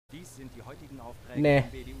Nah.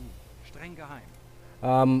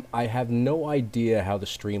 I have no idea how the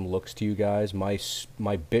stream looks to you guys. My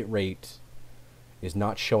bitrate is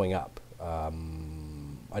not showing up.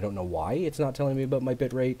 I don't know why it's not telling me about my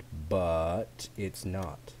bitrate, but it's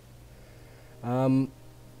not. I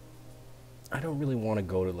don't really want to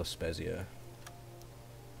go to La Spezia.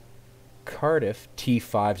 Cardiff,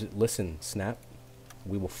 T5s. Listen, Snap.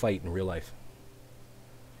 We will fight in real life.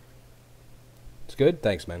 It's good?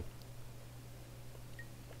 Thanks, man.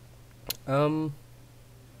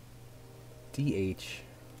 DH.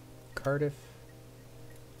 Cardiff.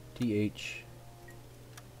 DH.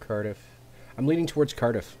 Cardiff. I'm leaning towards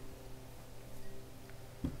Cardiff.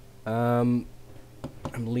 I'm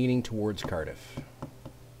leaning towards Cardiff.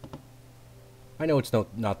 I know it's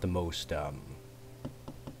not the most,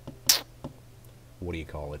 what do you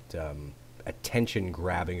call it,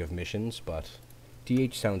 attention-grabbing of missions, but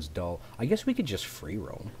DH sounds dull. I guess we could just free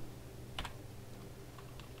roam.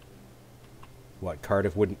 What,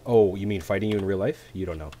 Cardiff wouldn't... Oh, you mean fighting you in real life? You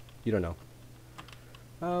don't know. You don't know.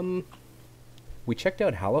 We checked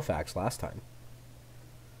out Halifax last time.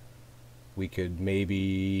 We could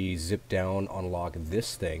maybe zip down, unlock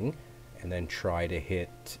this thing, and then try to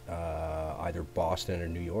hit either Boston or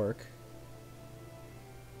New York.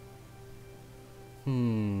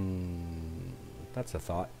 That's a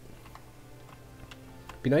thought.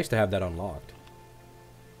 Be nice to have that unlocked.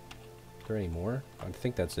 Is there any more? I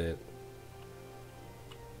think that's it.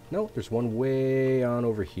 No, there's one way on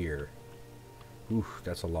over here. Ooh,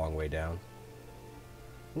 that's a long way down.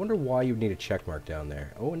 I wonder why you'd need a check mark down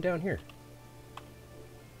there. Oh, and down here.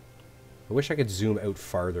 I wish I could zoom out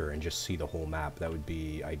farther and just see the whole map. That would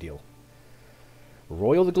be ideal.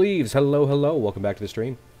 Royal the Gleaves, hello, hello. Welcome back to the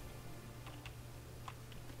stream.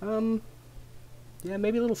 Yeah,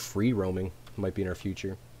 maybe a little free roaming might be in our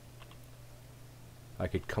future. I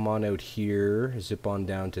could come on out here, zip on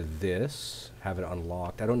down to this, have it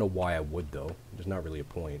unlocked. I don't know why I would, though. There's not really a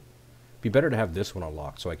point. Be better to have this one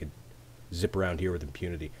unlocked so I could zip around here with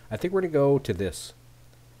impunity. I think we're going to go to this.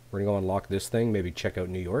 We're going to go unlock this thing, maybe check out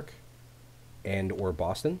New York and or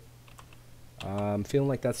Boston. I'm feeling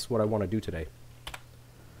like that's what I want to do today.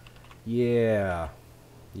 Yeah.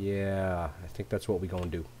 Yeah, I think that's what we're going to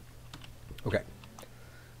do. Okay.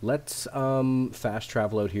 Let's fast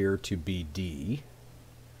travel out here to BD.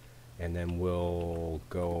 And then we'll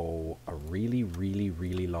go a really, really,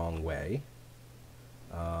 really long way.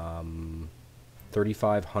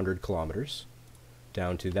 3,500 kilometers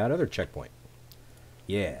down to that other checkpoint.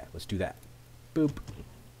 Yeah, let's do that. Boop.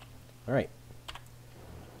 Alright.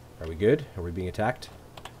 Are we good? Are we being attacked?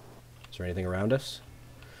 Is there anything around us?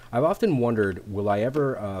 I've often wondered, will I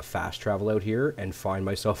ever fast travel out here and find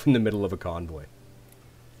myself in the middle of a convoy?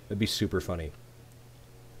 That'd be super funny.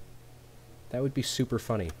 That would be super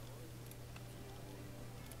funny.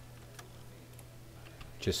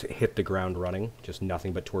 Just hit the ground running. Just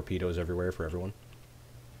nothing but torpedoes everywhere for everyone.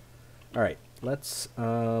 Alright, let's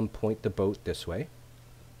point the boat this way.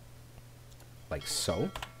 Like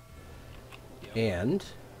so. And,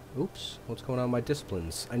 oops, what's going on with my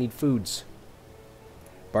disciplines? I need foods.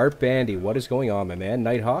 Bart Bandy, what is going on, my man?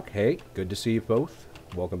 Nighthawk, hey, good to see you both.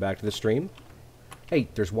 Welcome back to the stream. Hey,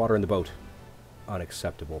 there's water in the boat.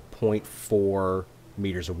 Unacceptable. 0.4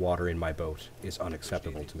 meters of water in my boat is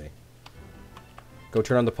unacceptable to me. Go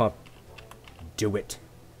turn on the pump. Do it.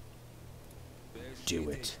 Do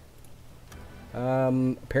it.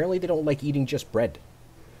 Apparently they don't like eating just bread.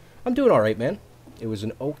 I'm doing alright, man. It was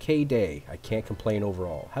an okay day. I can't complain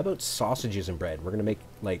overall. How about sausages and bread? We're gonna make,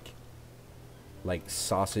 like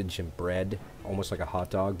sausage and bread. Almost like a hot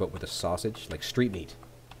dog, but with a sausage. Like street meat.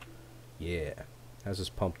 Yeah. How's this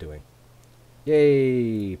pump doing?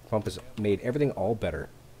 Yay! Pump has made everything all better.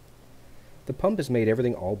 The pump has made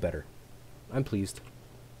everything all better. I'm pleased.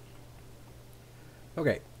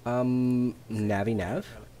 Okay, navy nav,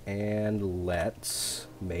 and let's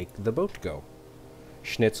make the boat go.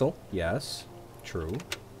 Schnitzel, yes, true.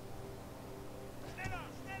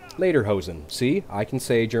 Lederhosen, see, I can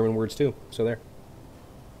say German words too, so there.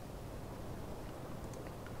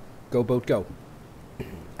 Go boat go.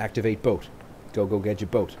 Activate boat. Go get your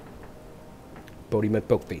boat. Boaty met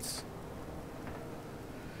boat face.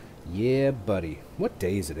 Yeah, buddy. What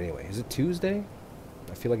day is it anyway? Is it Tuesday?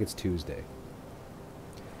 I feel like it's Tuesday.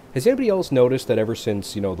 Has anybody else noticed that ever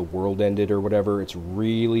since, you know, the world ended or whatever, it's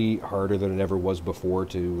really harder than it ever was before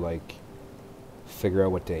to, like, figure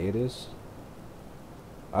out what day it is?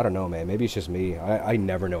 I don't know, man. Maybe it's just me. I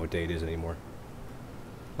never know what day it is anymore.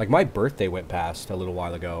 Like, my birthday went past a little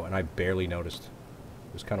while ago, and I barely noticed.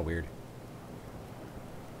 It was kind of weird.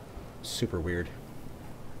 Super weird.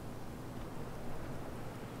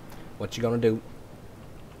 What you gonna do?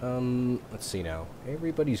 Let's see now.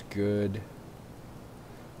 Everybody's good.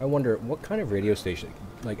 I wonder, what kind of radio station?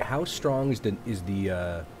 Like, how strong is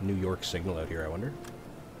the New York signal out here, I wonder?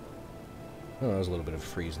 Oh, there was a little bit of a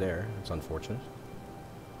freeze there. That's unfortunate.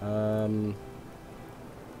 Oh,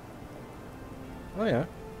 yeah.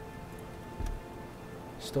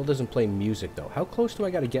 Still doesn't play music, though. How close do I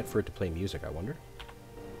gotta get for it to play music, I wonder?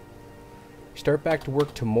 Start back to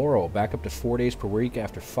work tomorrow. Back up to 4 days per week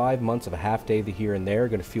after 5 months of a half day here and there.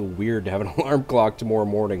 Gonna feel weird to have an alarm clock tomorrow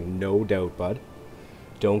morning. No doubt, bud.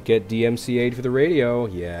 Don't get DMCA'd for the radio.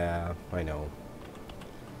 Yeah, I know.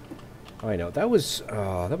 I know. That was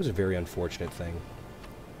a very unfortunate thing.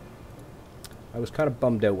 I was kind of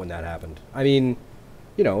bummed out when that happened. I mean,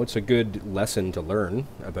 you know, it's a good lesson to learn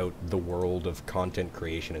about the world of content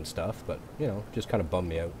creation and stuff, but, you know, just kind of bummed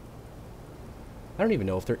me out. I don't even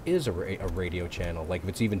know if there is a radio channel, like if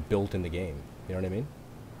it's even built in the game. You know what I mean?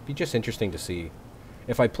 It'd be just interesting to see.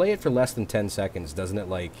 If I play it for less than 10 seconds, doesn't it,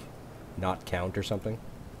 like, not count or something?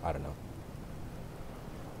 I don't know.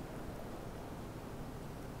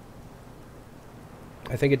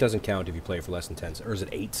 I think it doesn't count if you play it for less than 10 seconds. Or is it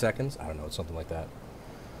 8 seconds? I don't know. It's something like that.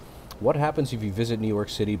 What happens if you visit New York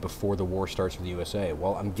City before the war starts with the USA?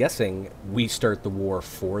 Well, I'm guessing we start the war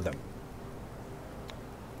for them.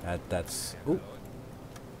 That's... Ooh.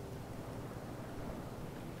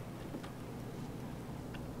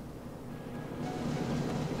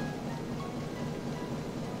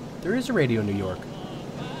 There is a radio in New York.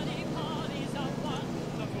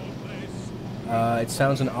 It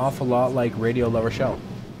sounds an awful lot like Radio La Rochelle.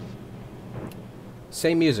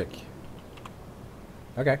 Same music.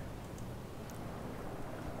 Okay.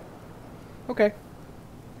 Okay.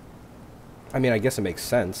 I mean, I guess it makes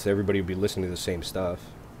sense. Everybody would be listening to the same stuff.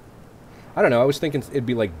 I don't know. I was thinking it'd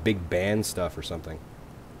be like big band stuff or something.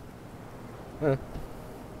 Live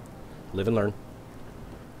and learn.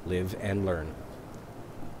 Live and learn.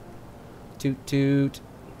 Toot toot.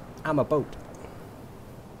 I'm a boat.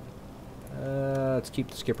 Let's keep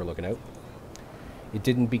the skipper looking out. It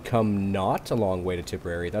didn't become not a long way to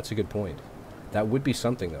Tipperary. That's a good point. That would be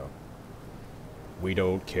something, though. We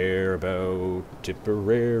don't care about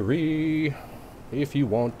Tipperary. If you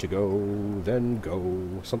want to go, then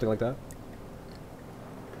go. Something like that.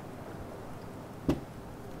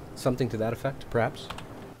 Something to that effect, perhaps.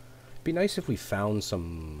 It'd be nice if we found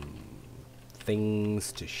some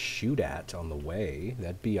things to shoot at on the way.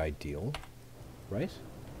 That'd be ideal, right?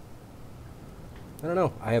 I don't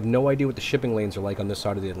know. I have no idea what the shipping lanes are like on this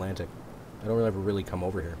side of the Atlantic. I don't ever really come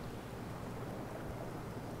over here.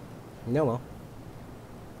 No, well.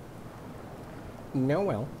 No,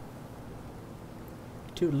 well.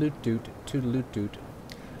 Toodaloot-doot, toodaloot-doot.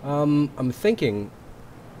 I'm thinking,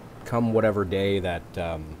 come whatever day that,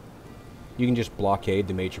 you can just blockade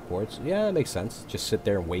the major ports. Yeah, that makes sense. Just sit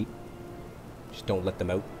there and wait. Just don't let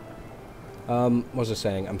them out. What was I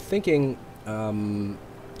saying? I'm thinking,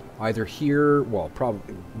 either here, well,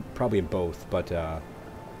 probably in both, but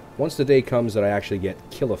once the day comes that I actually get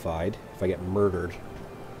killified, if I get murdered,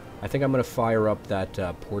 I think I'm going to fire up that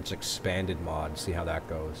Ports Expanded mod, see how that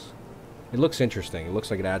goes. It looks interesting. It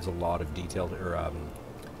looks like it adds a lot of detail, or a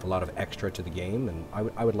lot of extra to the game, and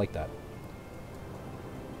I would like that.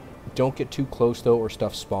 Don't get too close, though, or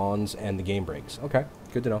stuff spawns and the game breaks. Okay,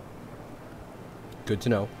 good to know. Good to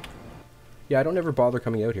know. Yeah, I don't ever bother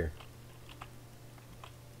coming out here.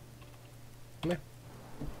 Meh.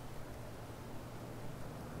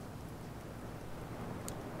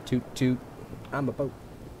 Toot toot. I'm a boat.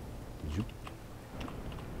 Zoop.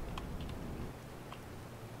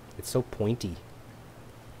 It's so pointy.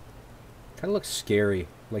 Kind of looks scary.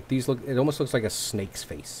 Like these look. It almost looks like a snake's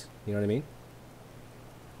face. You know what I mean?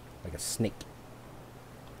 Like a snake.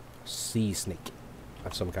 Sea snake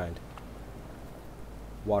of some kind.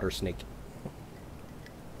 Water snake.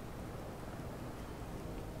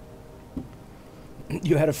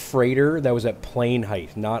 You had a freighter that was at plane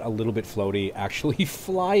height, not a little bit floaty, actually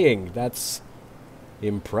flying. That's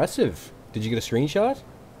impressive. Did you get a screenshot?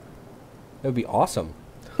 That would be awesome.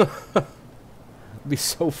 It'd be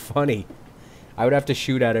so funny. I would have to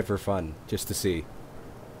shoot at it for fun, just to see.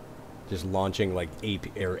 Just launching like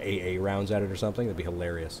AA rounds at it or something. That'd be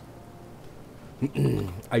hilarious.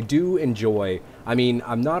 I do enjoy... I mean,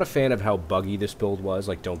 I'm not a fan of how buggy this build was.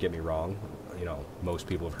 Like, don't get me wrong. You know, most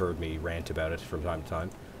people have heard me rant about it from time to time.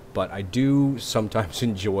 But I do sometimes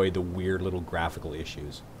enjoy the weird little graphical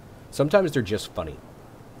issues. Sometimes they're just funny.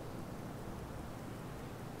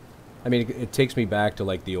 I mean, it takes me back to,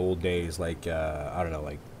 like, the old days, like, I don't know,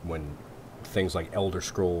 like, when things like Elder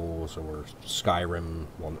Scrolls or Skyrim...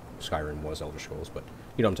 Well, Skyrim was Elder Scrolls, but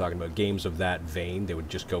You know what I'm talking about. Games of that vein, they would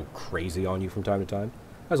just go crazy on you from time to time.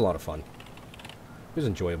 That was a lot of fun. It was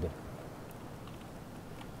enjoyable.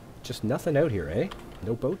 Just nothing out here, eh?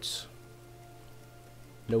 No boats?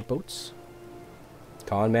 No boats?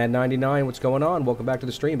 Conman99, what's going on? Welcome back to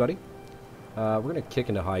the stream, buddy. We're going to kick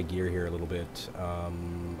into high gear here a little bit. I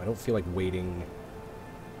don't feel like waiting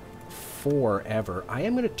forever. I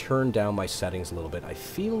am going to turn down my settings a little bit. I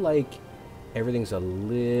feel like everything's a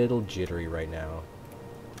little jittery right now.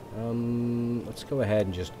 Let's go ahead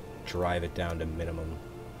and just drive it down to minimum.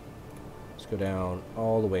 Let's go down,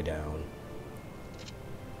 all the way down.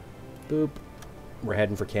 Boop. We're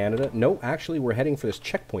heading for Canada. No, actually, we're heading for this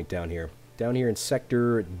checkpoint down here. Down here in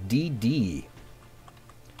Sector DD.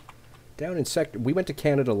 Down in Sector... We went to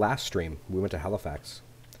Canada last stream. We went to Halifax.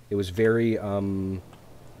 It was very,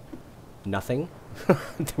 nothing.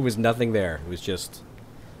 There was nothing there. It was just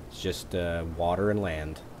water and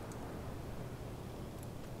land.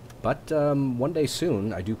 But one day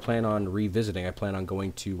soon, I do plan on revisiting. I plan on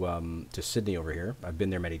going to Sydney over here. I've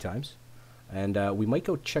been there many times. And we might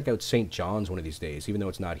go check out St. John's one of these days, even though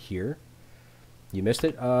it's not here. You missed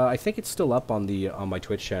it? I think it's still up on my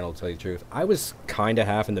Twitch channel, to tell you the truth. I was kind of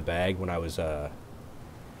half in the bag when I was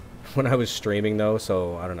streaming, though,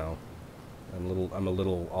 so I don't know. I'm a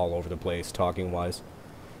little all over the place, talking-wise.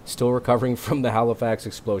 Still recovering from the Halifax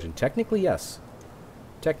explosion. Technically, yes.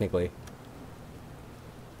 Technically.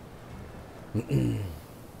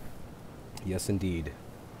 Yes, indeed.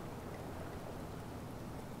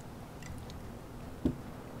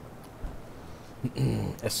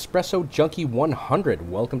 Espresso Junkie 100,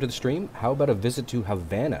 welcome to the stream. How about a visit to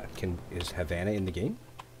Havana? Is Havana in the game?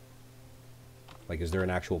 Like, is there an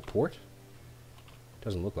actual port?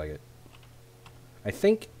 Doesn't look like it. I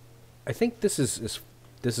think this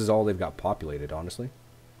is all they've got populated, honestly.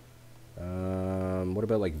 What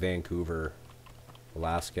about like Vancouver,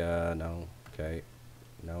 Alaska? No. Okay.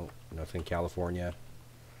 No. Nothing. California.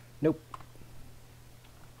 Nope.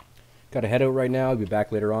 Got to head out right now. I'll be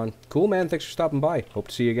back later on. Cool, man. Thanks for stopping by. Hope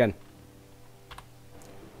to see you again.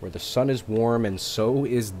 Where the sun is warm and so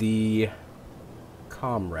is the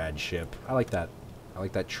comradeship. I like that. I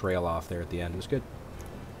like that trail off there at the end. It was good.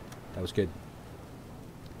 That was good.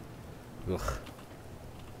 Ugh.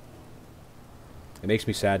 It makes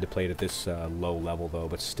me sad to play it at this low level, though.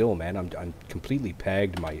 But still, man, I'm completely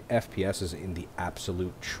pegged. My FPS is in the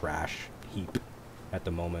absolute trash heap at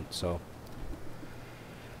the moment, so...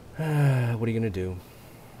 what are you gonna do?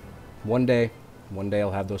 One day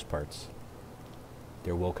I'll have those parts.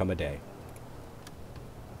 There will come a day.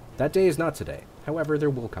 That day is not today. However,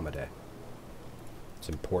 there will come a day. It's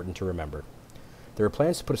important to remember. There are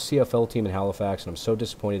plans to put a CFL team in Halifax, and I'm so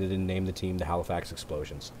disappointed they didn't name the team the Halifax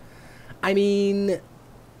Explosions. I mean,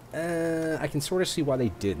 I can sort of see why they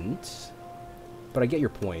didn't, but I get your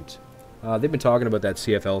point. They've been talking about that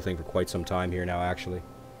CFL thing for quite some time here now, actually.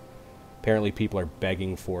 Apparently people are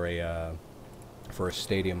begging for a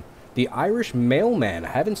stadium. The Irish Mailman. I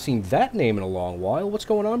haven't seen that name in a long while. What's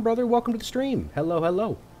going on, brother? Welcome to the stream. Hello,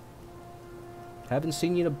 hello. Haven't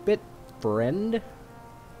seen you in a bit, friend.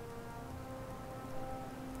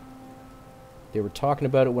 They were talking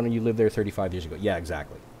about it when you lived there 35 years ago. Yeah,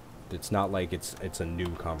 exactly. It's not like it's a new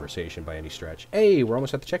conversation by any stretch. Hey, we're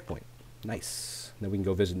almost at the checkpoint. Nice. Then we can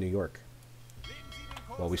go visit New York.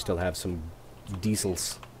 While we still have some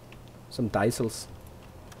diesels. Some diesels.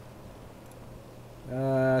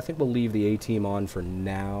 I think we'll leave the A-team on for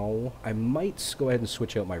now. I might go ahead and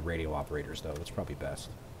switch out my radio operators, though. That's probably best.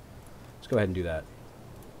 Let's go ahead and do that.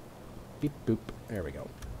 Beep, boop. There we go.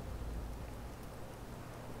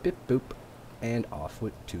 Beep, boop. And off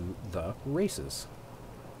to the races.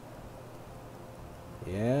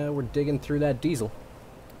 Yeah, we're digging through that diesel.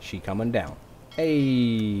 She coming down.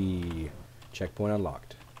 Hey! Checkpoint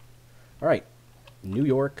unlocked. Alright. New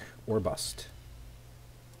York or bust.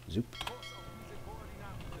 Zoop.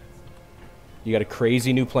 You got a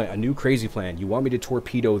crazy new plan. A new crazy plan. You want me to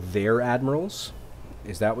torpedo their admirals?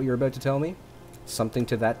 Is that what you're about to tell me? Something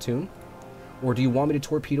to that tune? Or do you want me to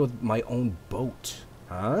torpedo my own boat?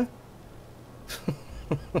 Huh?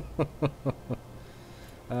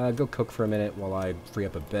 Go cook for a minute while I free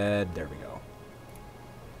up a bed. There we go.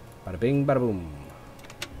 Bada bing, bada boom.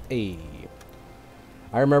 Hey.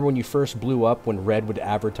 I remember when you first blew up, when Red would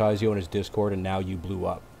advertise you on his Discord, and now you blew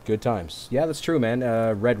up. Good times. Yeah, that's true, man.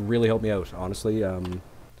 Red really helped me out, honestly.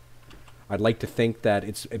 I'd like to think that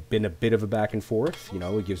it's been a bit of a back and forth. You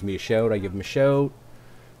know, he gives me a shout, I give him a shout.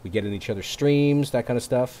 We get in each other's streams, that kind of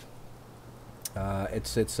stuff.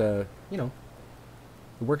 You know,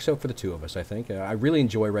 it works out for the two of us, I think. I really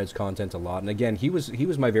enjoy Red's content a lot. And again, he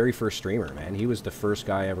was my very first streamer, man. He was the first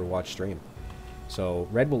guy I ever watched stream. So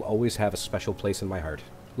Red will always have a special place in my heart.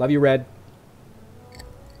 Love you, Red.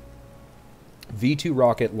 V2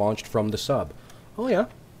 rocket launched from the sub. Oh, yeah.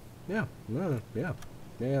 Yeah. Yeah.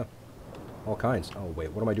 Yeah. All kinds. Oh,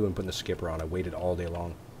 wait. What am I doing putting the skipper on? I waited all day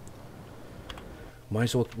long.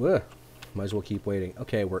 Might as well keep waiting.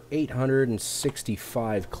 Okay, we're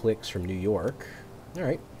 865 clicks from New York. All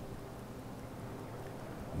right.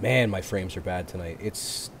 Man, my frames are bad tonight.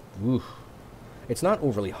 It's not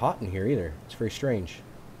overly hot in here either. It's very strange.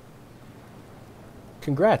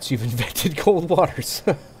 Congrats, you've invented cold waters.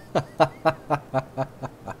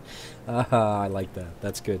 I like that.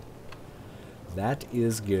 That's good. That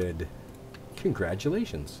is good.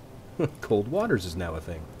 Congratulations. Cold waters is now a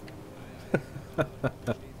thing.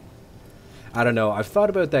 I don't know. I've thought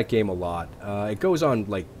about that game a lot. It goes on,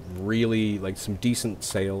 like, really, like, some decent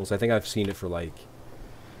sales. I think I've seen it for, like,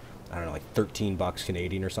 I don't know, like 13 bucks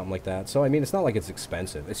Canadian or something like that. So, I mean, it's not like it's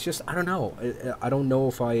expensive. It's just, I don't know. I don't know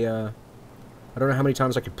if I don't know how many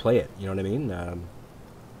times I could play it. You know what I mean? At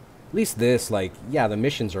least this, like, yeah, the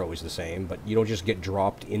missions are always the same, but you don't just get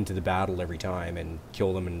dropped into the battle every time and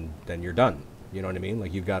kill them and then you're done. You know what I mean?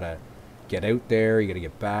 Like, you've got to get out there, you got to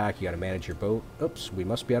get back, you got to manage your boat. Oops, we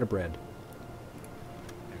must be out of bread.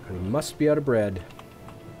 We must be out of bread.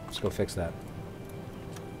 Let's go fix that.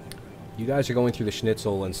 You guys are going through the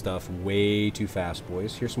schnitzel and stuff way too fast,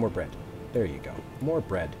 boys. Here's some more bread. There you go. More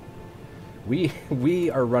bread.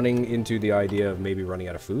 We are running into the idea of maybe running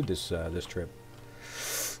out of food this this trip.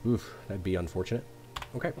 Oof, that'd be unfortunate.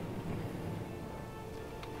 Okay.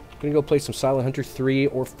 Gonna go play some Silent Hunter 3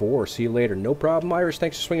 or 4. See you later. No problem, Irish.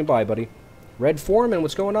 Thanks for swinging by, buddy. Red Foreman,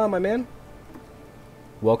 what's going on, my man?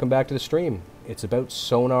 Welcome back to the stream. It's about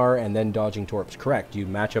sonar and then dodging torps. Correct. You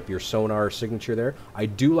match up your sonar signature there. I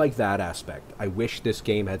do like that aspect. I wish this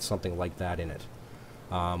game had something like that in it.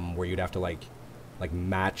 Where you'd have to, like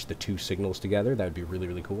match the two signals together. That would be really,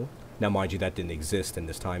 really cool. Now, mind you, that didn't exist in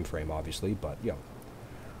this time frame, obviously, but, yeah.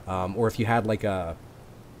 Or if you had, like, a...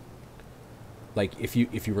 Like, if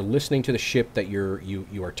you were listening to the ship that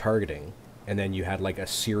you are targeting, and then you had, like, a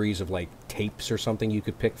series of, like, tapes or something you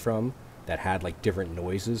could pick from that had, like, different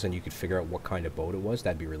noises, and you could figure out what kind of boat it was,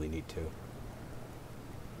 that'd be really neat, too.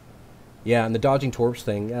 Yeah, and the dodging torps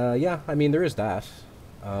thing, yeah, I mean, there is that.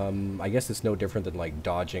 I guess it's no different than, like,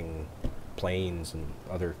 dodging planes and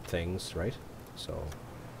other things, right? So,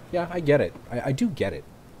 yeah, I get it. I do get it.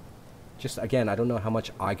 Just, again, I don't know how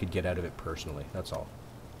much I could get out of it personally, that's all.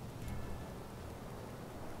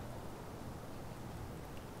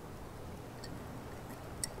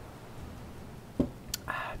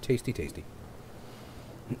 Tasty, tasty.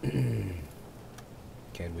 Can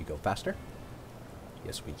we go faster?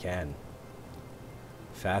 Yes, we can.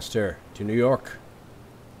 Faster to New York.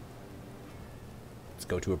 Let's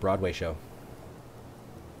go to a Broadway show.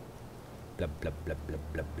 Blah, blah, blah, blah,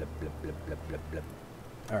 blah, blah, blah, blah, blah, blah,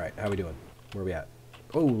 blah. Alright, how we doing? Where are we at?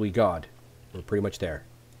 Holy God. We're pretty much there.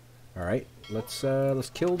 Alright, let's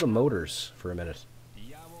kill the motors for a minute.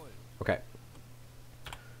 Okay.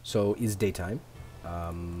 So, is daytime.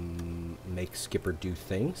 Make Skipper do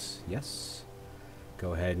things. Yes.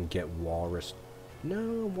 Go ahead and get Walrus.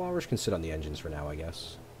 No, Walrus can sit on the engines for now, I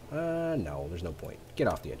guess. No, there's no point. Get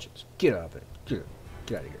off the engines. Get off it.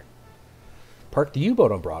 Get out of here. Park the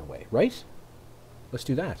U-boat on Broadway, right? Let's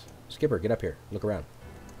do that. Skipper, get up here. Look around.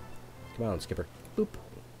 Come on, Skipper. Boop.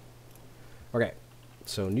 Okay.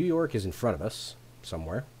 So New York is in front of us.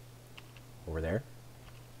 Somewhere. Over there.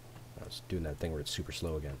 I was doing that thing where it's super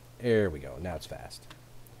slow again. There we go. Now it's fast.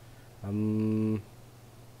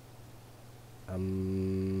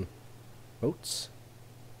 Boats?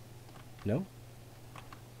 No?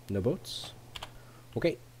 No boats?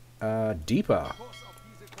 Okay. Deeper.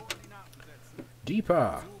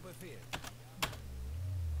 Deeper.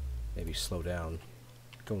 Maybe slow down.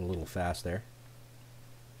 Going a little fast there.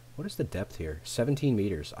 What is the depth here? 17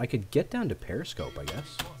 meters. I could get down to periscope, I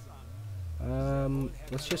guess.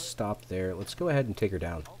 Let's just stop there. Let's go ahead and take her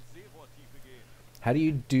down. How do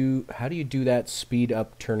you do that speed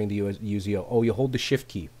up turning the UZO? Oh, you hold the shift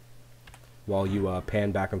key while you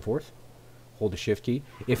pan back and forth. Hold the shift key.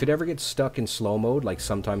 If it ever gets stuck in slow mode, like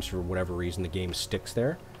sometimes for whatever reason the game sticks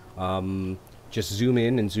there, just zoom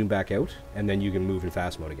in and zoom back out, and then you can move in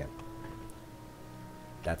fast mode again.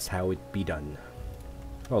 That's how it be done.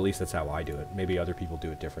 Well, at least that's how I do it. Maybe other people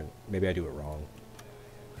do it different. Maybe I do it wrong.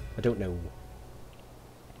 I don't know.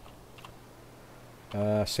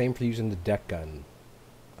 Same for using the deck gun.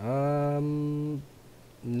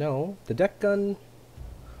 No. The deck gun...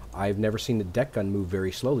 I've never seen the deck gun move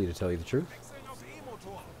very slowly, to tell you the truth.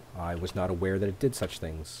 I was not aware that it did such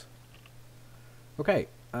things. Okay.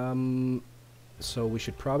 So we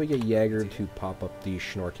should probably get Jaeger to pop up the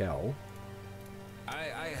Schnorkel.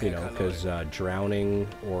 You know, because drowning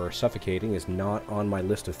or suffocating is not on my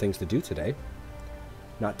list of things to do today.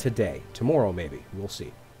 Not today. Tomorrow, maybe. We'll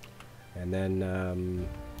see. And then,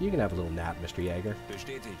 you can have a little nap, Mr. Jaeger.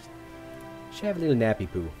 Should have a little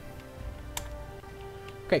nappy poo.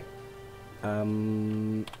 Okay.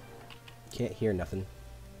 Can't hear nothing.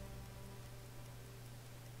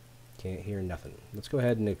 Can't hear nothing. Let's go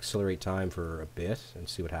ahead and accelerate time for a bit and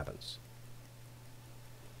see what happens.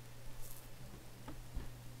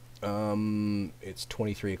 It's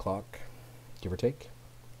 23 o'clock, give or take.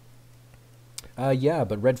 Yeah,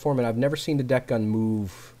 but Red Foreman, I've never seen the deck gun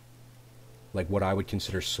move like what I would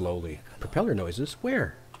consider slowly. Propeller noises?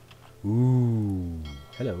 Where? Ooh.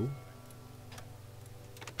 Hello.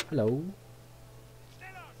 Hello.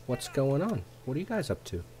 What's going on? What are you guys up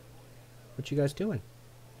to? What you guys doing?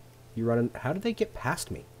 You running? How did they get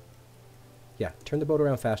past me? Yeah, turn the boat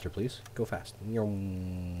around faster, please. Go fast.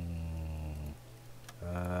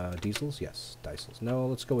 Diesels? Yes, diesels. No,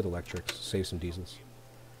 let's go with electrics. Save some diesels.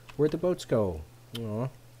 Where'd the boats go? Aw.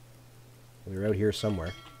 They're out here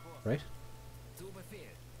somewhere, right?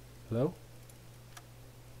 Hello?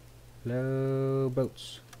 Hello,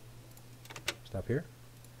 boats. Stop here.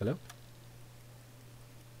 Hello?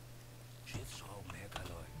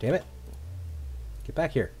 Damn it. Get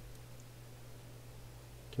back here.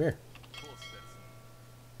 Come here.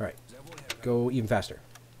 Alright. Go even faster.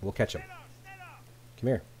 We'll catch him. Come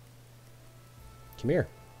here. Come here.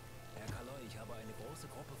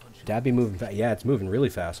 That'd be moving fast. Yeah, it's moving really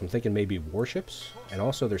fast. I'm thinking maybe warships. And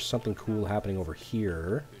also there's something cool happening over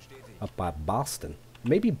here. Up by Boston.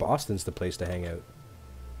 Maybe Boston's the place to hang out.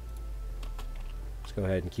 Let's go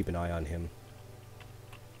ahead and keep an eye on him.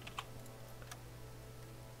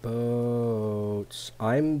 Boats.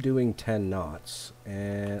 I'm doing 10 knots.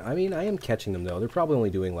 And, I mean, I am catching them, though. They're probably only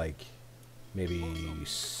doing, like, maybe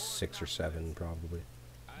 6 or 7, probably.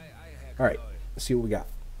 Alright, let's see what we got.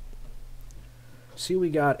 See what we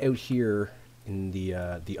got out here in the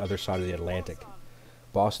other side of the Atlantic.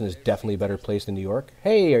 Boston is definitely a better place than New York.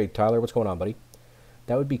 Hey, Tyler, what's going on, buddy?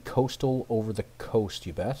 That would be coastal over the coast,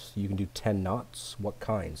 you bet. You can do 10 knots. What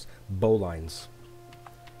kinds? Bowlines.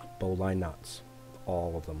 Bowline knots.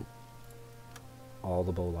 All of them. All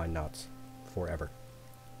the bowline knots. Forever.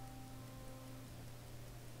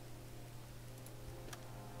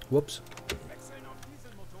 Whoops.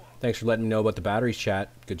 Thanks for letting me know about the batteries, chat.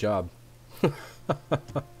 Good job.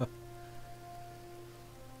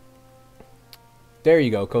 There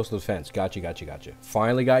you go, coastal defense. Gotcha, gotcha, gotcha.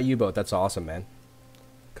 Finally got U-boat. That's awesome, man.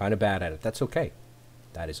 Kind of bad at it. That's okay.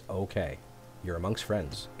 That is okay. You're amongst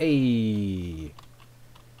friends. Hey!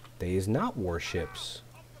 They is not warships.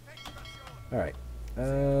 Alright.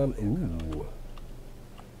 Ooh.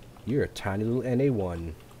 You're a tiny little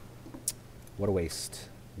NA-1. What a waste.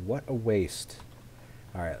 What a waste.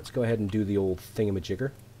 Alright, let's go ahead and do the old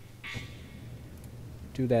thingamajigger.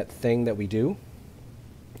 Do that thing that we do.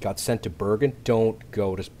 Got sent to Bergen. Don't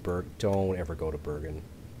go to Bergen. Don't ever go to Bergen.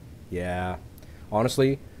 Yeah.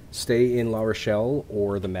 Honestly, stay in La Rochelle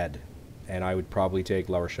or the Med. And I would probably take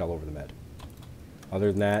La Rochelle over the Med.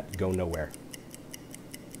 Other than that, go nowhere.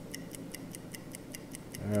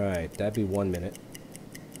 Alright, that'd be 1 minute.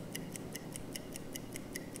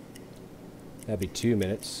 That'd be 2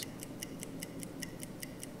 minutes.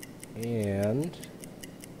 And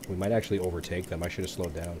we might actually overtake them. I should have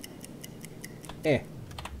slowed down.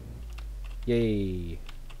 Yay.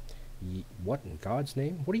 What in God's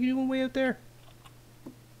name? What are you doing way out there?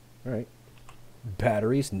 Alright.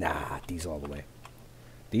 Batteries? Nah, diesel all the way.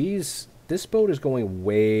 This boat is going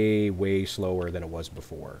way, way slower than it was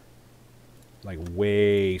before. Like,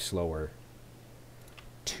 way slower.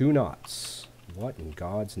 2 knots. What in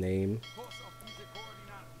God's name?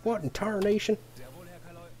 What in tarnation?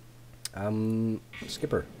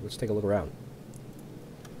 Skipper, let's take a look around.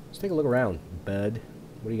 Let's take a look around, bud.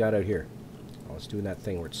 What do you got out here? Oh, it's doing that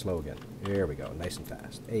thing where it's slow again. There we go, nice and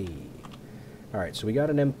fast. Hey. Alright, so we got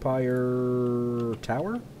an Empire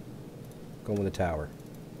tower? Going with the tower.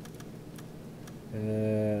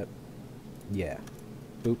 Yeah.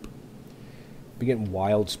 Boop. Been getting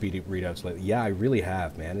wild speed readouts lately. Yeah, I really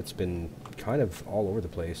have, man. It's been kind of all over the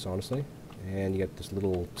place, honestly. And you got this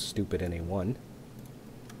little stupid NA-1.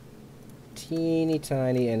 Teeny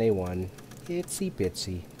tiny NA-1. Itsy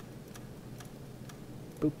bitsy.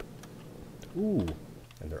 Boop. Ooh.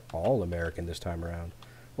 And they're all American this time around.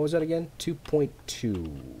 What was that again?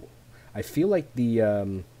 2.2. I feel like the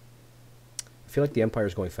Empire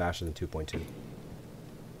is going faster than 2.2.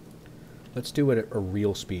 Let's do a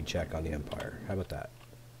real speed check on the Empire. How about that?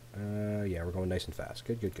 Yeah, we're going nice and fast.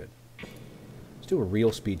 Good, good, good. do a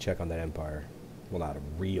real speed check on that Empire. Well, not a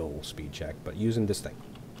real speed check, but using this thing.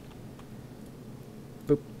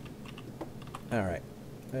 Boop. Alright.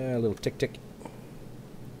 A little tick-tick.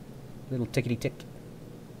 Little tickety-tick.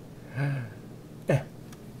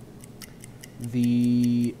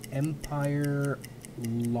 The Empire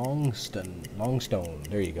Longstone.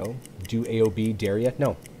 There you go. Do AOB dare yet?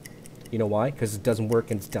 No. You know why? Because it doesn't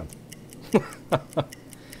work and it's dumb.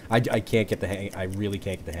 I can't get the hang. I really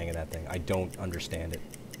can't get the hang of that thing. I don't understand it.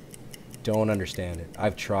 Don't understand it.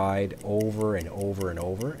 I've tried over and over and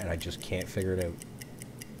over, and I just can't figure it out.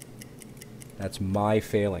 That's my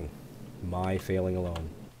failing. My failing alone.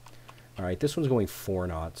 Alright, this one's going 4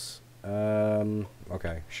 knots.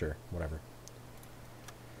 Okay, sure, whatever.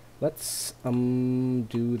 Let's,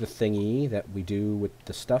 do the thingy that we do with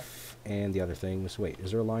the stuff and the other things. Wait,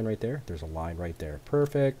 is there a line right there? There's a line right there.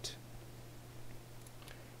 Perfect.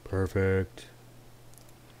 Perfect.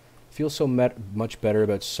 Feels so much better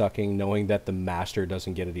about sucking knowing that the master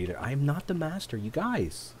doesn't get it either. I'm not the master, you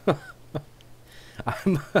guys.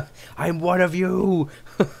 I'm one of you.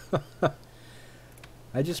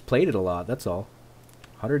 I just played it a lot, that's all.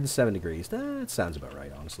 107 degrees. That sounds about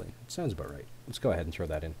right, honestly. It sounds about right. Let's go ahead and throw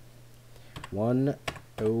that in.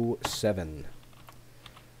 107.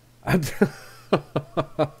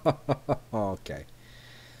 Okay.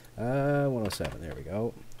 107. There we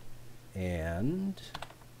go. And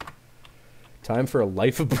time for a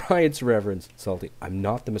Life of Brian's reverence. Salty. I'm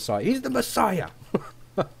not the Messiah. He's the Messiah.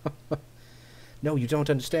 No, you don't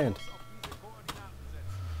understand.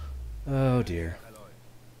 Oh dear.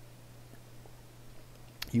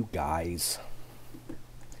 You guys.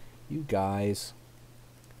 You guys.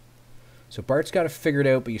 So Bart's got it figured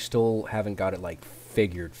out, but you still haven't got it, like,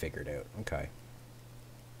 figured out. Okay.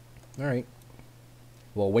 Alright.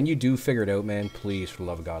 Well, when you do figure it out, man, please, for the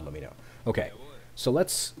love of God, let me know. Okay. So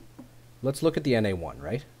let's look at the NA1,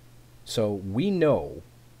 right? So we know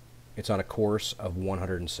it's on a course of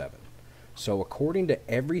 107. So according to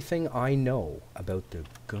everything I know about the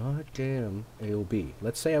goddamn AOB,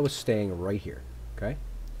 let's say I was staying right here, okay?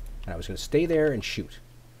 And I was going to stay there and shoot.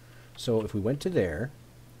 So if we went to there,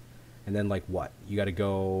 and then like what? You got to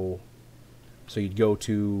go, so you'd go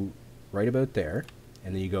to right about there,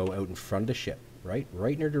 and then you go out in front of the ship, right?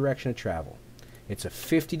 Right in your direction of travel. It's a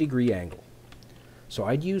 50-degree angle. So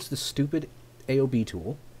I'd use the stupid AOB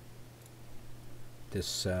tool.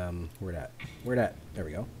 This, where'd at? There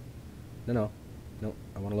we go. No,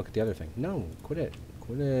 I want to look at the other thing. No, quit it.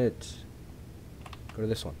 Go to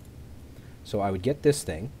this one. So I would get this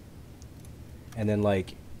thing, and then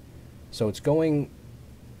like, so it's going,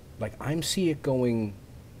 like I'm seeing it going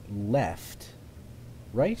left,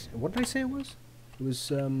 right? What did I say it was? It was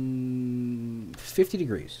 50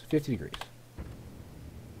 degrees. 50 degrees.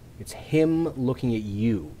 It's him looking at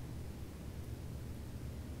you.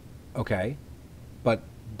 Okay, but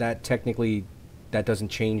that technically, that doesn't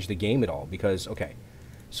change the game at all because, okay,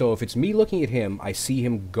 so if it's me looking at him, I see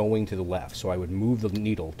him going to the left, so I would move the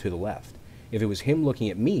needle to the left. If it was him looking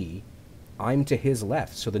at me, I'm to his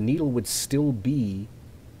left, so the needle would still be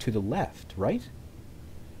to the left, right?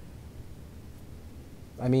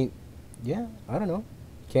 I mean, yeah, I don't know.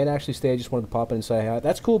 Can't actually stay, I just wanted to pop in and say hi.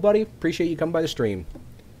 That's cool, buddy. Appreciate you coming by the stream.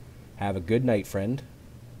 Have a good night, friend.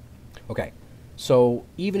 Okay, so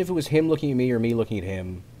even if it was him looking at me or me looking at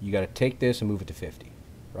him, you got to take this and move it to 50,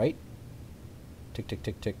 right? Tick, tick,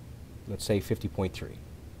 tick, tick. Let's say 50.3.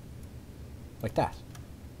 Like that.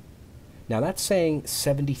 Now that's saying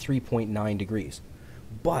 73.9 degrees.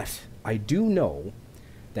 But I do know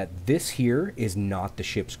that this here is not the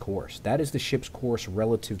ship's course. That is the ship's course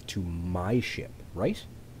relative to my ship, right?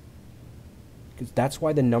 Because that's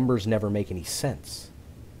why the numbers never make any sense.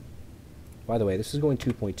 By the way, this is going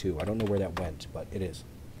 2.2. I don't know where that went, but it is.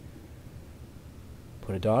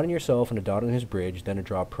 Put a dot on yourself and a dot on his bridge, then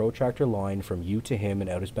draw a protractor line from you to him and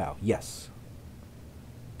out his bow. Yes.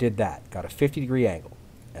 Did that. Got a 50-degree angle.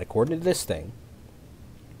 And according to this thing...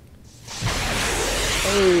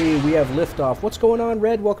 Hey, we have liftoff. What's going on,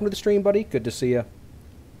 Red? Welcome to the stream, buddy. Good to see you.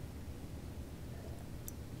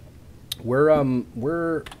 We're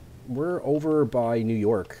over by New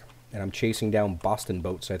York, and I'm chasing down Boston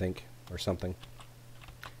boats, I think, or something.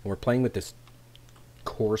 And we're playing with this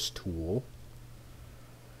course tool.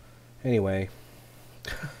 Anyway.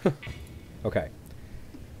 Okay.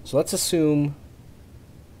 So let's assume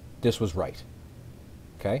this was right.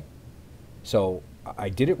 Okay? So I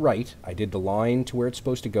did it right. I did the line to where it's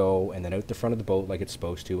supposed to go, and then out the front of the boat like it's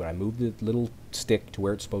supposed to, and I moved the little stick to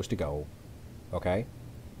where it's supposed to go. Okay?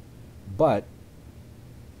 But,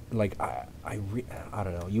 like, I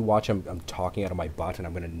don't know. You watch, I'm talking out of my butt, and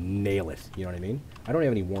I'm going to nail it. You know what I mean? I don't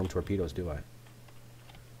have any warm torpedoes, do I?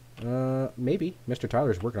 Maybe. Mr.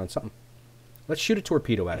 Tyler's working on something. Let's shoot a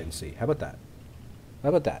torpedo at it and see. How about that? How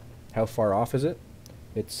about that? How far off is it?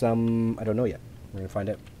 It's, I don't know yet. We're gonna find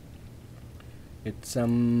out. It's,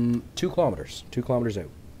 2 kilometers. 2 kilometers out.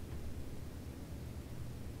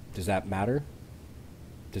 Does that matter?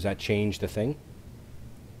 Does that change the thing?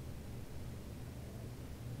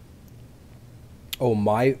 Oh,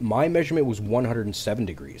 my measurement was 107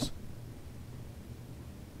 degrees.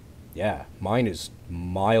 Yeah, mine is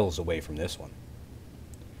miles away from this one.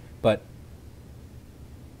 But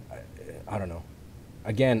I don't know.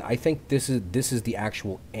 Again, I think this is the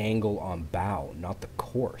actual angle on bow, not the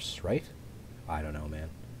course, right? I don't know, man.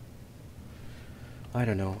 I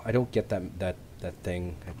don't know. I don't get that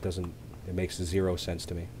thing. It doesn't. It makes 0 sense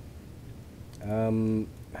to me.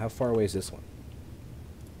 How far away is this one?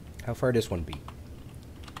 How far does this one be?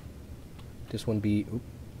 This one be... Oop.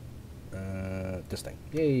 This thing.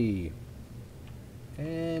 Yay!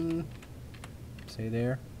 Say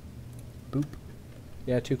there. Boop.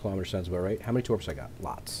 Yeah, 2 kilometers sounds about right. How many torps I got?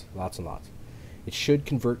 Lots. Lots and lots. It should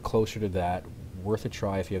convert closer to that. Worth a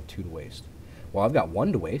try if you have 2 to waste. Well, I've got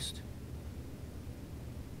 1 to waste.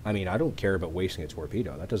 I mean, I don't care about wasting a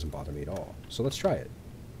torpedo. That doesn't bother me at all. So let's try it.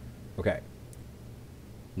 Okay.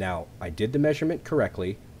 Now, I did the measurement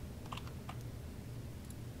correctly.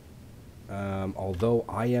 Although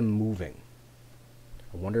I am moving.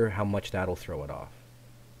 I wonder how much that'll throw it off.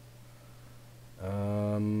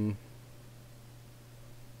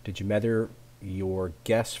 Did you measure your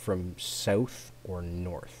guess from south or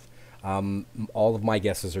north? All of my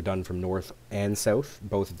guesses are done from north and south,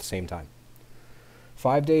 both at the same time.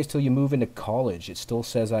 5 days till you move into college. It still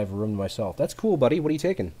says I have room to myself. That's cool, buddy. What are you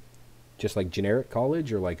taking? Just like generic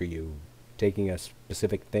college, or like are you taking a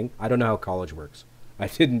specific thing? I don't know how college works. I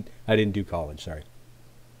didn't do college, sorry.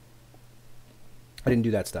 I didn't do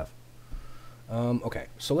that stuff. Okay,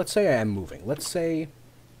 so let's say I am moving. Let's say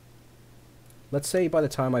by the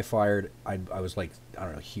time I fired, I was like, I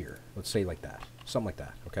don't know, here. Let's say like that. Something like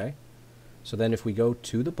that, okay? So then if we go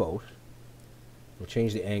to the boat, we'll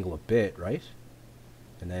change the angle a bit, right?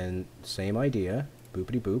 And then same idea,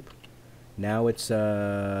 boopity boop. Now it's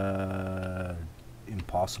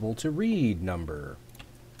impossible to read number.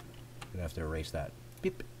 I'm gonna have to erase that.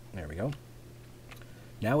 Beep. There we go.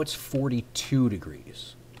 Now it's 42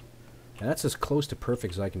 degrees. And that's as close to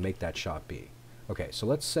perfect as I can make that shot be. Okay, so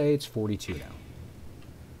let's say it's 42 now.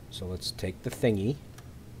 So let's take the thingy.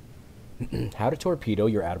 How to torpedo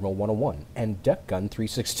your Admiral 101 and Duck Gun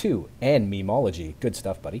 362 and memology. Good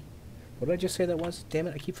stuff, buddy. What did I just say that was? Damn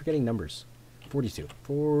it, I keep forgetting numbers. 42.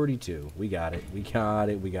 42. We got it. We got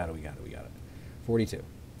it. We got it. We got it. We got it. 42.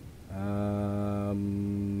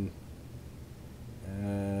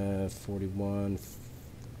 41.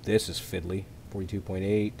 This is fiddly.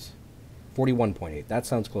 42.8. 41.8. That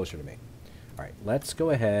sounds closer to me. Alright, let's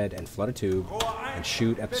go ahead and flood a tube and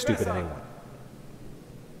shoot at the stupid A1.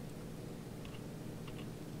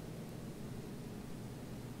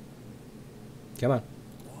 Come on.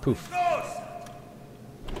 Poof.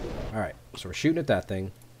 Alright, so we're shooting at that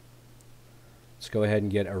thing. Let's go ahead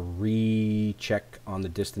and get a recheck on the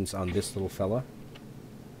distance on this little fella,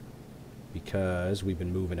 because we've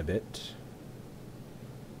been moving a bit.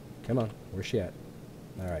 Come on, where's she at?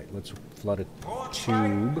 Alright, let's flood a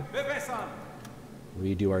tube.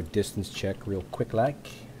 Redo our distance check real quick like.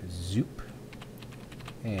 Zoop.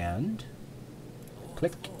 And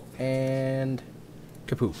click and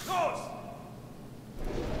kapoof.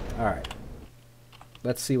 Alright.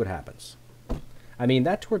 Let's see what happens. I mean,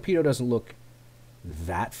 that torpedo doesn't look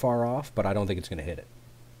that far off, but I don't think it's going to hit it.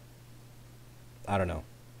 I don't know.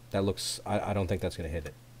 That looks... I don't think that's going to hit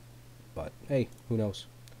it. But, hey, who knows?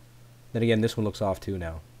 Then again, this one looks off too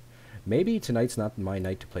now. Maybe tonight's not my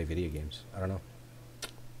night to play video games. I don't know.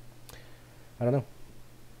 I don't know.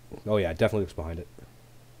 Oh yeah, it definitely looks behind it.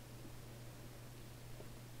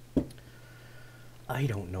 I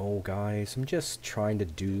don't know, guys. I'm just trying to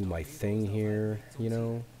do my thing here, you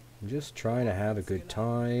know? I'm just trying to have a good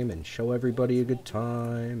time and show everybody a good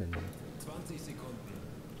time. And I'm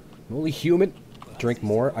only human. Drink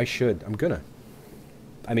more? I should. I'm gonna.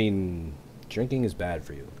 I mean, drinking is bad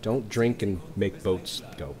for you. Don't drink and make boats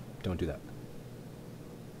go. Don't do that.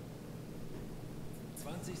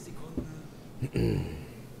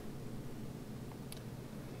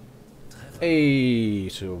 Hey,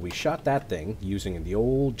 so we shot that thing using the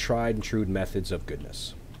old tried and true methods of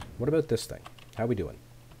goodness. What about this thing? How we doing?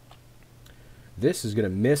 This is going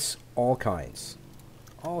to miss all kinds.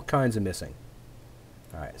 All kinds of missing.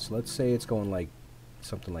 Alright, so let's say it's going like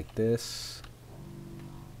something like this.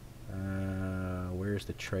 Where's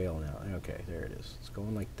the trail now? Okay, there it is. It's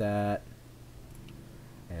going like that.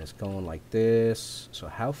 And it's going like this. So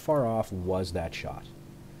how far off was that shot?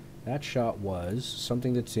 That shot was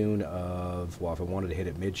something to the tune of, well, if I wanted to hit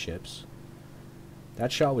it midships,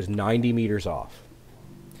 that shot was 90 meters off.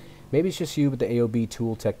 Maybe it's just you, but the AOB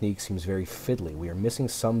tool technique seems very fiddly. We are missing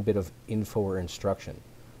some bit of info or instruction.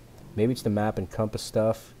 Maybe it's the map and compass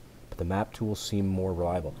stuff, but the map tools seem more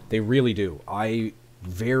reliable. They really do. I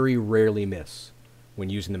very rarely miss when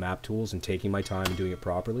using the map tools and taking my time and doing it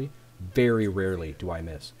properly. Very rarely do I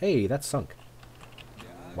miss. Hey, that's sunk.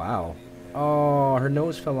 Wow. Oh, her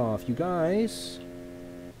nose fell off. You guys.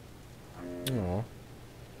 Aw.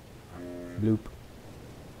 Bloop.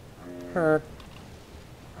 Hurt.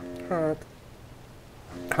 Hurt.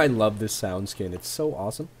 I love this sound skin. It's so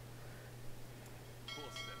awesome.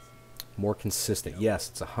 More consistent. Yes,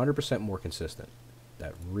 it's 100% more consistent.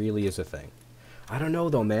 That really is a thing. I don't know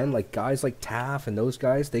though, man. Like guys like Taff and those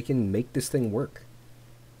guys, they can make this thing work.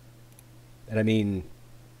 And I mean,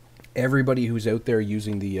 everybody who's out there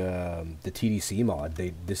using the TDC mod,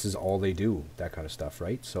 this is all they do, that kind of stuff,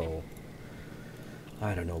 right? So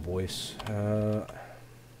I don't know, boys.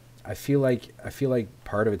 I feel like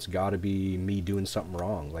part of it's got to be me doing something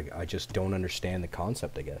wrong. Like I just don't understand the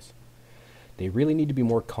concept, I guess. They really need to be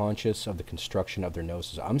more conscious of the construction of their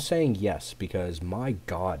noses. I'm saying yes because my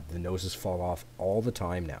God, the noses fall off all the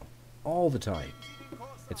time now, all the time.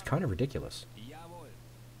 It's kind of ridiculous.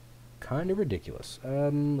 Kind of ridiculous.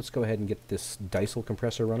 Let's go ahead and get this diesel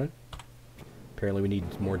compressor running. Apparently we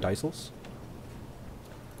need more diesels.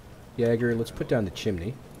 Jaeger, let's put down the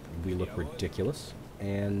chimney. We look ridiculous.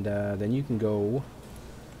 And then you can go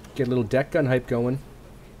get a little deck gun hype going.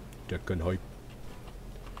 Deck gun hype.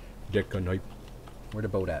 Deck gun hype. Where the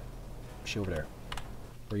boat at? She over there.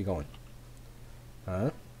 Where you going?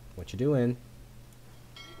 Huh? What you doing?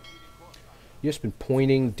 You just been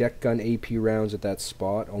pointing deck gun AP rounds at that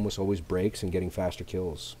spot, almost always breaks and getting faster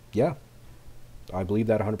kills. Yeah, I believe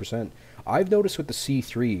that 100%. I've noticed with the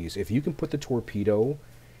C3s, if you can put the torpedo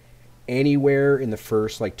anywhere in the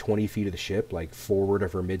first like 20 feet of the ship, like forward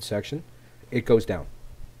of her midsection, it goes down.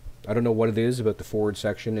 I don't know what it is about the forward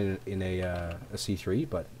section in a C3,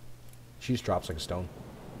 but she just drops like a stone.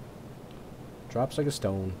 Drops like a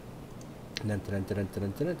stone.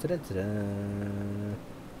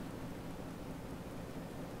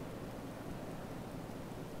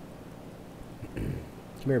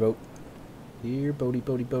 Come here, boat. Here, boaty,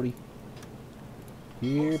 boaty, boaty.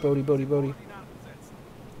 Here, boaty, boaty, boaty.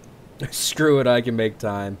 Screw it, I can make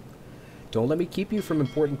time. Don't let me keep you from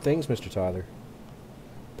important things, Mr. Tyler.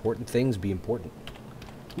 Important things be important.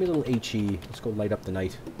 Give me a little HE. Let's go light up the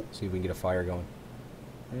night. See if we can get a fire going.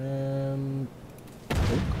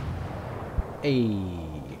 Bonk. Hey.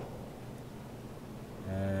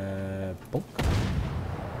 Bonk.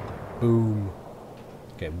 Boom.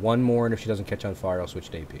 Okay, one more, and if she doesn't catch on fire, I'll switch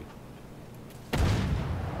to AP.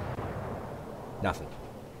 Nothing.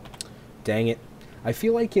 Dang it. I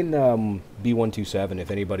feel like in B127,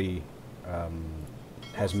 if anybody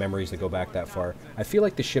has memories that go back that far, I feel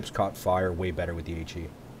like the ships caught fire way better with the HE.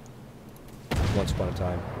 Once upon a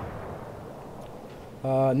time.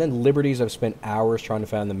 And then Liberties, I've spent hours trying to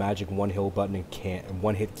find the magic one-hit button and can't.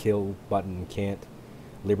 One-hit kill button and can't.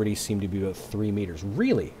 Liberties seem to be about 3 meters.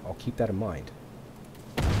 Really? I'll keep that in mind.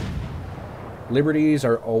 Liberties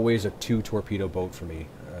are always a 2 torpedo boat for me,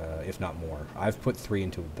 if not more. I've put 3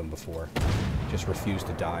 into them before. Just refuse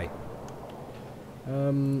to die.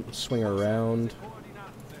 Swing her around.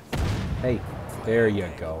 Hey, there you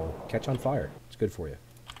go. Catch on fire. It's good for you.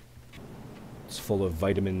 It's full of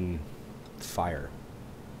vitamin fire.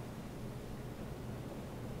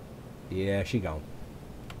 Yeah, she gone.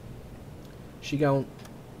 She gone.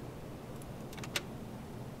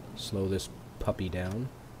 Slow this puppy down.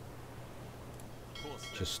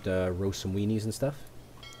 Just roast some weenies and stuff.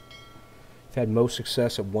 I've had most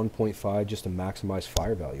success at 1.5 just to maximize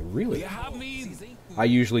fire value. Really? I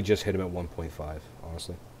usually just hit him at 1.5,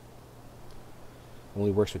 honestly.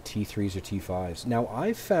 Only works with T3s or T5s. Now,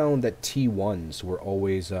 I've found that T1s were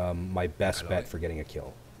always my best bet for getting a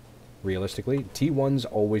kill. Realistically, T1s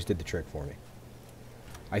always did the trick for me.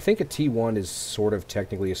 I think a T1 is sort of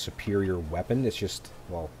technically a superior weapon. It's just,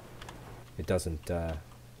 well, it doesn't,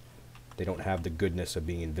 they don't have the goodness of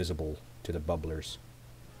being invisible to the bubblers.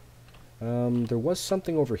 There was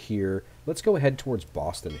something over here. Let's go ahead towards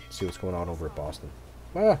Boston, see what's going on over at Boston.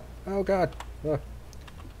 Ah! Oh god! Ah.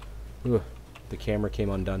 Ugh. The camera came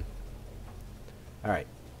undone. Alright,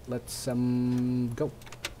 let's, go.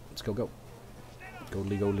 Let's go, go.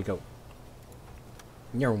 Go-ly, go-ly, go.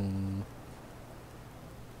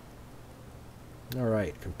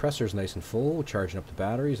 Alright, compressor's nice and full. Charging up the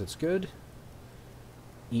batteries, that's good.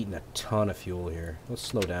 eating a ton of fuel here. Let's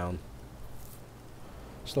slow down.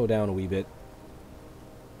 Slow down a wee bit.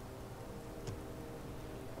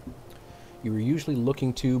 You were usually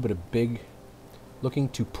looking to put a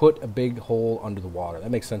big hole under the water. That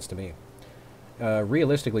makes sense to me.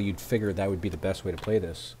 Realistically, you'd figure that would be the best way to play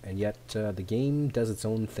this, and yet the game does its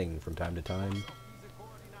own thing from time to time.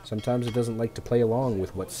 Sometimes it doesn't like to play along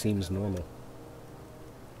with what seems normal.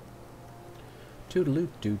 Toodaloot,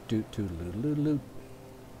 doot, doot, toodaloot, loot.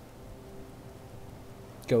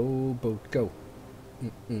 Go, boat, go.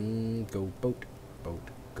 Go, boat, boat,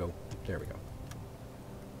 go. There we go.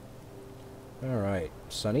 Alright,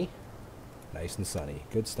 sunny. Nice and sunny.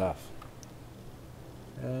 Good stuff.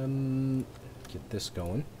 Get this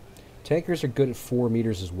going. Tankers are good at 4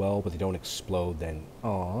 meters as well, but they don't explode then.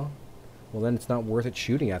 Aw. Well, then it's not worth it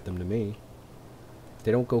shooting at them to me. If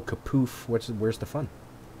they don't go kapoof, where's the fun?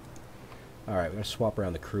 Alright, we're going to swap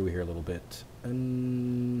around the crew here a little bit.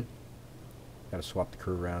 Gotta swap the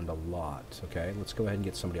crew around a lot. Okay, let's go ahead and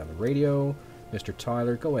get somebody on the radio. Mr.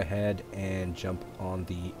 Tyler, go ahead and jump on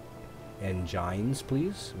the engines,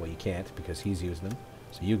 please. Well, you can't because he's using them.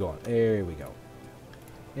 So you go on. There we go.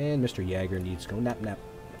 And Mr. Jaeger needs to go nap nap.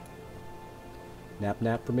 Nap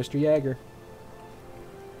nap for Mr. Jaeger.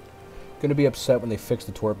 Gonna be upset when they fix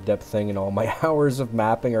the torp depth thing and all my hours of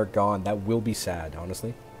mapping are gone. That will be sad,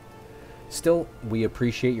 honestly. Still, we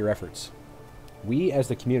appreciate your efforts. We, as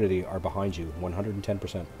the community, are behind you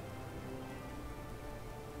 110%.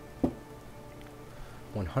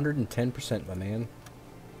 110%, my man.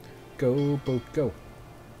 Go, boat, go.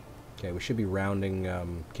 Okay, we should be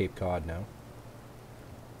rounding Cape Cod now.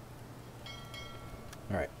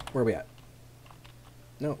 Alright, where are we at?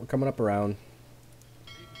 No, we're coming up around.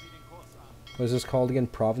 What is this called again?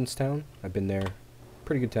 Provincetown? I've been there.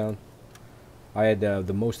 Pretty good town. I had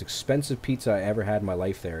the most expensive pizza I ever had in my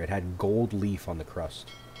life there. It had gold leaf on the crust.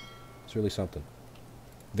 It's really something.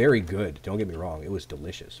 Very good, don't get me wrong. It was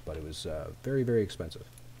delicious, but it was very, very expensive.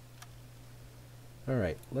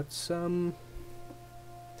 Alright, let's, I'd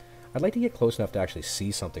like to get close enough to actually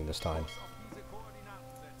see something this time.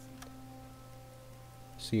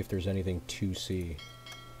 See if there's anything to see.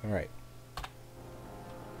 Alright.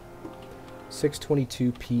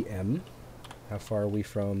 6:22 p.m. How far are we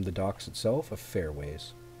from the docks itself? A fair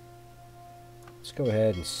ways. Let's go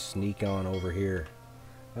ahead and sneak on over here.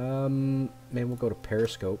 Man, we'll go to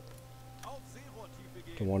Periscope.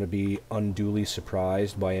 Don't want to be unduly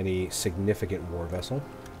surprised by any significant war vessel.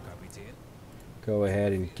 Go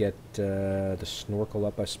ahead and get the snorkel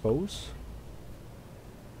up, I suppose.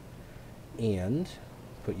 And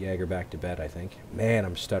put Jaeger back to bed, I think. Man,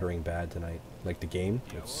 I'm stuttering bad tonight. Like the game,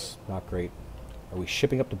 it's not great. Are we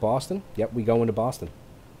shipping up to Boston? Yep, we go into Boston.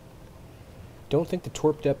 Don't think the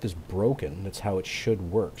torp depth is broken. That's how it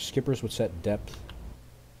should work. Skippers would set depth.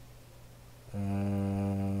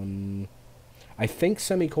 I think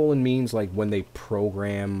semicolon means like when they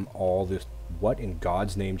program all this. What in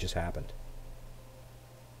God's name just happened?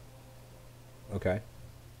 Okay.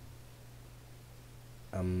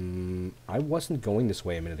 I wasn't going this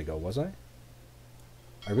way a minute ago, was I?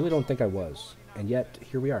 I really don't think I was. And yet,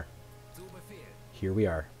 here we are. Here we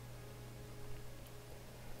are.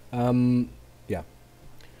 Yeah.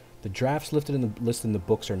 The drafts listed in the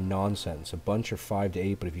books are nonsense. A bunch are 5 to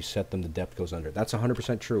 8, but if you set them, the depth goes under. That's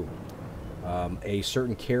 100% true. A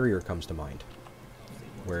certain carrier comes to mind,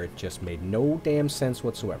 where it just made no damn sense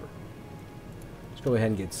whatsoever. Let's go ahead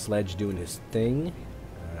and get Sledge doing his thing.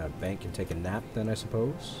 Bank can take a nap then, I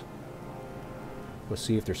suppose. Let's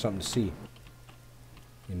see if there's something to see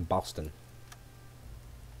in Boston.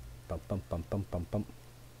 Bump, bump, bump, bump, bump, bump.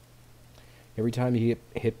 Every time you get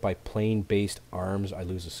hit by plane-based arms, I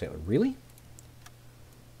lose a sailor. Really?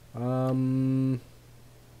 I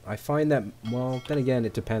find that, well, then again,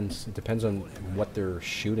 it depends. It depends on what they're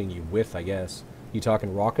shooting you with, I guess. You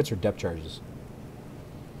talking rockets or depth charges?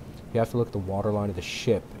 You have to look at the waterline of the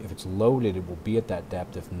ship. If it's loaded, it will be at that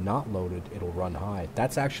depth. If not loaded, it'll run high.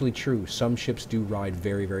 That's actually true. Some ships do ride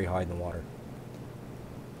very, very high in the water.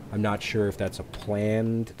 I'm not sure if that's a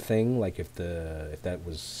planned thing, like if that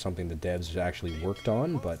was something the devs actually worked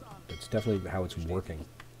on, but it's definitely how it's working.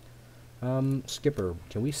 Skipper,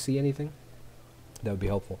 can we see anything? That would be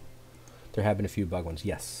helpful. There have been a few bug ones.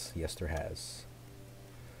 Yes, yes there has.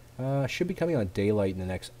 Should be coming on daylight in the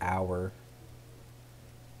next hour.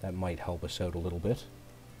 That might help us out a little bit.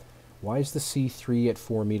 Why is the C3 at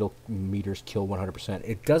 4 meters kill 100%?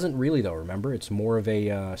 It doesn't really though, remember? It's more of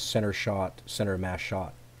a center of mass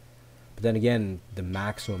shot. But then again, the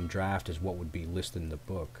maximum draft is what would be listed in the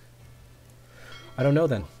book. I don't know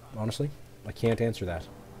then, honestly. I can't answer that.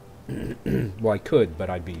 Well, I could, but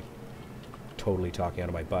I'd be totally talking out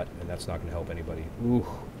of my butt, and that's not going to help anybody. Ooh,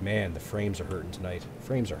 man, the frames are hurting tonight.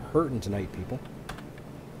 Frames are hurting tonight, people.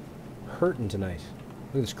 Hurting tonight.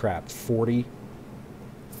 Look at this crap. 40,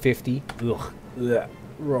 50. Ugh. Ugh.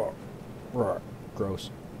 Raw. Raw.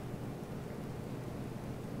 Gross.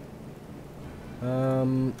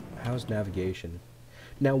 How's navigation?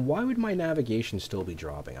 Now, why would my navigation still be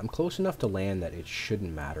dropping? I'm close enough to land that it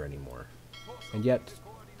shouldn't matter anymore. And yet...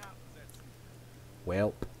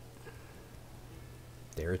 Well...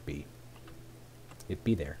 There it be. It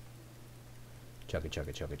be there. Chugga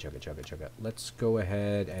chugga chugga chugga chugga chugga. Let's go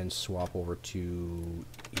ahead and swap over to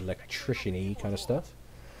electrician-y kind of stuff.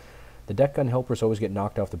 The deck gun helpers always get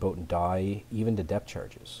knocked off the boat and die, even to depth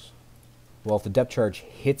charges. Well, if the depth charge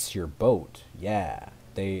hits your boat, yeah,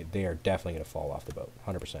 they are definitely going to fall off the boat,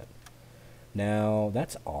 100%. Now,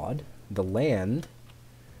 that's odd. The land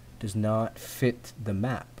does not fit the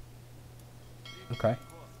map. Okay.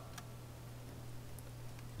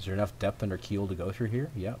 Is there enough depth under keel to go through here?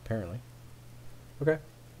 Yeah, apparently. Okay.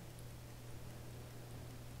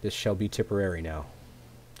 This shall be Tipperary now.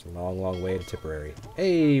 It's a long, long way to Tipperary.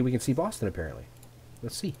 Hey, we can see Boston, apparently.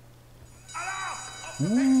 Let's see.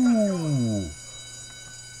 Ooh.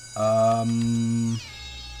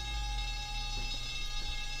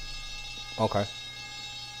 Okay.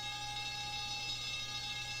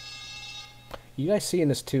 You guys seeing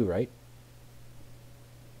this too, right?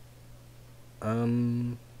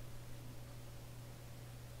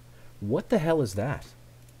 What the hell is that?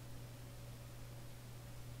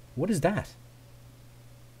 What is that?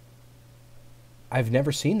 I've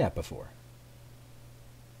never seen that before.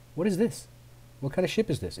 What is this? What kind of ship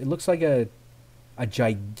is this? It looks like a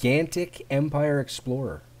gigantic Empire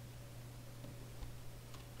Explorer.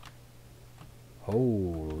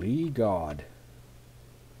 Holy God.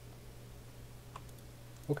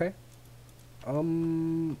 Okay.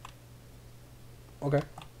 Okay.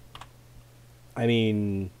 I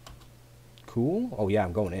mean, cool. Oh yeah,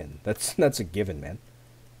 I'm going in. That's a given, man.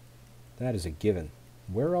 That is a given.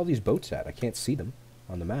 Where are all these boats at? I can't see them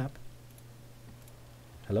on the map.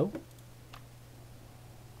 Hello?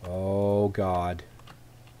 Oh God.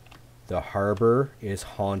 The harbor is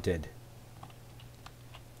haunted.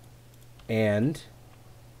 And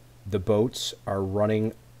the boats are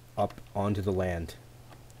running up onto the land.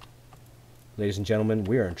 Ladies and gentlemen,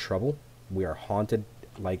 we are in trouble. We are haunted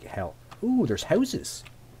like hell. Ooh, there's houses.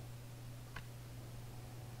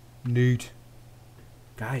 Neat.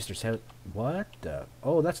 Guys, there's houses. What the?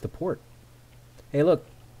 Oh, that's the port. Hey, look.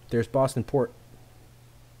 There's Boston Port.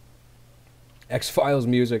 X-Files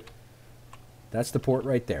music. That's the port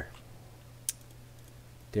right there.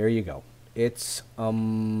 There you go. It's,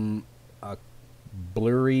 a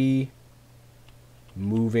blurry,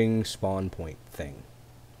 moving spawn point thing.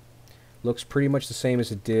 Looks pretty much the same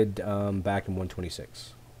as it did back in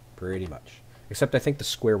 126. Pretty much. Except I think the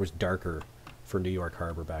square was darker for New York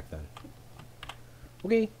Harbor back then.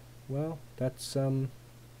 Okay. Well, that's, I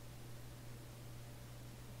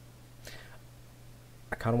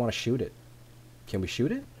kind of want to shoot it. Can we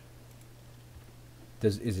shoot it?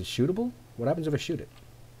 Is it shootable? What happens if I shoot it?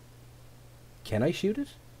 Can I shoot it?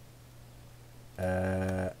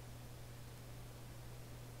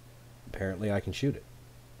 Apparently I can shoot it.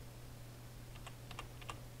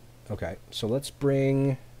 Okay, so let's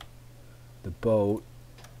bring the boat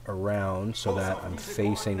around so that I'm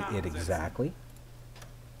facing it exactly.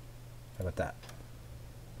 How about that?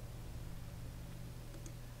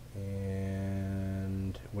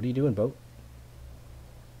 And what are you doing, boat?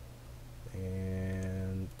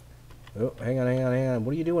 And oh, hang on, hang on, hang on.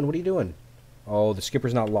 What are you doing? What are you doing? Oh, the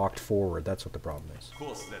skipper's not locked forward. That's what the problem is.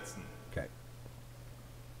 Okay.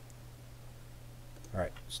 All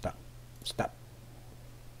right, stop. Stop.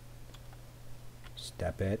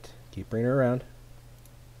 Step it. Keep bringing her around.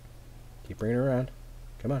 Keep bringing her around.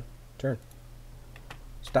 Come on, turn.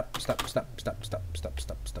 Stop, stop, stop, stop, stop, stop,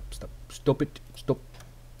 stop, stop, stop. Stop it. Stop.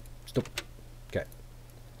 Stop. Okay.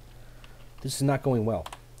 This is not going well.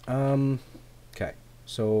 Okay.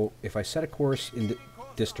 So if I set a course in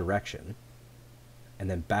this direction and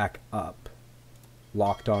then back up,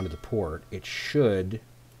 locked onto the port, it should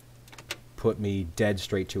put me dead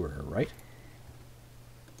straight to her, right?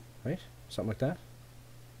 Right? Something like that.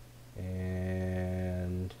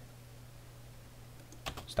 And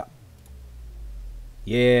stop.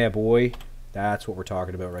 Yeah, boy. That's what we're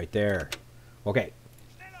talking about right there. Okay.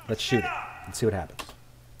 Let's shoot it. Let's see what happens.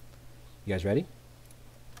 You guys ready?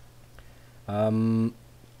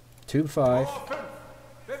 Tube 5.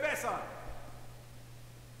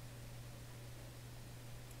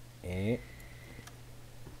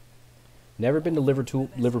 Never been to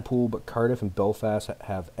Liverpool, but Cardiff and Belfast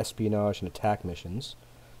have espionage and attack missions.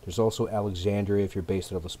 There's also Alexandria if you're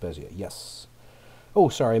based out of La Spezia. Yes. Oh,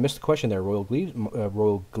 sorry, I missed the question there,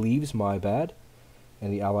 Royal Gleaves, my bad.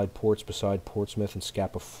 And the allied ports beside Portsmouth and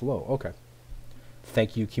Scapa Flow. Okay.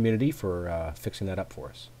 Thank you, community, for fixing that up for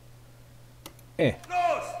us.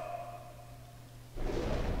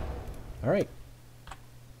 Alright.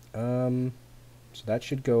 So that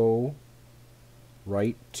should go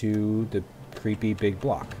right to the creepy big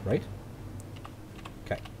block, right?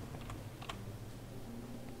 Okay.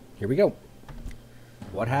 Here we go.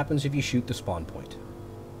 What happens if you shoot the spawn point?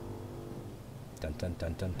 Dun dun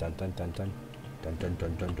dun dun dun dun dun dun. Dun dun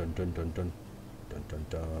dun dun dun dun dun dun. Dun dun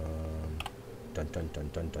dun. Dun dun dun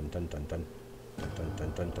dun dun dun dun dun. Dun dun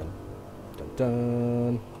dun dun dun. Dun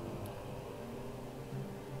dun.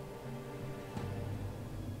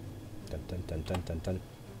 Dun dun dun dun dun dun.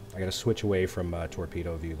 I gotta switch away from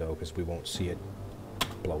torpedo view though, because we won't see it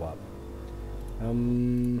blow up.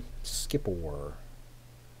 Skip a war.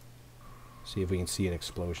 See if we can see an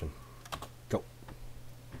explosion. Go.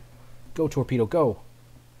 Go, torpedo, go!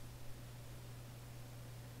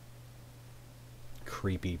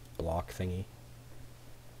 Creepy block thingy.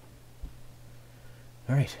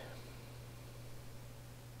 Alright.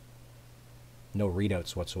 No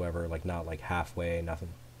readouts whatsoever, like not like halfway, nothing.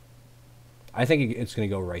 I think it's going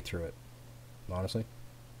to go right through it, honestly.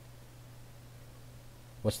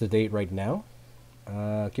 What's the date right now?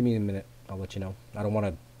 Give me a minute, I'll let you know. I don't want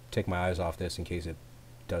to take my eyes off this in case it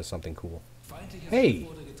does something cool. Hey!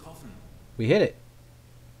 We hit it!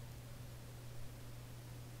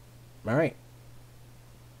 Alright.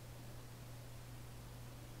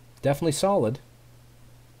 Definitely solid.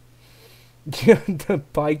 The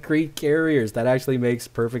Pike Creek carriers. That actually makes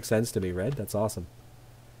perfect sense to me, Red. That's awesome.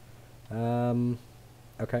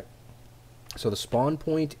 Okay. So the spawn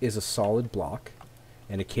point is a solid block,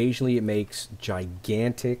 and occasionally it makes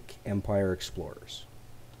gigantic Empire Explorers.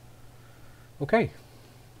 Okay.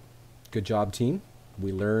 Good job, team.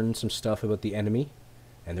 We learned some stuff about the enemy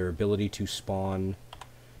and their ability to spawn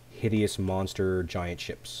hideous monster giant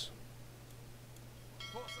ships.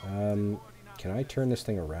 Can I turn this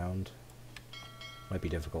thing around? Might be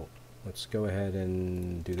difficult. Let's go ahead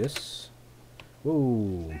and do this.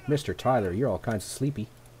 Whoa, Mr. Tyler, you're all kinds of sleepy.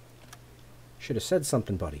 Should have said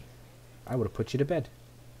something, buddy. I would have put you to bed.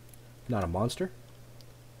 Not a monster.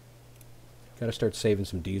 Gotta start saving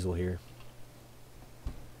some diesel here.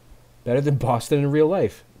 Better than Boston in real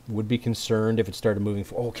life. Would be concerned if it started moving.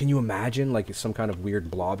 Oh, can you imagine? Like some kind of weird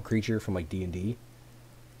blob creature from like D&D?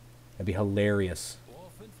 That'd be hilarious.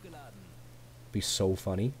 Be so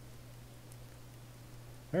funny.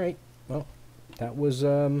 Alright, well, that was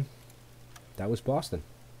Boston.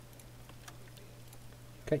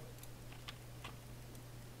 Okay.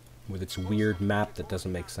 With its weird map that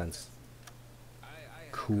doesn't make sense.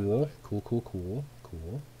 Cool, cool, cool, cool,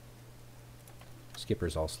 cool.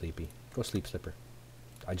 Skipper's all sleepy. Go sleep, Slipper.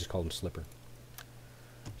 I just called him Slipper.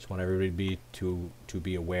 Just want everybody to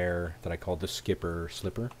be aware that I called the skipper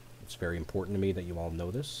Slipper. It's very important to me that you all know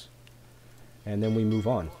this. And then we move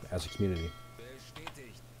on as a community.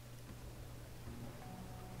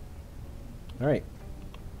 Alright.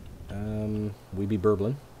 We be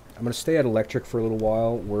burbling. I'm going to stay at electric for a little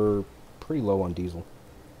while. We're pretty low on diesel.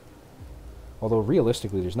 Although,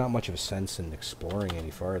 realistically, there's not much of a sense in exploring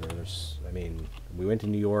any farther. I mean, we went to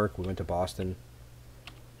New York, we went to Boston.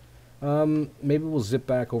 Maybe we'll zip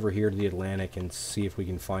back over here to the Atlantic and see if we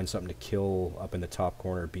can find something to kill up in the top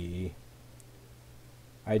corner of BE.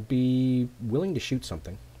 I'd be willing to shoot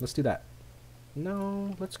something. Let's do that.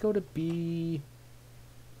 No, let's go to B...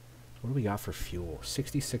 What do we got for fuel?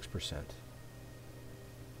 66%.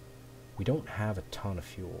 We don't have a ton of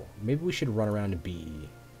fuel. Maybe we should run around to BE.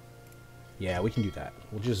 Yeah, we can do that.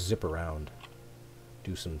 We'll just zip around.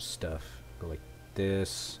 Do some stuff. Go like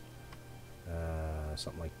this.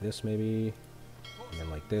 Something like this, maybe. And then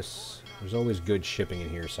like this. There's always good shipping in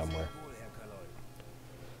here somewhere.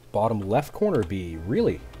 Bottom left corner B.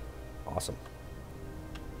 Really? Awesome.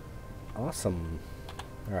 Awesome.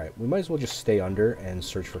 Alright, we might as well just stay under and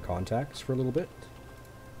search for contacts for a little bit.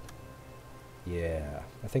 Yeah,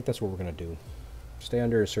 I think that's what we're going to do. Stay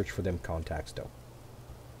under and search for them contacts, though.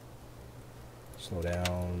 Slow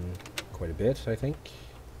down quite a bit, I think.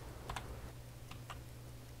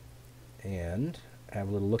 And have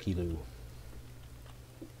a little looky-loo.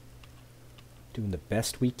 Doing the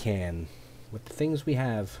best we can with the things we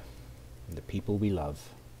have and the people we love.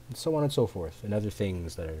 And so on and so forth. And other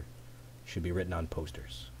things that should be written on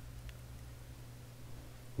posters.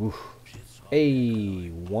 Oof. Hey,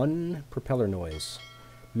 one propeller noise.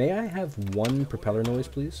 May I have one propeller noise,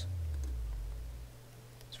 please?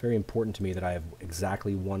 very important to me that I have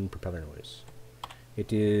exactly one propeller noise.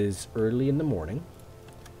 It is early in the morning.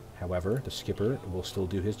 However, the skipper will still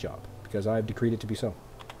do his job, because I've decreed it to be so.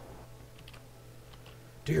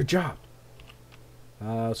 Do your job!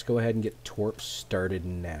 Let's go ahead and get Torp started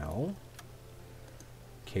now.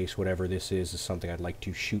 In case whatever this is something I'd like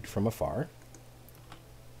to shoot from afar.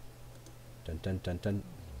 Dun dun dun dun.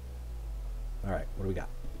 Alright, what do we got?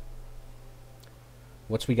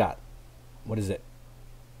 What's we got? What is it?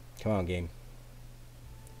 Come on, game.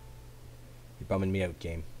 You're bumming me out,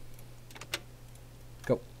 game.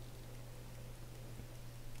 Go.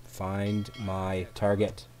 Find my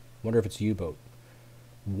target. Wonder if it's a U-boat.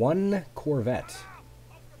 One Corvette.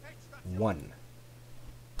 One.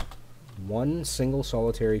 One single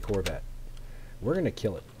solitary Corvette. We're going to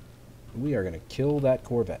kill it. We are going to kill that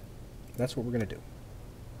Corvette. That's what we're going to do.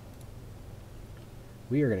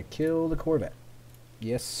 We are going to kill the Corvette.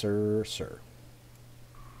 Yes, sir, sir.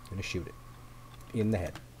 Going to shoot it. In the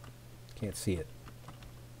head. Can't see it.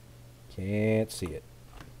 Can't see it.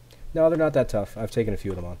 No, they're not that tough. I've taken a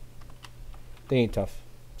few of them on. They ain't tough.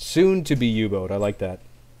 Soon to be U-boat. I like that.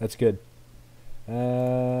 That's good.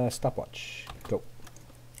 Stopwatch. Go.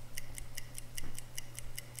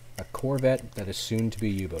 A Corvette that is soon to be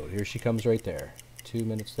U-boat. Here she comes right there. 2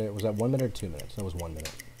 minutes there. Was that 1 minute or 2 minutes? That was 1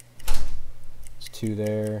 minute. It's 2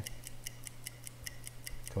 there.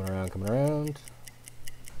 Coming around, coming around.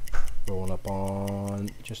 Rolling up on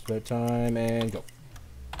just about time, and go.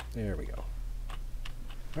 There we go.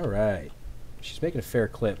 Alright. She's making a fair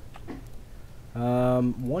clip.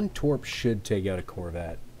 One Torp should take out a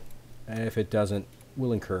Corvette. And if it doesn't,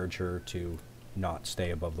 we'll encourage her to not stay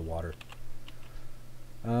above the water.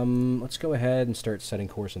 Let's go ahead and start setting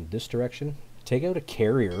course in this direction. Take out a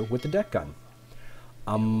carrier with the deck gun.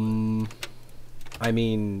 I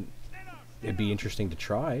mean, it'd be interesting to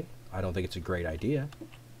try. I don't think it's a great idea,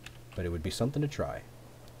 but it would be something to try.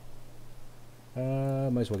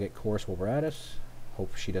 Might as well get course while we're at it.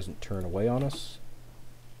 Hope she doesn't turn away on us.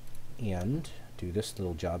 And do this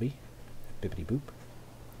little jobby. Bippity boop.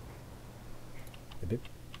 Bip.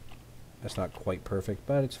 That's not quite perfect,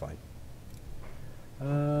 but it's fine.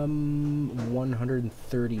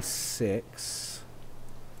 136.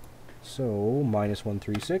 So, minus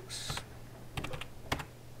 136.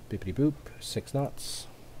 Bippity boop. 6 knots.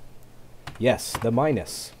 Yes, the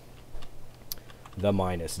minus. The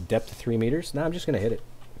minus. Depth 3 meters. Nah, I'm just going to hit it.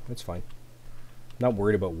 That's fine. Not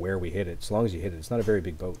worried about where we hit it. As long as you hit it. It's not a very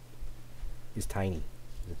big boat. It's tiny.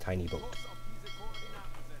 It's a tiny boat.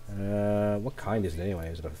 What kind is it anyway?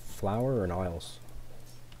 Is it a flower or an Isles?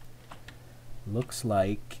 Looks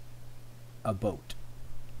like a boat.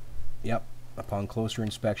 Yep. Upon closer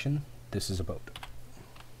inspection, this is a boat.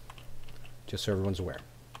 Just so everyone's aware.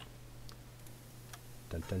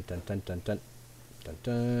 Dun dun dun dun dun dun. Dun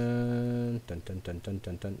dun dun dun dun dun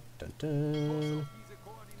dun dun dun dun.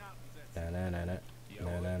 Na na na na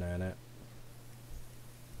na na na na.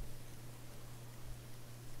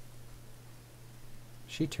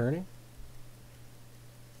 She turning?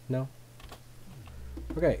 No.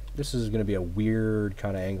 Okay, this is going to be a weird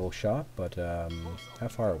kind of angle shot, but how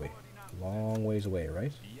far are we? Long ways away,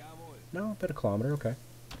 right? No, about a kilometer. Okay.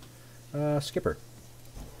 Skipper,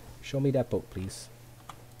 show me that boat, please.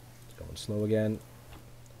 It's going slow again.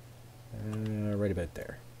 Right about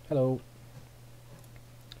there. Hello.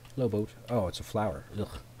 Hello, boat. Oh, it's a flower.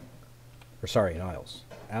 Ugh. Or sorry, an Isles.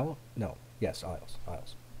 Owl? No. Yes, Isles.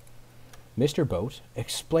 Isles. Mr. Boat,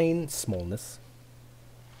 explain smallness.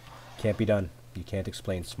 Can't be done. You can't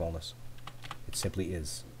explain smallness. It simply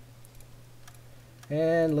is.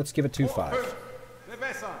 And let's give it 2.5.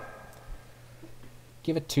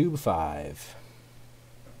 Give it 2.5.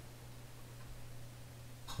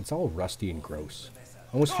 It's all rusty and gross.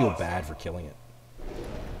 I almost feel bad for killing it.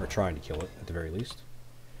 Or trying to kill it, at the very least.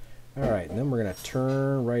 Alright, and then we're going to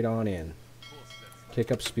turn right on in. Kick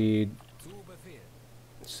up speed.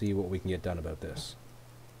 See what we can get done about this.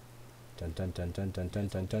 Dun dun dun dun dun dun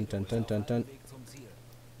dun dun dun dun dun dun.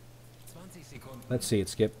 Let's see it,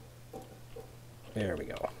 Skip. There we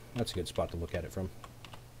go. That's a good spot to look at it from.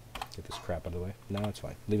 Get this crap out of the way. No, it's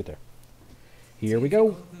fine. Leave it there. Here we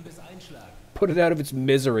go. Put it out of its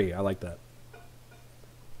misery. I like that.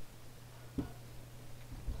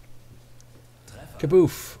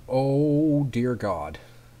 Kaboof. Oh dear God.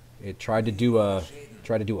 It tried to do a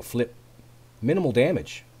flip. Minimal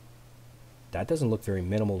damage. That doesn't look very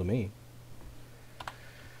minimal to me.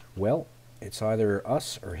 Well, it's either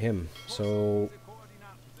us or him. So,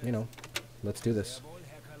 you know, let's do this.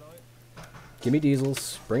 Give me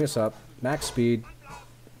diesels. Bring us up. Max speed.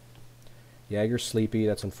 Yeah, you're sleepy.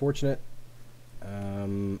 That's unfortunate.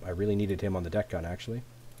 I really needed him on the deck gun, actually.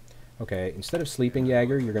 Okay, instead of sleeping,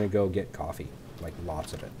 Jagger, you're going to go get coffee. Like,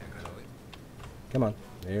 lots of it. Come on.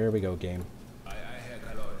 There we go, game.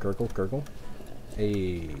 Gurgle, gurgle.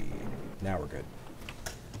 Hey, now we're good.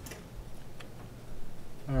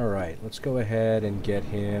 Alright, let's go ahead and get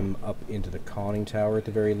him up into the conning tower at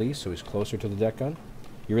the very least, so he's closer to the deck gun.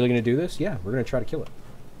 You really going to do this? Yeah, we're going to try to kill it.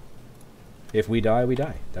 If we die, we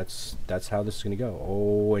die. That's how this is going to go.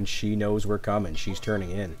 Oh, and she knows we're coming. She's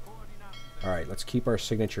turning in. Alright, let's keep our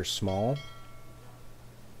signature small.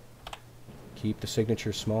 Keep the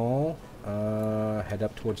signature small. Head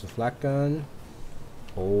up towards the flak gun.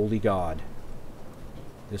 Holy God.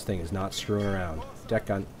 This thing is not screwing around. Deck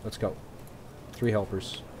gun. Let's go. 3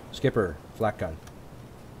 helpers. Skipper. Flak gun.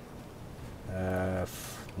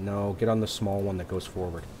 No, get on the small one that goes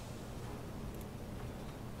forward.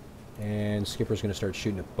 And Skipper's going to start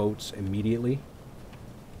shooting at boats immediately.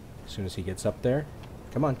 As soon as he gets up there.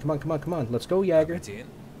 Come on, come on, come on, come on. Let's go, Jagger.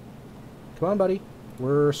 Come on, buddy.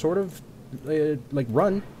 We're sort of, like,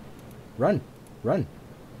 run. Run. Run.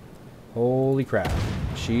 Holy crap.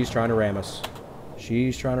 She's trying to ram us.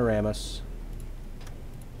 She's trying to ram us.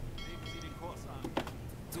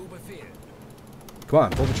 Come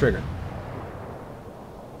on, pull the trigger.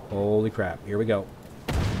 Holy crap. Here we go.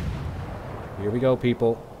 Here we go,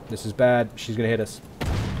 people. This is bad. She's going to hit us.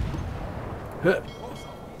 Huh.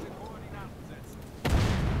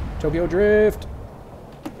 Tokyo Drift.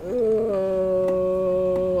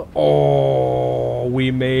 Oh,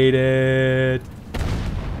 we made it.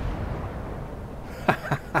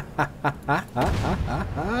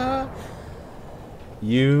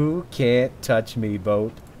 You can't touch me,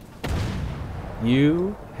 boat.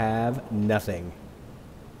 You have nothing.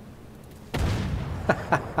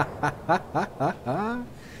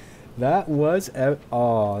 That was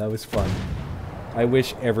oh, that was fun. I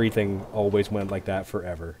wish everything always went like that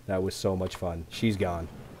forever. That was so much fun. She's gone.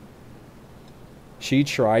 She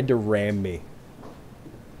tried to ram me.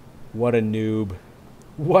 What a noob.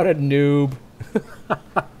 What a noob.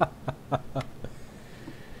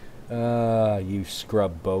 You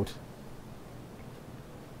scrub boat.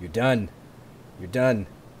 You're done. You're done.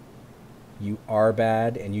 You are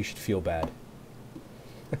bad, and you should feel bad.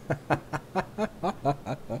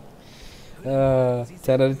 10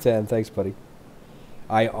 out of 10. Thanks, buddy.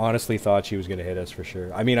 I honestly thought she was going to hit us for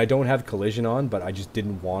sure. I mean, I don't have collision on, but I just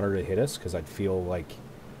didn't want her to hit us because I'd feel like,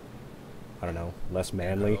 I don't know, less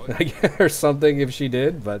manly or something if she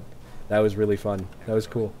did, but that was really fun. That was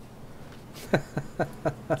cool.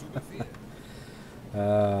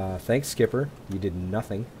 Thanks, Skipper. You did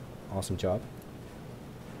nothing. Awesome job.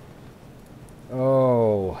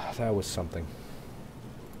 Oh, that was something.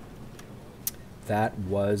 That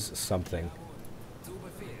was something.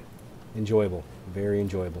 Enjoyable. Very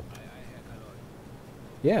enjoyable.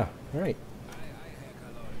 Yeah, alright.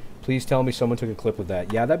 Please tell me someone took a clip of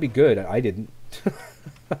that. Yeah, that'd be good. I didn't.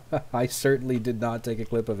 I certainly did not take a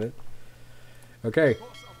clip of it. Okay.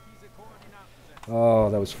 Oh,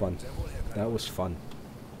 that was fun. That was fun.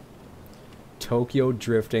 Tokyo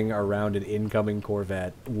drifting around an incoming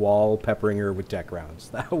Corvette, wall-peppering her with deck rounds.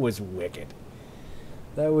 That was wicked.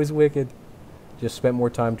 That was wicked. Just spent more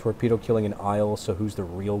time torpedo killing an Isle, so who's the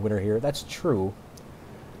real winner here? That's true.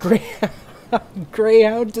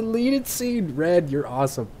 Greyhound deleted scene. Red, you're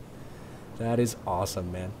awesome. That is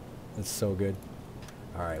awesome, man. That's so good.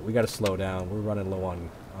 Alright, we gotta slow down. We're running low on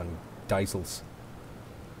diesels.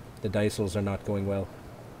 The diesels are not going well.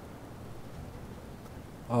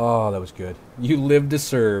 Oh, that was good. You live to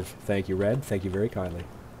serve. Thank you, Red. Thank you very kindly.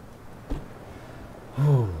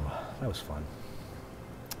 Ooh, that was fun.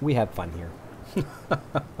 We have fun here.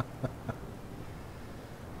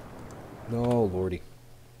 Oh, lordy.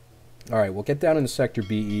 Alright, we'll get down into Sector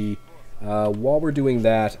BE. While we're doing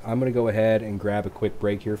that, I'm going to go ahead and grab a quick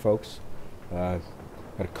break here, folks. Got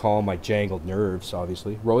to calm my jangled nerves,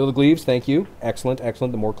 obviously. Royal Gleaves, thank you. Excellent,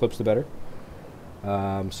 excellent. The more clips, the better.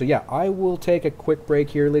 So yeah, I will take a quick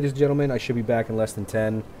break here, ladies and gentlemen. I should be back in less than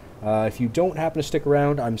 10. If you don't happen to stick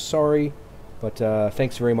around, I'm sorry. But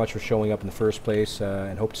thanks very much for showing up in the first place,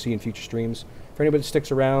 and hope to see you in future streams. For anybody that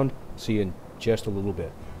sticks around, see you in just a little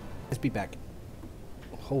bit. Let's be back.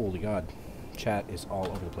 Holy God. Chat is all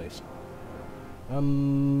over the place.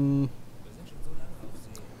 Metal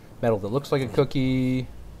that looks like a cookie.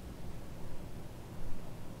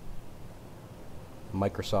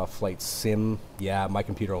 Microsoft Flight Sim. Yeah, my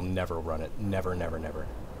computer will never run it. Never, never, never.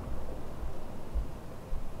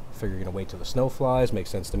 Figure you're gonna wait till the snow flies.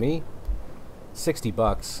 Makes sense to me.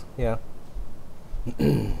 $60. Yeah.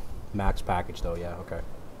 Max package though. Yeah. Okay.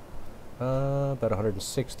 About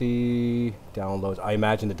 160 downloads. I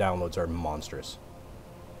imagine the downloads are monstrous.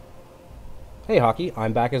 Hey, Hockey,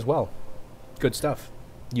 I'm back as well. Good stuff.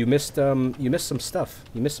 You missed some stuff.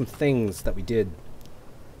 You missed some things that we did.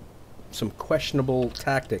 Some questionable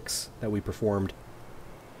tactics that we performed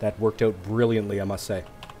that worked out brilliantly, I must say.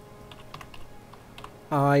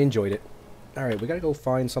 I enjoyed it. Alright, we gotta go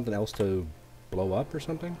find something else to blow up or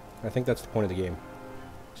something? I think that's the point of the game.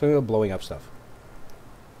 Something about blowing up stuff.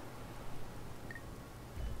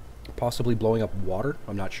 Possibly blowing up water?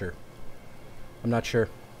 I'm not sure. I'm not sure.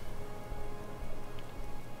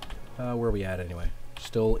 Where are we at anyway?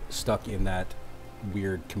 Still stuck in that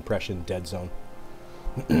weird compression dead zone.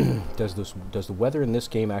 Does the weather in this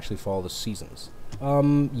game actually follow the seasons?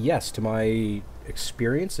 Yes, to my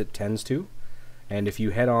experience it tends to. And if you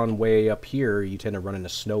head on way up here, you tend to run into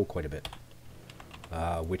snow quite a bit.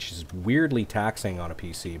 Which is weirdly taxing on a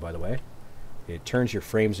PC, by the way. It turns your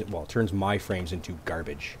frames, well, it turns my frames into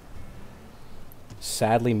garbage.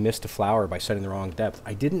 Sadly missed a flower by setting the wrong depth.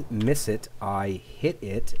 I didn't miss it, I hit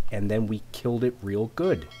it, and then we killed it real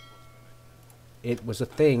good. It was a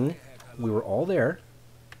thing. We were all there.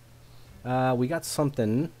 We got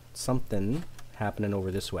something happening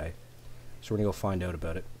over this way. So we're gonna go find out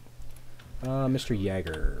about it. Mr.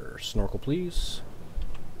 Jaeger, snorkel please.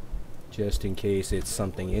 Just in case it's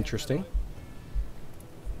something interesting.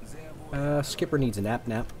 Skipper needs a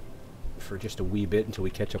nap for just a wee bit until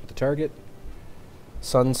we catch up with the target.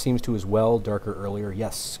 Sun seems to as well, darker earlier.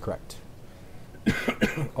 Yes, correct.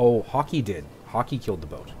 Oh, Hockey did. Hockey killed the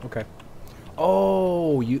boat. Okay.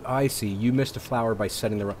 Oh, I see. You missed a flower by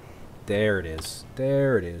setting the... There it is.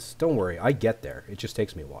 There it is. Don't worry. I get there. It just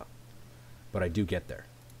takes me a while. But I do get there.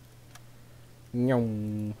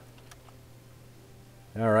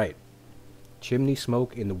 Alright. Chimney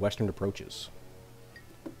smoke in the western approaches.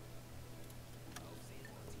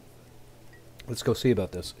 Let's go see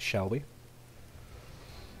about this, shall we?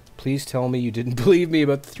 Please tell me you didn't believe me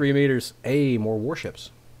about the 3 meters. Hey, more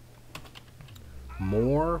warships.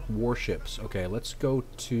 More warships. Okay, let's go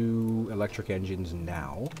to electric engines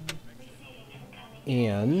now.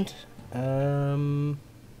 And,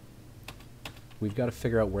 we've got to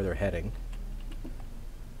figure out where they're heading.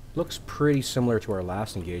 Looks pretty similar to our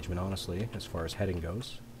last engagement, honestly, as far as heading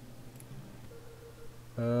goes.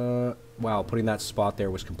 Wow, putting that spot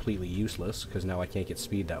there was completely useless, because now I can't get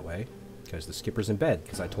speed that way. Because the skipper's in bed,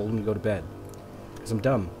 because I told him to go to bed. Because I'm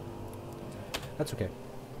dumb. That's okay.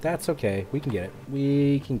 That's okay. We can get it.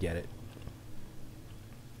 We can get it.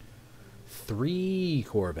 3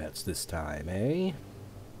 Corvettes this time, eh?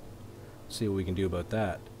 Let's see what we can do about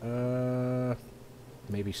that.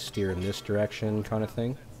 Maybe steer in this direction kind of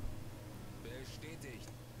thing.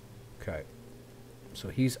 Okay. So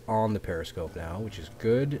he's on the periscope now, which is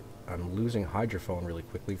good. I'm losing hydrophone really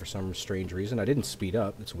quickly for some strange reason. I didn't speed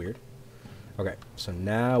up. That's weird. Okay, so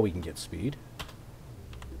now we can get speed.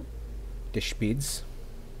 The speeds.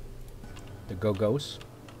 The go-go's.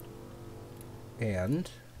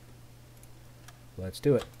 And let's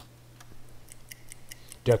do it.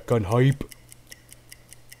 Deck gun hype.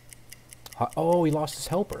 Oh, he lost his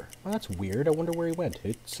helper. Oh, that's weird. I wonder where he went.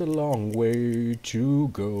 It's a long way to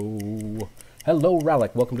go. Hello,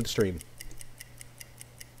 Relic. Welcome to the stream.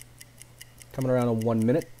 Coming around in 1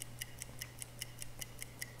 minute.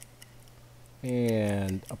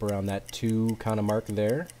 And up around that 2 kind of mark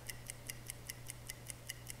there.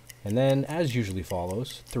 And then, as usually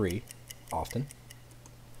follows, 3, often.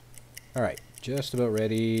 Alright, just about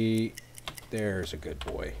ready. There's a good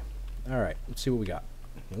boy. Alright, let's see what we got.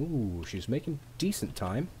 Ooh, she's making decent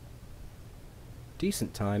time.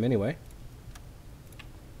 Decent time, anyway.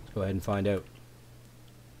 Let's go ahead and find out.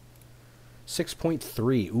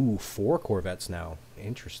 6.3. Ooh, 4 Corvettes now.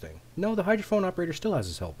 Interesting. No, the hydrophone operator still has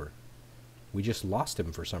his helper. We just lost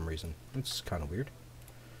him for some reason. That's kind of weird.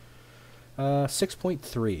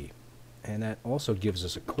 6.3. And that also gives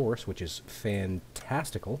us a course, which is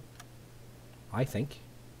fantastical. I think.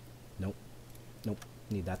 Nope. Nope.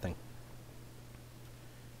 Need that thing.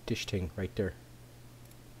 Dish ting right there.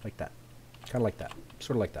 Like that. Kind of like that.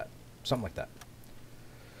 Sort of like that. Something like that.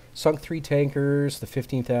 Sunk 3 tankers. The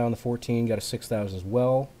 15,000, the 14. Got a 6,000 as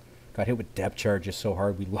well. Got hit with depth charges so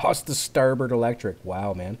hard we lost the starboard electric.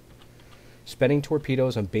 Wow, man. Spending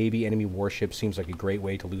torpedoes on baby enemy warships seems like a great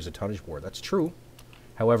way to lose a tonnage war. That's true.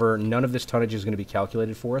 However, none of this tonnage is going to be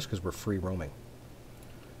calculated for us because we're free roaming.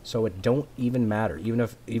 So it don't even matter.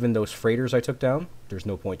 Even those freighters I took down, there's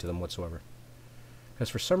no point to them whatsoever. Because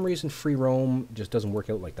for some reason, free roam just doesn't work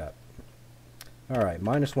out like that. Alright,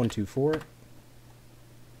 -124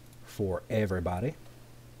 for everybody.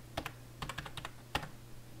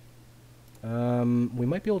 We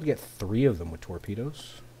might be able to get 3 of them with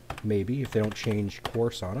torpedoes. Maybe, if they don't change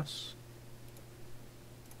course on us.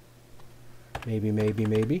 Maybe, maybe,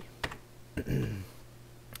 maybe.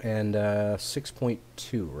 And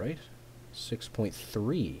 6.2, right?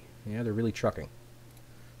 6.3. Yeah, they're really trucking.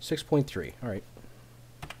 6.3. All right.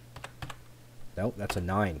 Nope, that's a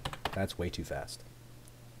 9. That's way too fast.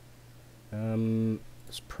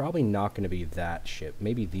 It's probably not going to be that ship.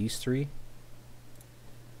 Maybe these three.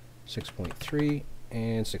 6.3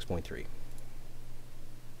 and 6.3.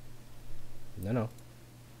 No.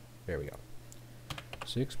 There we go.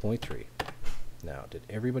 6.3. Now, did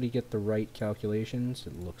everybody get the right calculations?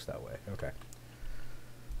 It looks that way. Okay.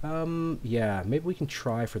 Yeah, maybe we can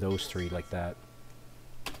try for those three like that.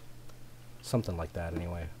 Something like that,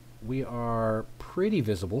 anyway. We are pretty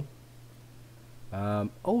visible.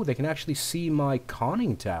 Oh, they can actually see my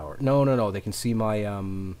conning tower. No. They can see my,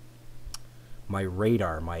 my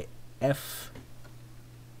radar, my F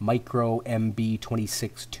Micro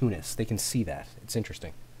MB26 Tunis. They can see that. It's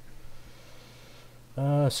interesting.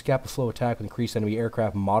 Scapa flow attack with increased enemy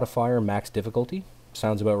aircraft modifier, max difficulty.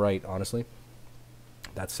 Sounds about right, honestly.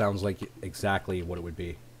 That sounds like exactly what it would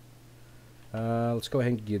be. Let's go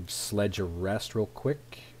ahead and give Sledge a rest real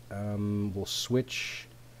quick. We'll switch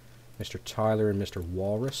Mr. Tyler and Mr.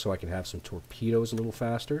 Walrus so I can have some torpedoes a little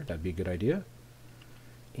faster. That'd be a good idea.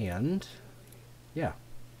 And, yeah.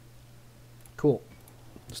 Cool.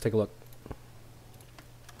 Let's take a look.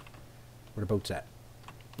 Where the boats at?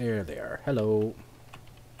 There they are. Hello.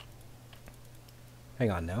 Hang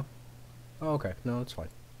on now. Oh, okay. No, that's fine.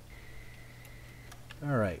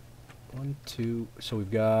 Alright. 1, 2. So we've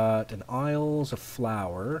got an Isles, a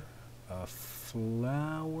flower. A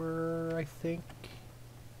flower, I think.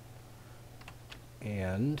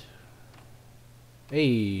 And...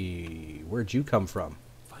 Hey, where'd you come from?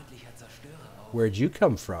 Where'd you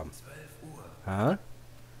come from? Huh?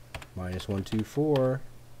 -124.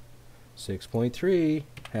 6.3.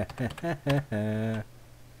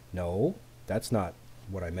 No, that's not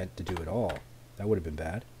what I meant to do at all. That would have been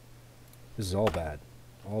bad. This is all bad.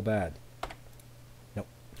 All bad. Nope.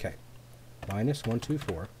 Okay.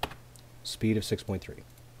 -124. Speed of 6.3.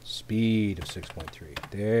 Speed of 6.3.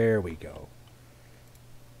 There we go.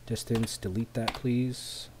 Distance, delete that,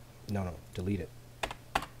 please. No, delete it.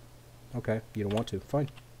 Okay, you don't want to. Fine.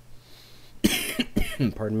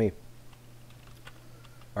 Pardon me.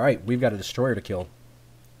 Alright, we've got a destroyer to kill.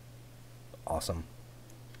 Awesome.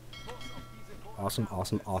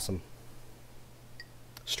 Awesome.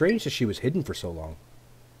 Strange that she was hidden for so long.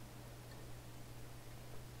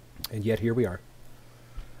 And yet here we are.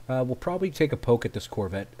 We'll probably take a poke at this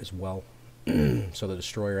Corvette as well. So the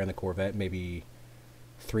destroyer and the Corvette, maybe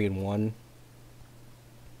 3 in 1.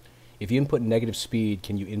 If you input negative speed,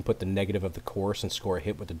 can you input the negative of the course and score a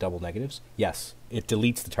hit with the double negatives? Yes. It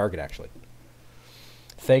deletes the target, actually.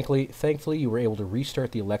 Thankfully, you were able to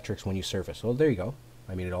restart the electrics when you surface. Well, there you go.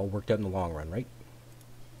 I mean, it all worked out in the long run, right?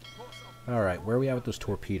 Alright, where are we at with those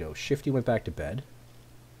torpedoes? Shifty went back to bed,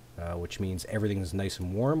 which means everything's nice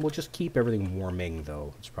and warm. We'll just keep everything warming,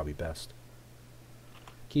 though. It's probably best.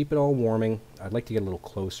 Keep it all warming. I'd like to get a little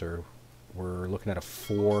closer. We're looking at a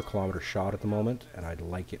 4-kilometer shot at the moment, and I'd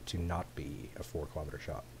like it to not be a 4-kilometer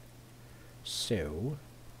shot. So...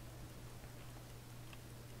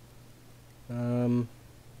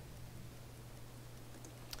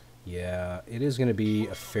 yeah, it is going to be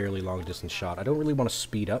a fairly long distance shot. I don't really want to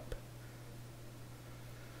speed up.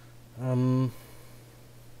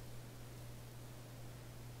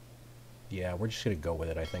 Yeah, we're just going to go with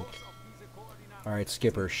it, I think. Alright,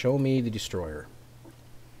 Skipper, show me the destroyer.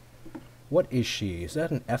 What is she? Is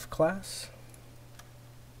that an F class?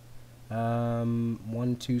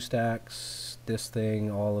 1, 2 stacks, this thing,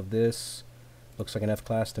 all of this. Looks like an F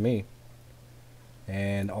class to me.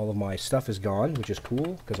 And all of my stuff is gone, which is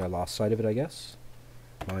cool, because I lost sight of it, I guess.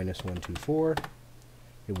 -124.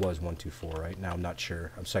 It was 124, right? Now I'm not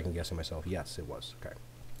sure. I'm second guessing myself. Yes, it was. Okay.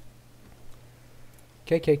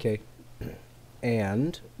 KKK.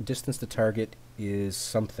 And distance to target is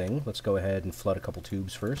something. Let's go ahead and flood a couple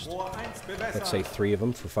tubes first. Let's say 3 of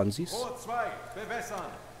them for funsies.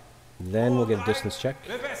 Then we'll get a distance check.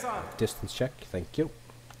 Distance check, thank you.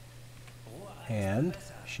 And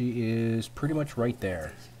she is pretty much right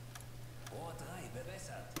there.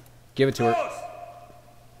 Give it to her.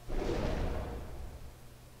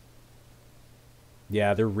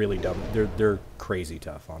 Yeah, they're really dumb. They're crazy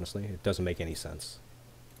tough, honestly. It doesn't make any sense.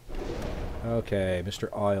 Okay, Mr.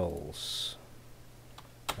 Isles.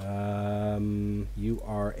 You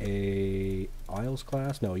are a Isles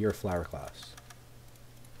class? No, you're a flower class.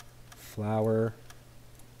 Flower.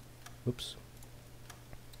 Oops.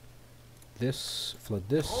 Flood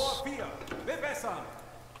this.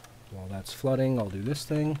 While that's flooding, I'll do this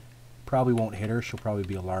thing. Probably won't hit her. She'll probably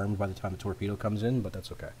be alarmed by the time the torpedo comes in, but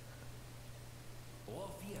that's okay.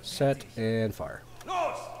 Set and fire.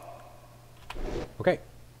 Okay.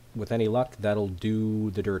 With any luck, that'll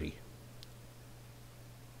do the dirty.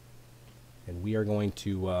 And we are going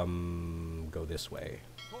to go this way.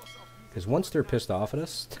 Because once they're pissed off at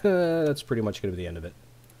us, that's pretty much going to be the end of it.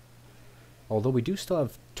 Although we do still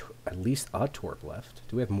have at least a torp left.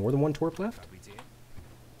 Do we have more than one torp left?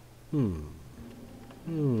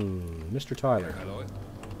 Mr. Tyler.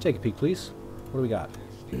 Take a peek, please. What do we got?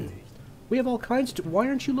 We have all kinds of... Why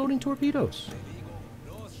aren't you loading torpedoes?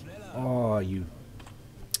 Oh, you...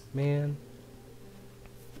 Man.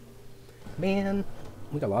 Man.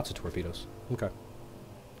 We got lots of torpedoes. Okay.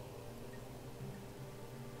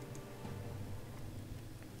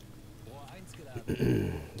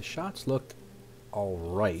 The shots look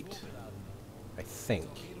alright. I think.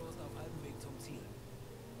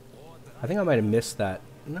 I think I might have missed that.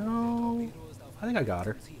 No. I think I got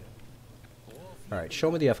her. Alright,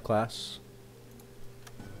 show me the F-class.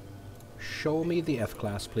 Show me the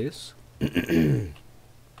F-class, please. Yeah,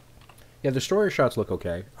 the destroyer shots look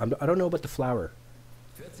okay. I don't know about the flower.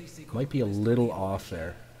 Might be a little off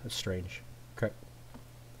there. That's strange. Okay.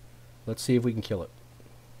 Let's see if we can kill it.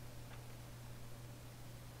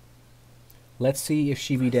 Let's see if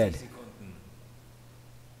she be dead.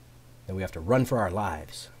 Then we have to run for our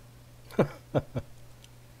lives.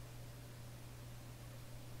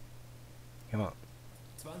 Come on.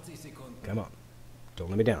 Come on. Don't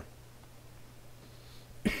let me down.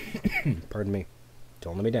 Pardon me.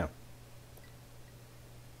 Don't let me down.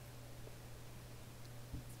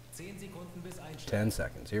 10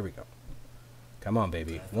 seconds. Here we go. Come on,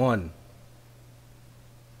 baby. 1.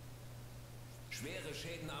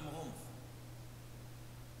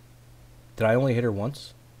 Did I only hit her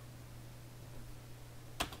once?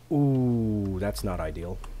 Ooh, that's not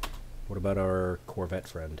ideal. What about our Corvette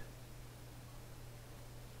friend?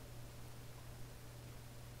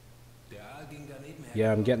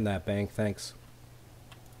 Yeah, I'm getting that, Bank. Thanks.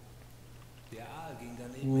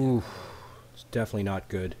 Ooh, it's definitely not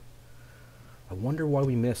good. I wonder why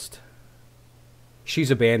we missed. She's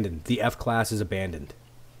abandoned. The F-class is abandoned.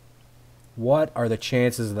 What are the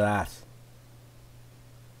chances of that?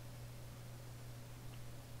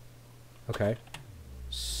 Okay.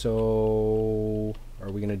 So, are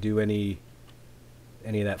we going to do any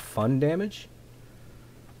of that fun damage?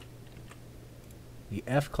 The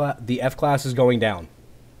F-class is going down.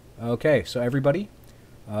 Okay, so everybody,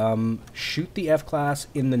 shoot the F-class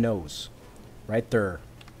in the nose. Right there.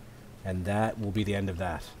 And that will be the end of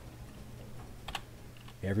that.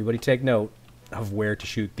 Everybody take note of where to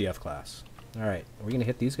shoot the F-class. Alright, are we going to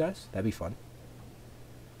hit these guys? That'd be fun.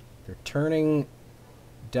 They're turning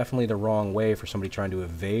definitely the wrong way for somebody trying to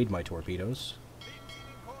evade my torpedoes.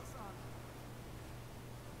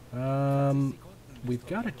 We've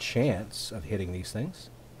got a chance of hitting these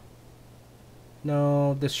things.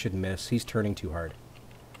 No, this should miss. He's turning too hard.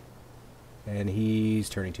 And he's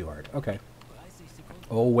turning too hard. Okay.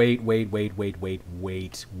 Oh, wait.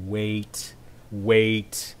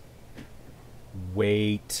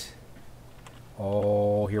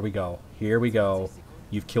 Oh, here we go. Here we go.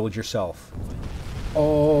 You've killed yourself.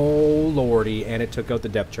 Oh, lordy. And it took out the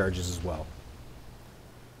depth charges as well.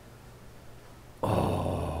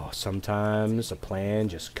 Oh, sometimes a plan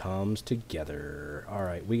just comes together.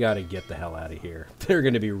 Alright, we gotta get the hell out of here. They're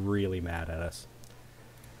gonna be really mad at us.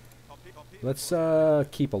 Let's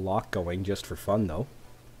keep a lock going just for fun, though.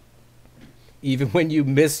 Even when you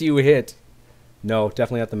miss, you hit. No,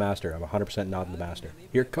 definitely not the master. I'm 100% not the master.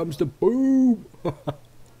 Here comes the boom!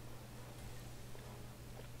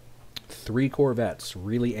 3 Corvettes,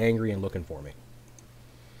 really angry and looking for me.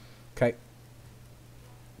 Okay.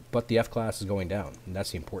 But the F-class is going down, and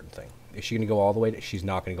that's the important thing. Is she going to go all the way? She's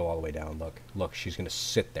not going to go all the way down. Look. Look, she's going to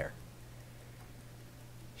sit there.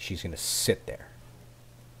 She's going to sit there.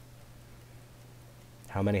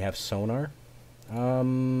 How many have sonar?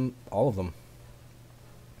 All of them.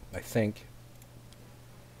 I think.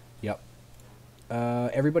 Yep.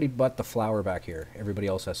 Everybody but the flower back here. Everybody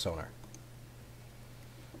else has sonar.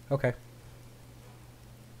 Okay.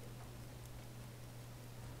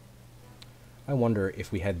 I wonder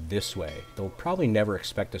if we head this way. They'll probably never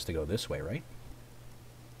expect us to go this way, right?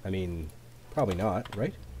 I mean, probably not,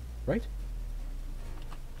 right? Right?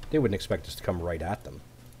 They wouldn't expect us to come right at them.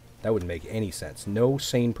 That wouldn't make any sense. No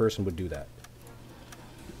sane person would do that.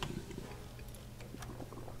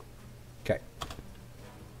 Okay.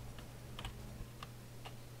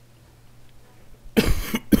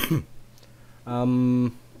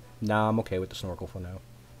 Nah, I'm okay with the snorkel for now.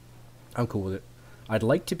 I'm cool with it. I'd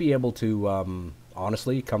like to be able to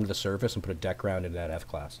honestly come to the surface and put a deck round into that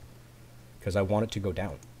F-class. Because I want it to go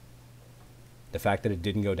down. The fact that it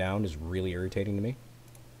didn't go down is really irritating to me.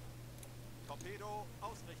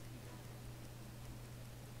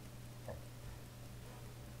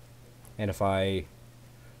 And if I...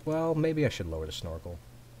 Well, maybe I should lower the snorkel.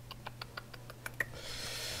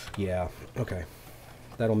 Yeah, okay.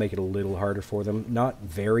 That'll make it a little harder for them. Not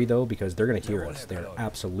very, though, because they're going to hear us. They're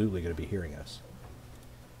absolutely going to be hearing us.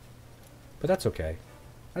 But that's okay.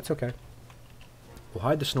 That's okay. We'll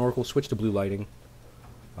hide the snorkel, switch to blue lighting.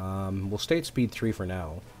 We'll stay at speed 3 for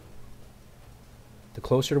now. The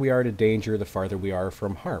closer we are to danger, the farther we are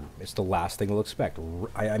from harm. It's the last thing we'll expect.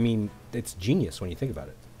 I mean, it's genius when you think about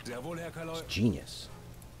it. It's genius.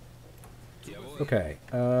 Okay,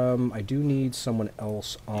 I do need someone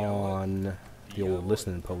else on the old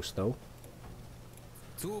listening post, though.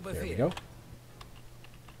 There we go.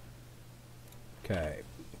 Okay,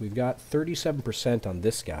 we've got 37% on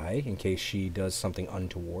this guy, in case she does something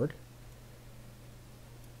untoward.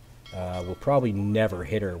 We'll probably never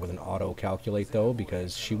hit her with an auto-calculate, though,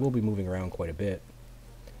 because she will be moving around quite a bit.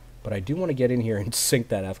 But I do want to get in here and sink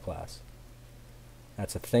that F-class.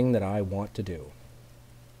 That's a thing that I want to do.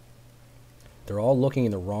 They're all looking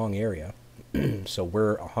in the wrong area, so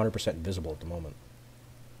we're 100% visible at the moment.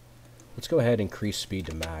 Let's go ahead and increase speed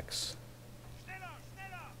to max.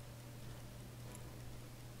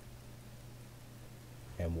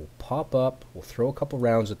 And we'll pop up, we'll throw a couple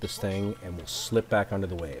rounds at this thing, and we'll slip back under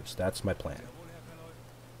the waves. That's my plan.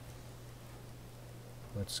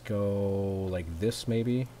 Let's go like this,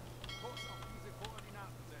 maybe.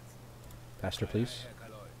 Faster, please.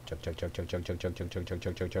 Chug, chug, chug, chug, chug, chug, chug, chug, chug, chug,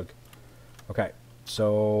 chug, chug, chug. Okay,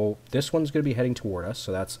 so this one's going to be heading toward us,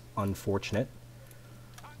 so that's unfortunate.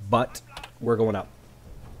 But we're going up.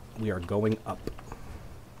 We are going up.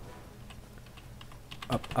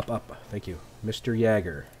 Up, up, up. Thank you. Mr.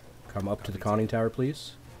 Jaeger, come up to the conning tower,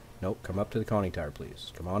 please. Nope, come up to the conning tower,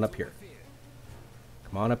 please. Come on up here.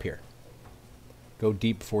 Come on up here. Go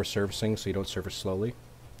deep before servicing so you don't service slowly.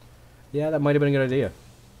 Yeah, that might have been a good idea.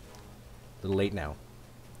 A little late now.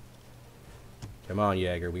 Come on,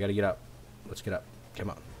 Jaeger. We got to get up. Let's get up. Come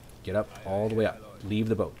on. Get up all the way up. Leave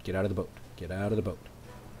the boat. Get out of the boat. Get out of the boat.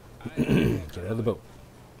 Get out of the boat.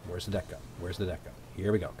 Where's the deck gun? Where's the deck gun?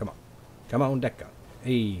 Here we go. Come on. Come on, deck gun.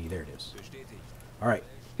 Hey, there it is. All right.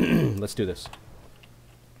 Let's do this.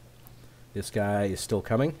 This guy is still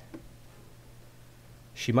coming.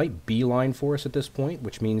 She might beeline for us at this point,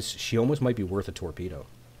 which means she almost might be worth a torpedo.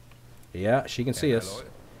 Yeah, she can see us.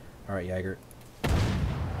 All right, Jaeger.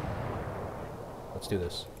 Let's do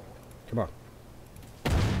this. Come on.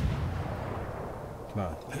 Come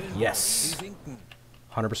on. Yes.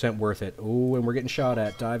 100% worth it. Oh, and we're getting shot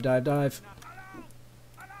at. Dive, dive, dive.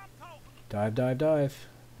 Dive, dive, dive.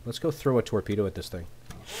 Let's go throw a torpedo at this thing.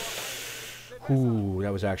 Ooh,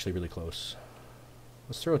 that was actually really close.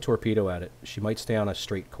 Let's throw a torpedo at it. She might stay on a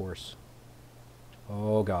straight course.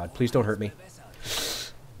 Oh, God. Please don't hurt me.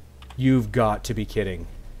 You've got to be kidding.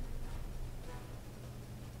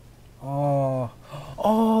 Oh.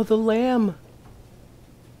 Oh, the lamb.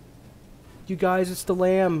 You guys, it's the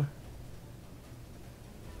lamb.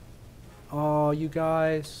 Oh, you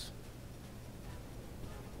guys.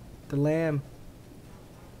 The lamb.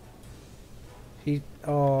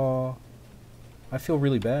 Oh. I feel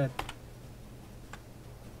really bad.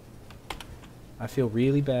 I feel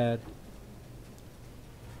really bad.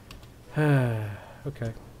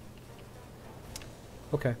 Okay.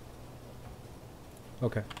 Okay.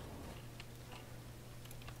 Okay.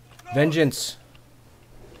 Vengeance.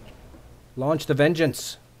 Launch the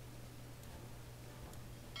vengeance.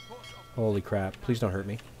 Holy crap. Please don't hurt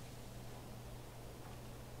me.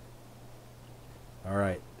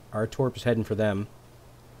 Alright. Our torp is heading for them.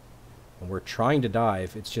 And we're trying to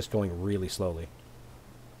dive. It's just going really slowly.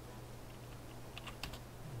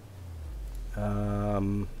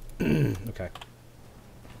 Okay.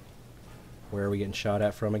 Where are we getting shot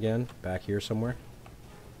at from again? Back here somewhere?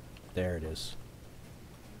 There it is.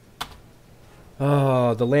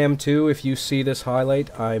 Oh, the Lamb 2, if you see this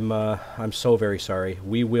highlight, I'm so very sorry.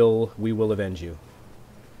 We will avenge you.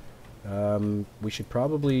 We should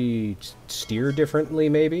probably steer differently,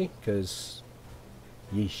 maybe, because...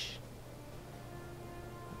 Yeesh.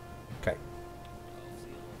 Okay.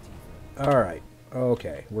 Alright.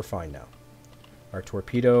 Okay, we're fine now. Our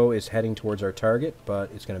torpedo is heading towards our target,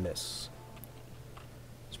 but it's going to miss.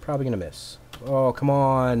 It's probably going to miss. Oh, come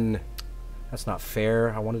on! That's not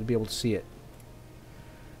fair. I wanted to be able to see it.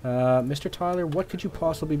 Mr. Tyler, what could you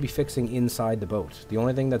possibly be fixing inside the boat? The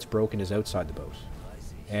only thing that's broken is outside the boat.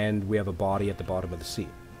 And we have a body at the bottom of the sea.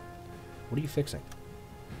 What are you fixing?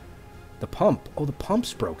 The pump. Oh, the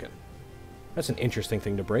pump's broken. That's an interesting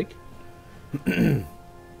thing to break.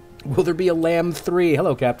 Will there be a Lamb 3?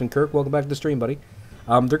 Hello, Captain Kirk. Welcome back to the stream, buddy.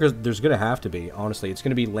 There's going to have to be, honestly. It's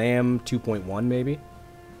going to be Lamb 2.1, maybe.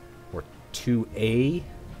 Or 2A.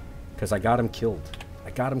 Because I got him killed.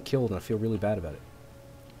 I got him killed, and I feel really bad about it.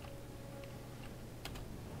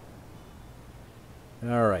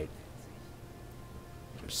 Alright.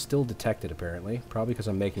 I'm still detected, apparently. Probably because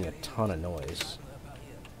I'm making a ton of noise.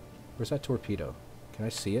 Where's that torpedo? Can I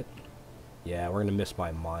see it? Yeah, we're going to miss by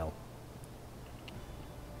a mile.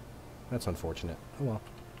 That's unfortunate. Oh well.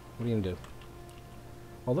 What are you going to do?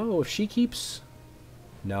 Although, if she keeps...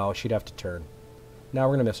 No, she'd have to turn. Now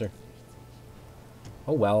we're going to miss her.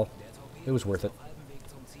 Oh well. It was worth it.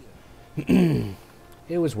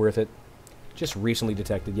 It was worth it. Just recently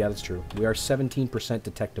detected. Yeah, that's true. We are 17%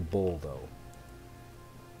 detectable, though.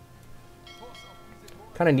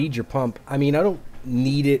 Kind of need your pump. I mean, I don't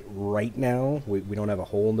need it right now. We don't have a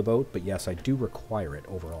hole in the boat, but yes, I do require it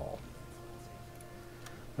overall.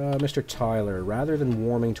 Mr. Tyler, rather than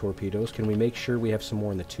warming torpedoes, can we make sure we have some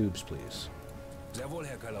more in the tubes, please?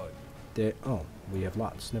 Oh, we have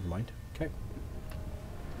lots. Never mind. Okay.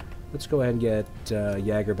 Let's go ahead and get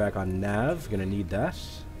Jagger back on nav. Gonna need that.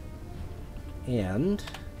 And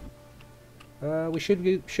we should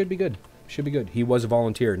be good. Should be good. He was a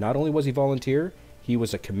volunteer. Not only was he volunteer, he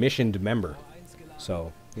was a commissioned member.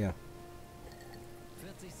 So, yeah.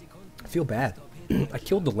 I feel bad. I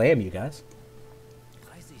killed the lamb, you guys.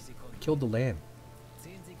 I killed the lamb.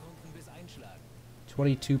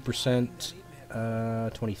 22%,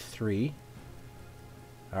 23.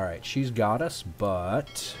 Alright, she's got us,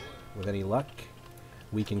 but with any luck,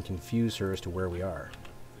 we can confuse her as to where we are.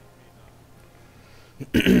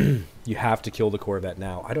 You have to kill the Corvette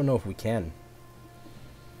now. I don't know if we can.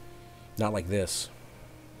 Not like this.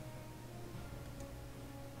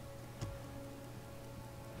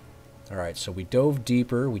 Alright, so we dove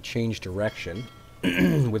deeper, we changed direction.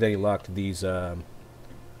 With any luck, these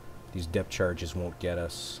depth charges won't get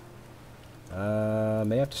us.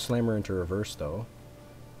 May have to slam her into reverse, though.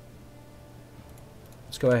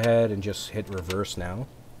 Let's go ahead and just hit reverse now.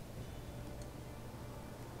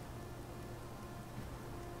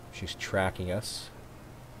 She's tracking us.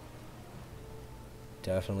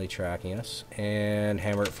 Definitely tracking us. And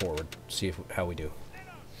hammer it forward. See how we do.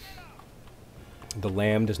 The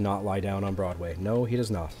lamb does not lie down on Broadway. No, he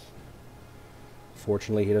does not.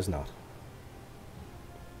 Fortunately, he does not.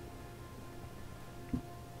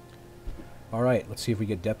 Alright, let's see if we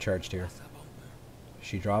get depth charged here. Is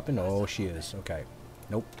she dropping? Oh, she is. Okay.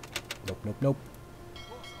 Nope. Nope, nope, nope.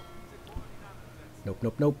 Nope,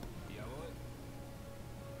 nope, nope.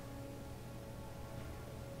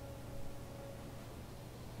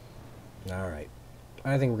 Alright.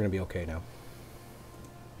 I think we're going to be okay now.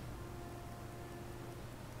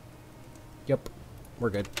 Yep. We're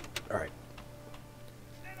good. Alright.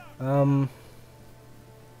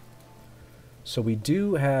 So we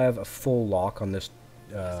do have a full lock on this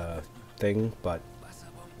thing, but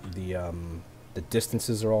the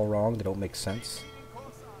distances are all wrong. They don't make sense.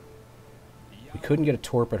 We couldn't get a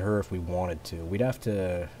torp at her if we wanted to. We'd have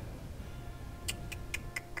to...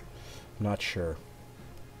 Not sure.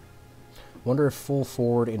 Wonder if full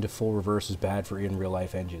forward into full reverse is bad for in real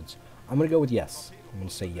life engines. I'm gonna go with yes. I'm gonna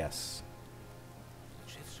say yes.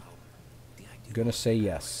 I'm gonna say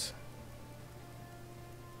yes.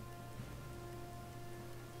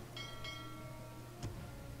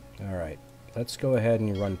 Alright, let's go ahead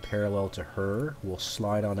and run parallel to her. We'll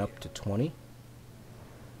slide on up to 20.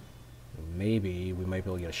 Maybe we might be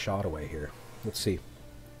able to get a shot away here. Let's see.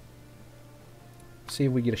 See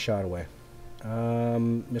if we get a shot away.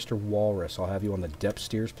 Mr. Walrus, I'll have you on the depth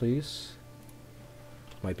steers, please.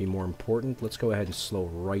 Might be more important. Let's go ahead and slow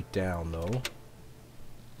right down, though.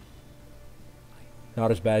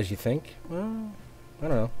 Not as bad as you think. Well, I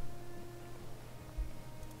don't know.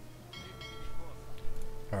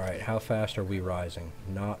 Alright, how fast are we rising?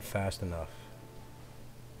 Not fast enough.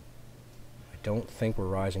 I don't think we're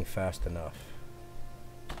rising fast enough.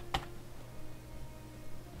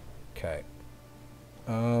 Okay.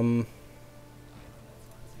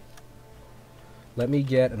 Let me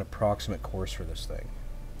get an approximate course for this thing.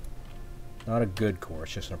 Not a good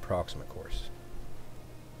course, just an approximate course.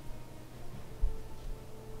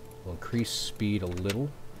 We'll increase speed a little.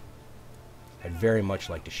 I'd very much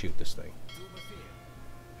like to shoot this thing.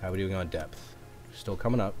 How are we doing on depth? Still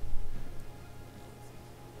coming up.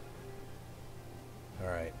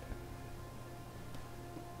 Alright.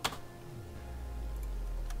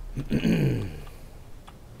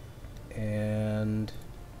 And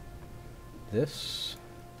this.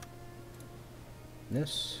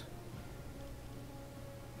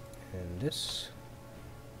 And this.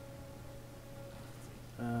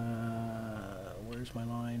 Where's my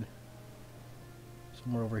line?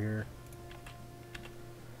 Somewhere over here.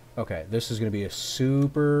 Okay, this is going to be a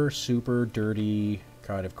super, super dirty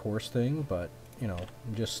kind of course thing, but, you know,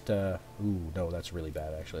 just, ooh, no, that's really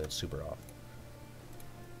bad, actually. That's super off.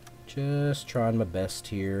 Just trying my best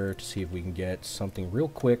here to see if we can get something real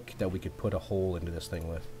quick that we could put a hole into this thing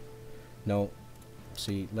with. No.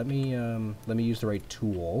 See, let me use the right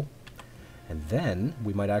tool, and then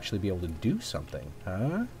we might actually be able to do something.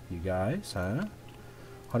 Huh? You guys, huh?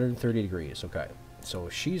 130 degrees, okay. So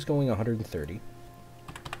if she's going 130,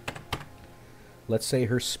 let's say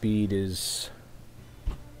her speed is...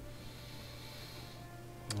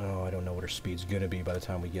 Oh, I don't know what her speed's going to be by the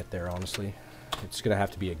time we get there, honestly. It's going to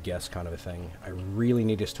have to be a guess kind of a thing. I really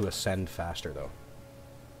need us to ascend faster, though.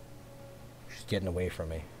 She's getting away from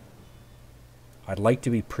me. I'd like to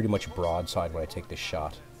be pretty much broadside when I take this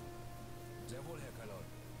shot.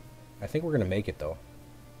 I think we're going to make it, though.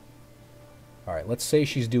 Alright, let's say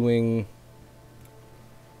she's doing...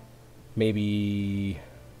 maybe...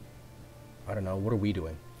 I don't know, what are we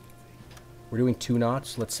doing? We're doing 2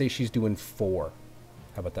 knots. Let's say she's doing 4.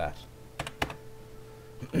 How about that?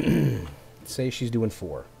 Let's say she's doing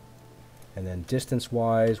 4. And then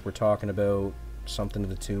distance-wise, we're talking about something to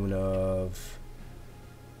the tune of...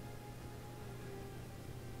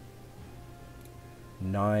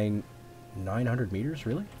 900 meters?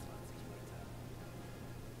 Really?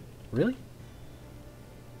 Really?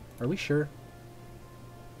 Are we sure?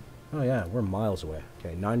 Oh yeah, we're miles away.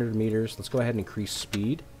 Okay, 900 meters. Let's go ahead and increase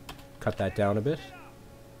speed. Cut that down a bit.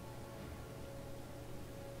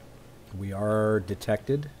 We are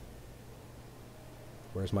detected.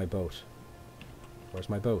 Where's my boat? Where's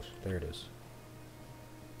my boat? There it is.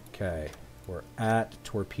 Okay, we're at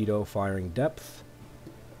torpedo firing depth.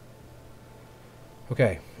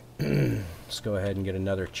 Okay, let's go ahead and get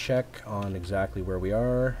another check on exactly where we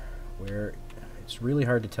are. It's really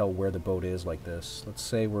hard to tell where the boat is like this. Let's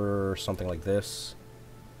say we're something like this.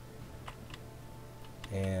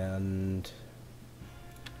 And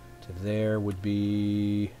to there would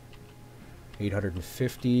be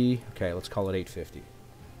 850. Okay, let's call it 850.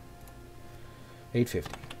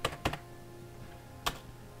 850.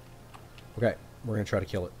 Okay, we're going to try to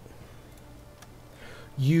kill it.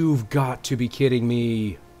 You've got to be kidding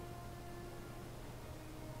me.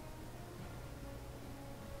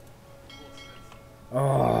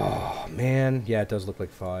 Oh, man. Yeah, it does look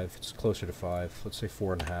like 5. It's closer to 5. Let's say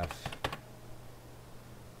 4.5.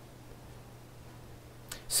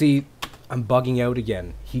 See, I'm bugging out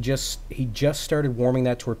again. He just started warming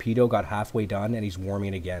that torpedo, got halfway done, and he's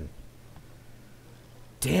warming it again.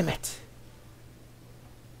 Damn it.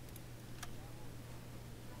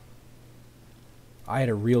 I had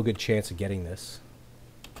a real good chance of getting this.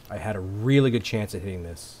 I had a really good chance of hitting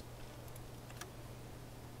this.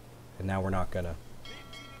 And now we're not gonna.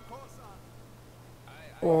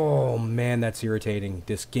 Oh, man, that's irritating.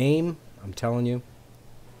 This game, I'm telling you.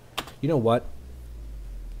 You know what?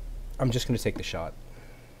 I'm just gonna take the shot.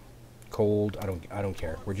 Cold, I don't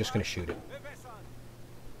care. We're just gonna shoot it.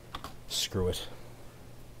 Screw it.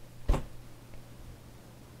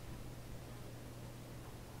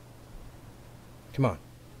 Come on.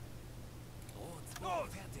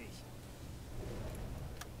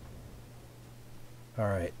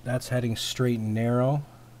 Alright, that's heading straight and narrow.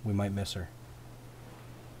 We might miss her.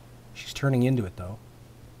 She's turning into it, though.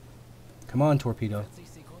 Come on, torpedo.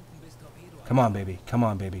 Come on, baby. Come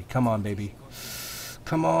on, baby. Come on, baby.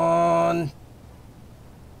 Come on.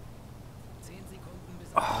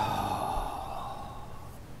 Oh.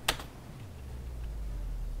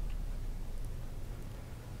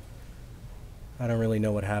 I don't really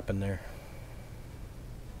know what happened there.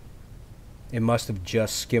 It must have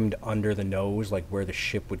just skimmed under the nose, like where the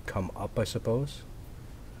ship would come up, I suppose.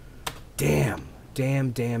 Damn.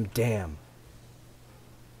 Damn, damn, damn.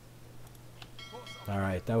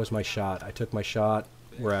 Alright, that was my shot. I took my shot.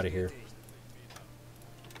 We're out of here.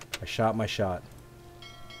 I shot my shot.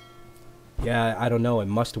 Yeah, I don't know. It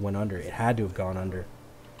must have went under. It had to have gone under.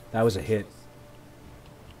 That was a hit.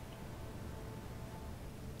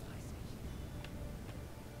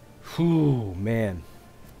 Whew, man.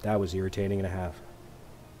 That was irritating and a half.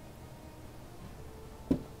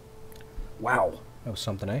 Wow. That was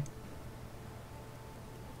something, eh?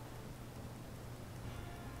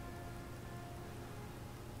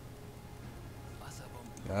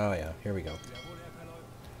 Oh yeah, here we go.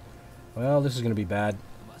 Well, this is gonna be bad.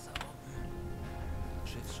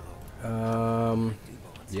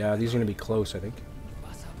 Yeah, these are gonna be close, I think.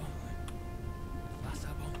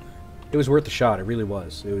 It was worth the shot, it really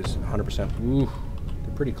was. It was 100%. Ooh.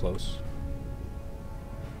 They're pretty close.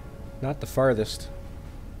 Not the farthest.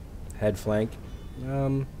 Head flank.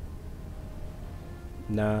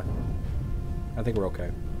 Nah. I think we're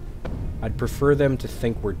okay. I'd prefer them to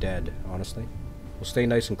think we're dead, honestly. We'll stay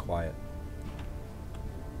nice and quiet.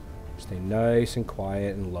 Stay nice and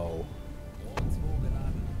quiet and low.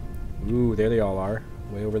 Ooh, there they all are.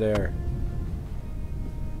 Way over there.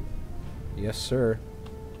 Yes, sir.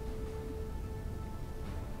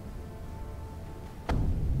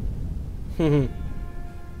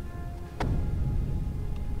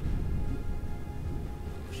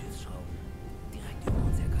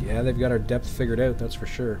 Yeah, they've got our depth figured out, that's for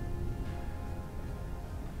sure.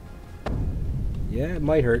 Yeah, it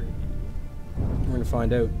might hurt. We're gonna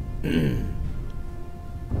find out.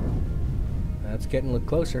 That's getting a little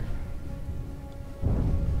closer.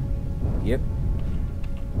 Yep.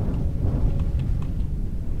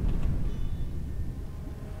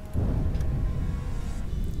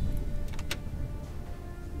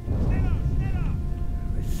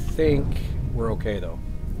 I think we're okay, though.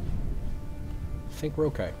 I think we're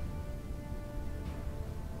okay.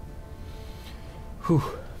 Whew.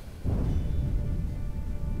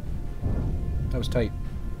 That was tight.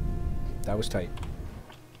 That was tight.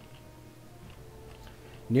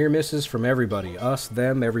 Near misses from everybody. Us,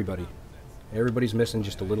 them, everybody. Everybody's missing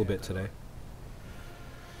just a little bit today.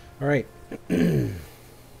 Alright.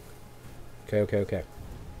 Okay.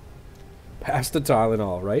 Pass the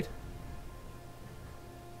Tylenol, right?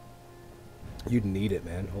 You'd need it,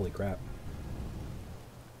 man. Holy crap.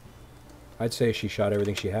 I'd say she shot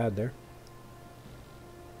everything she had there.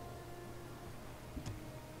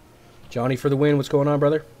 Johnny for the win. What's going on,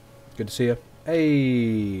 brother? Good to see you.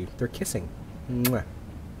 Hey, they're kissing. Mwah.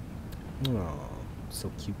 Oh,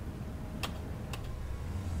 so cute.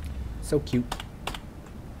 So cute.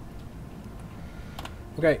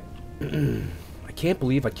 Okay. I can't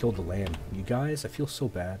believe I killed the lamb. You guys, I feel so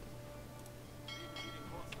bad.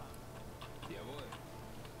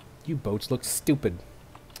 You boats look stupid.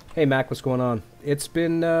 Hey, Mac, what's going on? It's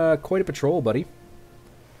been quite a patrol, buddy.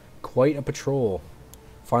 Quite a patrol.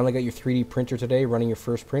 Finally got your 3D printer today, running your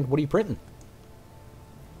first print. What are you printing?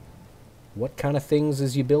 What kind of things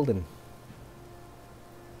is you building?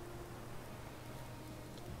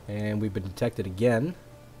 And we've been detected again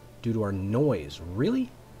due to our noise.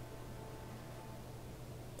 Really?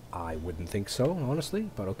 I wouldn't think so, honestly,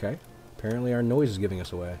 but okay. Apparently our noise is giving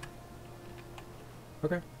us away.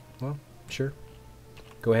 Okay, well, sure.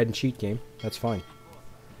 Go ahead and cheat, game. That's fine.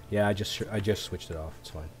 Yeah, I just switched it off.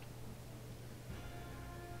 It's fine.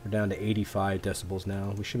 We're down to 85 decibels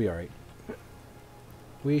now. We should be alright.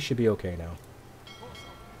 We should be okay now.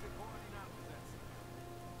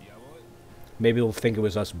 Maybe they'll think it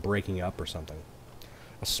was us breaking up or something.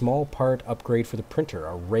 A small part upgrade for the printer.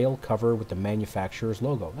 A rail cover with the manufacturer's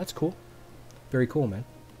logo. That's cool. Very cool, man.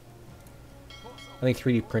 I think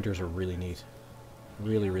 3D printers are really neat.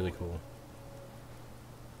 Really, really cool.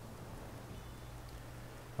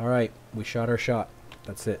 Alright, we shot our shot.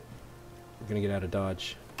 That's it. We're gonna get out of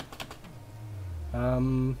Dodge.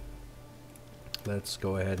 Let's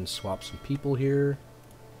go ahead and swap some people here.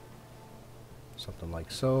 Something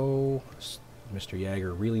like so. Mr.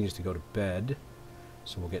 Jagger really needs to go to bed.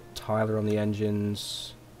 So we'll get Tyler on the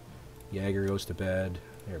engines. Jagger goes to bed.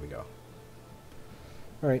 There we go.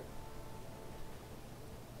 Alright.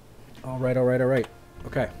 Alright.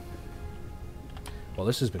 Okay. Well,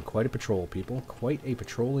 this has been quite a patrol, people. Quite a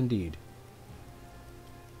patrol indeed.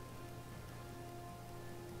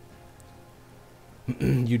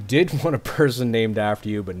 You did want a person named after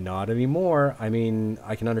you, but not anymore. I mean,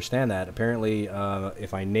 I can understand that. Apparently,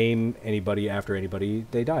 if I name anybody after anybody,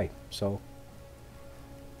 they die. So,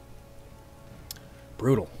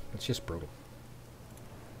 brutal. It's just brutal.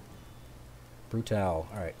 Brutal.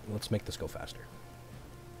 Alright, let's make this go faster.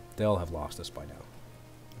 They'll have lost us by now.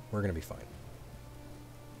 We're going to be fine.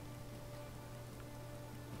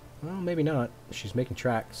 Well, maybe not. She's making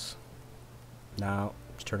tracks. No,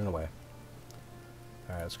 she's turning away.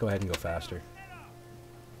 Alright, let's go ahead and go faster.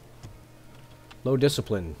 Low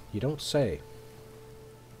discipline. You don't say.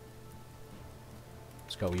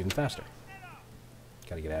 Let's go even faster.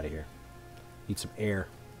 Gotta get out of here. Need some air.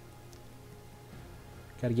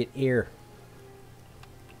 Gotta get air.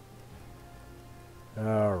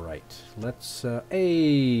 Alright. Let's,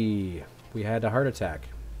 hey! We had a heart attack.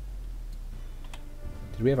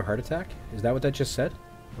 Did we have a heart attack? Is that what that just said?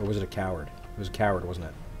 Or was it a coward? It was a coward, wasn't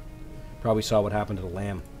it? Probably saw what happened to the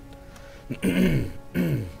lamb.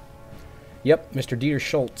 Yep, Mr. Dieter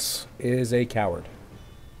Schultz is a coward.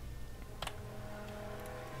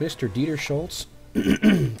 Mr. Dieter Schultz,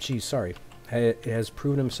 geez, sorry, has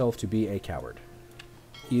proven himself to be a coward.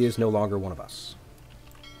 He is no longer one of us.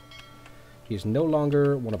 He is no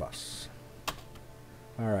longer one of us.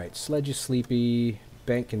 Alright, Sledge is sleepy.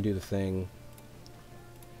 Bank can do the thing.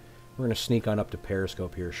 We're going to sneak on up to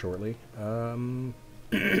Periscope here shortly.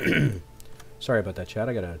 Sorry about that, chat.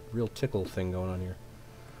 I got a real tickle thing going on here.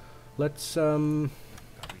 Let's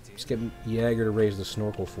get Jaeger to raise the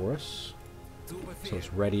snorkel for us. So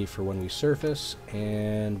it's ready for when we surface,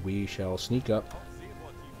 and we shall sneak up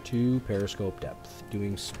to Periscope depth,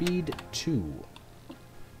 doing speed 2.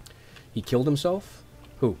 He killed himself?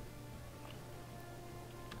 Who?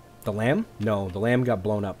 The lamb? No, the lamb got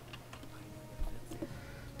blown up.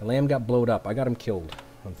 The lamb got blowed up. I got him killed,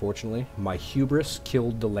 unfortunately. My hubris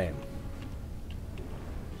killed the lamb.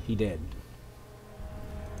 He dead.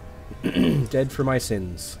 Dead for my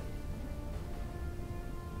sins.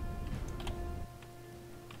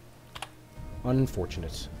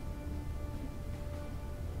 Unfortunate.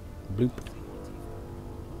 Bloop.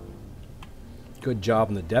 Good job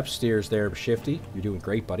on the depth steers there, Shifty. You're doing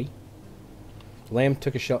great, buddy. Lamb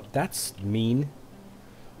took a shot. That's mean.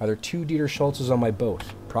 Are there 2 Dieter Schultzes on my boat?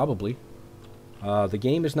 Probably. The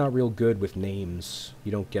game is not real good with names.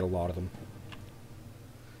 You don't get a lot of them.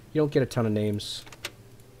 You don't get a ton of names.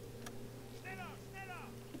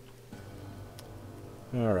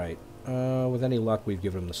 Alright. With any luck, we've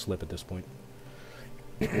given him the slip at this point.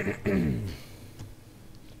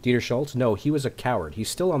 Dieter Schultz? No, he was a coward. He's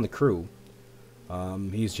still on the crew.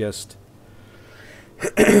 He's just...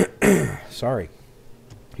 Sorry.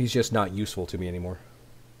 He's just not useful to me anymore.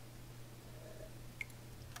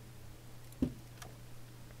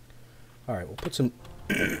 Alright, we'll put some...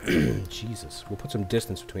 Jesus. We'll put some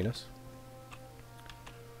distance between us.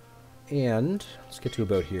 And... let's get to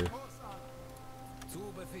about here.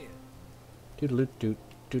 Doodaloot-doot.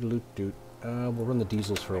 Doodaloot-doot. We'll run the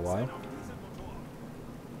diesels for a while.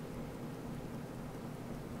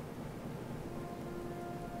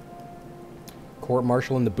 Court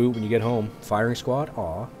martial in the boot when you get home. Firing squad?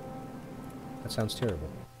 Aw. That sounds terrible.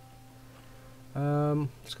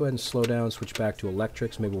 Let's go ahead and slow down, switch back to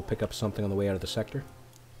electrics. Maybe we'll pick up something on the way out of the sector.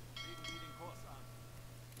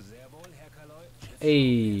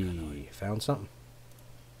 Hey, found something.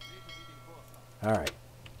 Alright.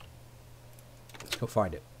 Let's go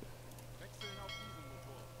find it.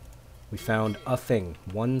 We found a thing.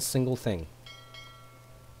 One single thing.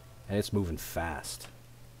 And it's moving fast.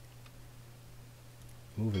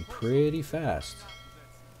 Moving pretty fast.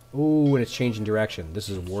 Ooh, and it's changing direction. This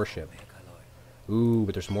is a warship. Ooh,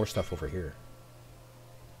 but there's more stuff over here.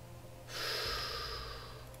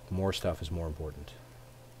 More stuff is more important.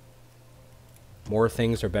 More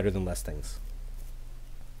things are better than less things.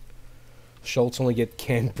 Schultz only get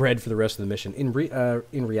canned bread for the rest of the mission. In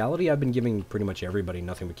reality, I've been giving pretty much everybody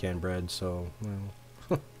nothing but canned bread, so,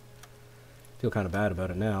 well... feel kind of bad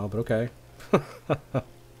about it now, but okay.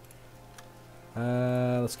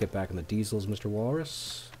 Let's get back in the diesels, Mr.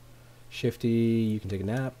 Walrus. Shifty, you can take a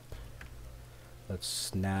nap. Let's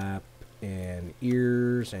snap and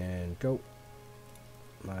ears and go.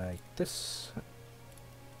 Like this.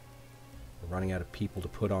 We're running out of people to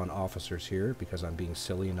put on officers here because I'm being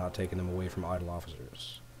silly and not taking them away from idle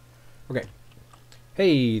officers. Okay.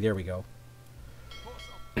 Hey, there we go.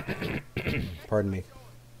 Pardon me.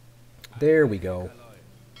 There we go.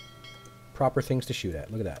 Proper things to shoot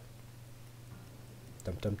at. Look at that.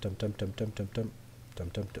 Dum dum dum dum dum dum dum dum dum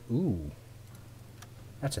dum dum. Ooh.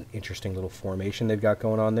 That's an interesting little formation they've got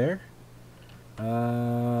going on there.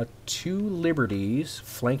 2 Liberties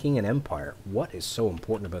flanking an Empire. What is so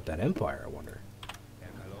important about that Empire, I wonder?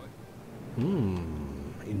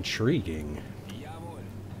 Intriguing.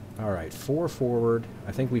 Alright, 4 forward.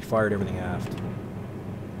 I think we fired everything aft.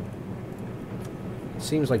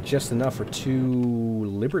 Seems like just enough for 2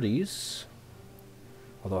 Liberties.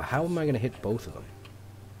 Although, how am I going to hit both of them?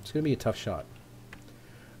 It's going to be a tough shot.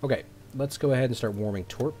 Okay, let's go ahead and start warming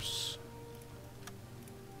torps.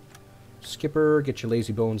 Skipper, get your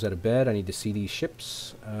lazy bones out of bed. I need to see these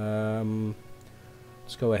ships.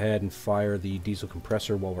 Let's go ahead and fire the diesel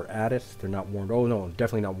compressor while we're at it. They're not warmed. Oh, no,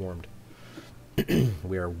 definitely not warmed.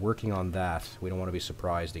 We are working on that. We don't want to be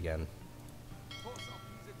surprised again.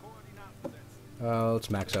 Let's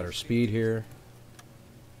max out our speed here.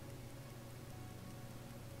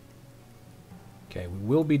 Okay, we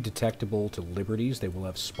will be detectable to Liberties. They will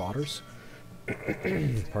have spotters.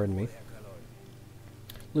 Pardon me.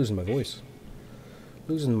 Losing my voice.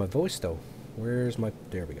 Losing my voice, though. Where's my...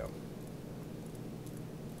 There we go.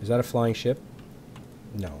 Is that a flying ship?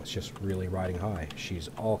 No, it's just really riding high. She's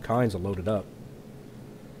all kinds of loaded up.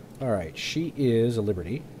 Alright, she is a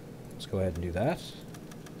Liberty. Let's go ahead and do that.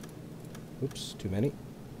 Oops, too many.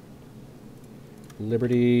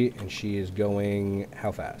 Liberty, and she is going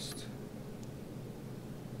how fast?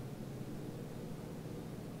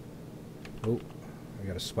 Oh, I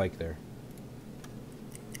got a spike there.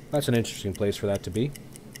 That's an interesting place for that to be.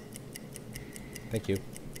 Thank you.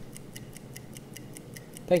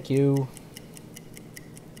 Thank you.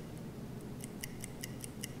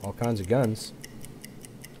 All kinds of guns.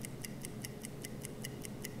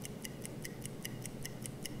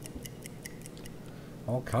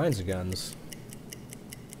 All kinds of guns.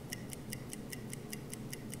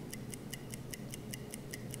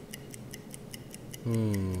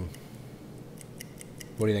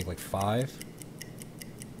 What do you think, like 5?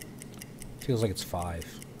 Feels like it's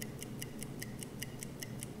 5.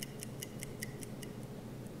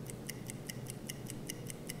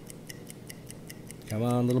 Come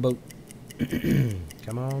on, little boat.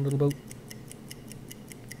 Come on, little boat.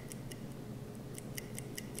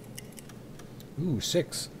 Ooh,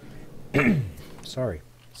 6. Sorry,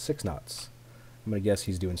 6 knots. I'm gonna guess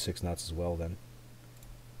he's doing 6 knots as well then.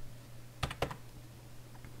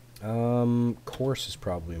 Course is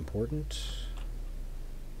probably important.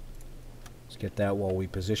 Let's get that while we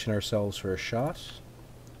position ourselves for a shot.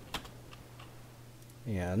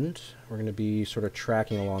 And we're going to be sort of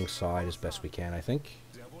tracking alongside as best we can, I think.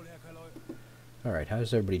 Alright,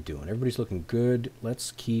 how's everybody doing? Everybody's looking good.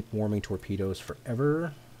 Let's keep warming torpedoes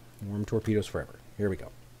forever. Warm torpedoes forever. Here we go.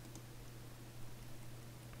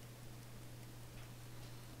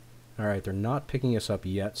 Alright, they're not picking us up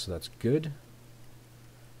yet, so that's good.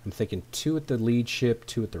 I'm thinking 2 at the lead ship,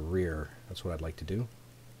 2 at the rear. That's what I'd like to do.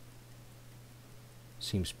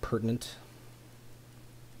 Seems pertinent.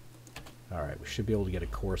 Alright, we should be able to get a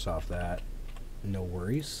course off that. No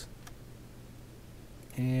worries.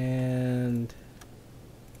 And...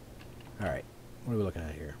 Alright, what are we looking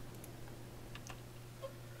at here?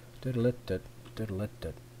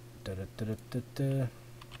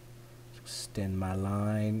 Extend my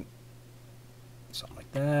line. Something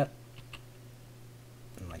like that.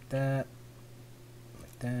 And like that.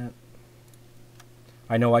 Like that.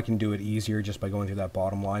 I know I can do it easier just by going through that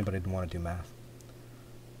bottom line, but I didn't want to do math.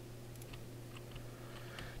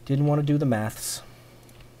 Didn't want to do the maths.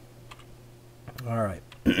 Alright.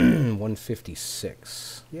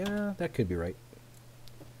 156. Yeah, that could be right.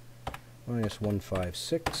 Minus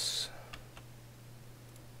 156.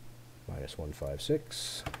 Minus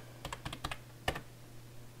 156.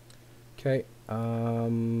 Okay.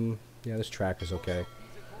 Yeah, this track is okay.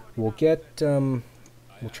 We'll get, we'll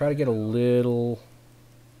try to get a little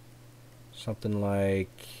something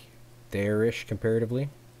like there-ish comparatively.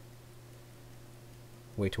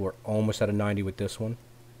 Wait till we're almost at a 90 with this one.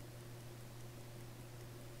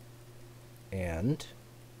 And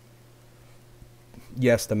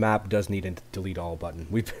yes, the map does need a delete all button.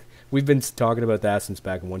 We've been talking about that since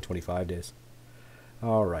back in 125 days.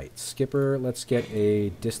 All right, skipper, let's get a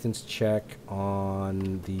distance check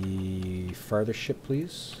on the farther ship,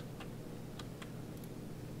 please.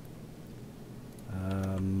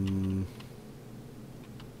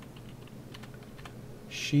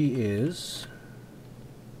 She is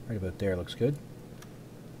right about there. Looks good.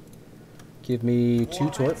 Give me 2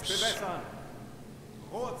 torps.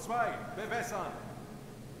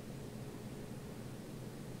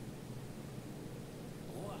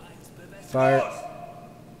 Fire.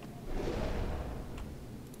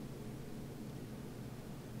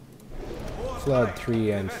 Flood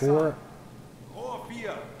 3 and 4.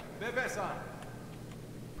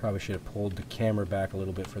 Probably should have pulled the camera back a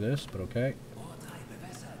little bit for this, but okay.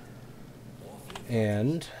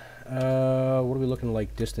 And what are we looking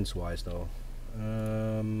like distance-wise, though?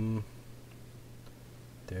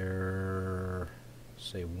 They're,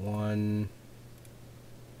 say,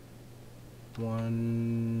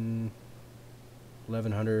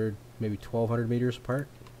 1,100, maybe 1,200 meters apart.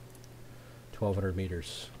 1,200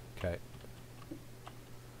 meters. Okay.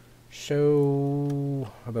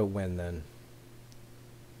 So, how about when then?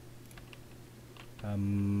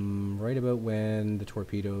 Right about when the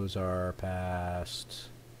torpedoes are past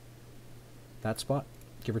that spot,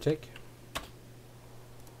 give or take.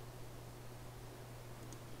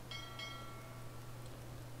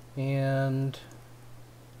 And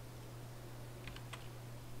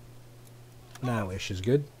now-ish is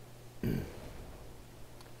good.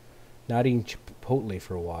 Not eating Chipotle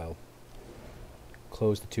for a while.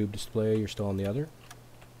 Close the tube display, you're still on the other.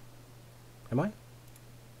 Am I?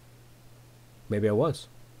 Maybe I was.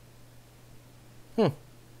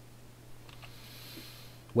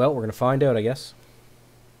 Well, we're going to find out, I guess.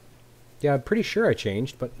 Yeah, I'm pretty sure I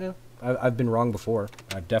changed, but yeah, I've been wrong before.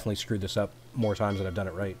 I've definitely screwed this up more times than I've done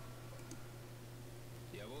it right.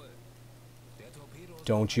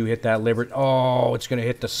 Don't you hit that Liberty. Oh, it's going to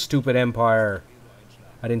hit the stupid Empire.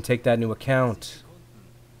 I didn't take that into account.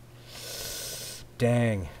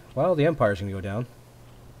 Dang. Well, the Empire's going to go down.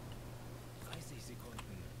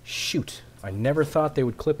 Shoot. I never thought they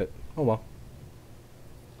would clip it. Oh well.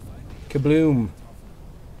 Kabloom.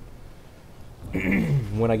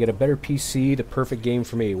 When I get a better PC, the perfect game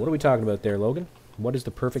for me. What are we talking about there, Logan? What is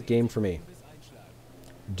the perfect game for me?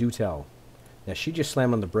 Do tell. Now, she just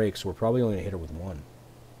slammed on the brakes, so we're probably only going to hit her with one.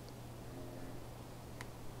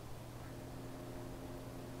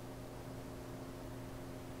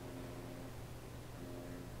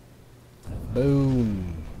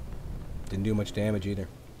 Boom. Didn't do much damage either.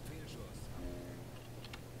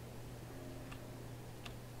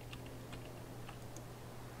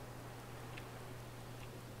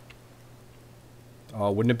 Oh,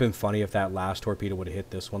 wouldn't it have been funny if that last torpedo would have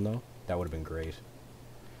hit this one, though? That would have been great.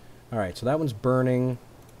 Alright, so that one's burning.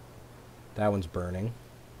 That one's burning.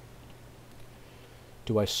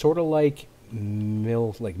 Do I sort of like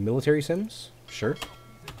military sims? Sure.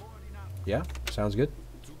 Yeah, sounds good.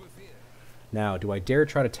 Now, do I dare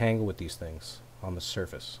try to tangle with these things on the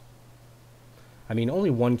surface? I mean, only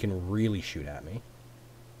one can really shoot at me.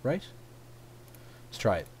 Right? Let's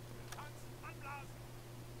try it.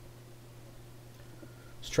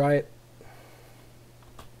 Let's try it.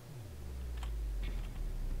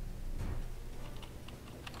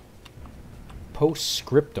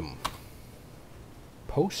 Postscriptum.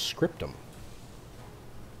 Postscriptum.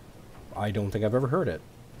 I don't think I've ever heard it.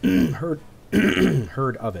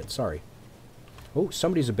 Heard of it, sorry. Oh,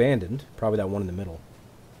 somebody's abandoned. Probably that one in the middle.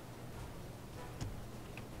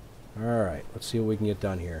 Alright, let's see what we can get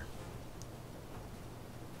done here.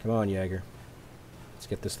 Come on, Jaeger. Let's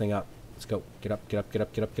get this thing up. Let's go. Get up, get up, get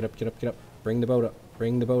up, get up, get up, get up, get up. Bring the boat up.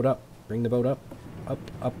 Bring the boat up. Bring the boat up. Up,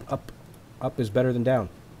 up, up. Up is better than down.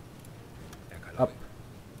 Up.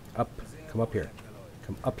 Up. Come up here.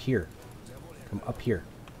 Come up here. Come up here.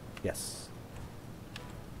 Yes.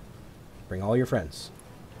 Bring all your friends.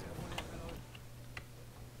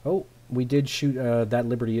 Oh, we did shoot that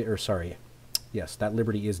Liberty, or sorry. Yes, that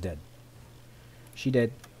Liberty is dead. She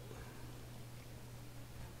dead.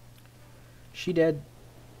 She dead.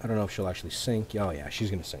 I don't know if she'll actually sink. Oh yeah, she's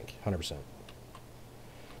going to sink. 100%.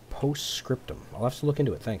 Postscriptum. I'll have to look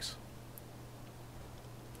into it. Thanks.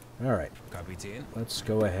 Alright. Let's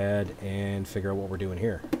go ahead and figure out what we're doing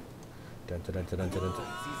here. Dun, dun, dun, dun, dun, dun, dun.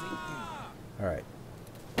 Alright.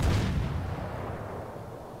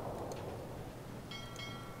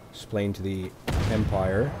 Explain to the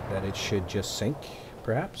Empire that it should just sink,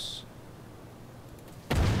 perhaps.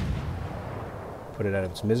 Put it out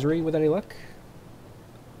of its misery with any luck.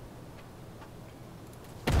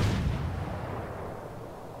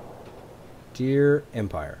 Dear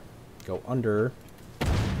Empire, go under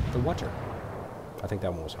the water. I think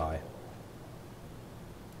that one was high.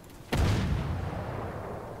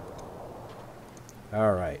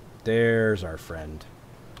 Alright, there's our friend.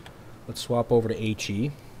 Let's swap over to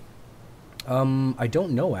HE. I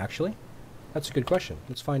don't know, actually. That's a good question.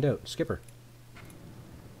 Let's find out. Skipper.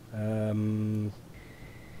 What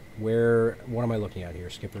am I looking at here,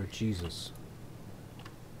 Skipper? Jesus.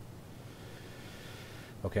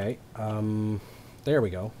 Okay, there we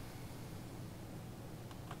go.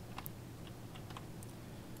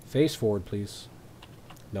 Face forward, please.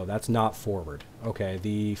 No, that's not forward. Okay,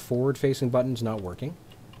 the forward-facing button's not working.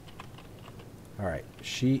 Alright,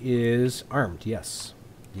 she is armed, yes.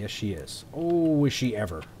 Yes, she is. Oh, is she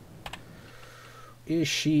ever? Is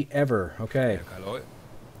she ever? Okay.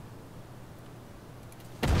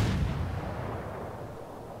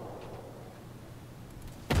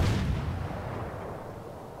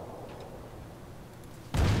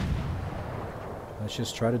 Let's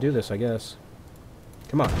just try to do this, I guess.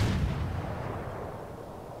 Come on.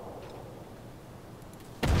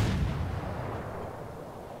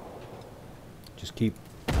 Just keep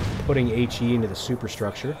putting HE into the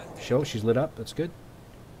superstructure. Show, she's lit up. That's good.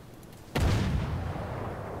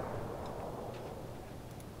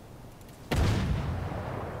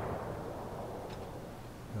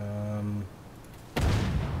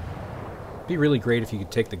 Be really great if you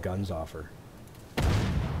could take the guns off her.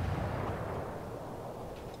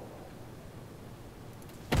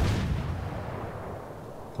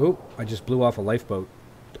 Oh, I just blew off a lifeboat.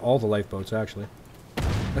 All the lifeboats, actually.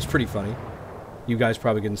 That's pretty funny. You guys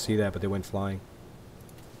probably couldn't see that, but they went flying.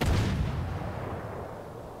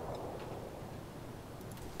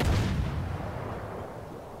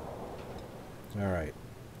 Alright.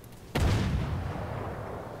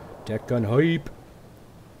 Deck gun hype!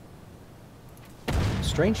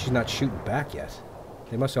 Strange she's not shooting back yet.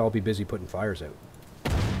 They must all be busy putting fires out.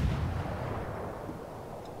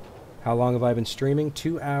 How long have I been streaming?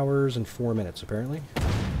 2 hours and 4 minutes, apparently.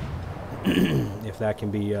 If that can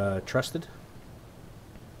be trusted.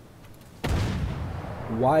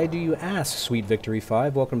 Why do you ask, Sweet Victory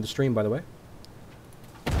 5? Welcome to the stream, by the way.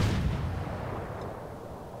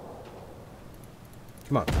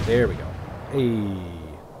 Come on, there we go. Hey.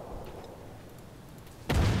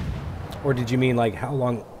 Or did you mean, like, how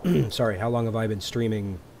long... sorry, how long have I been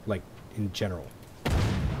streaming, like, in general?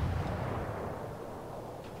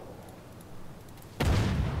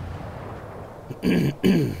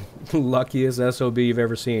 Luckiest SOB you've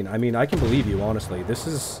ever seen. I mean, I can believe you, honestly. This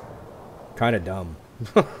is kind of dumb.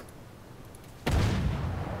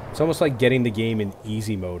 It's almost like getting the game in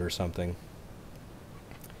easy mode or something.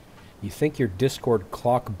 You think your Discord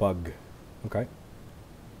clock bug. Okay.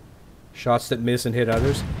 Shots that miss and hit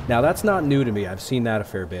others. Now, that's not new to me. I've seen that a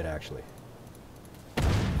fair bit, actually.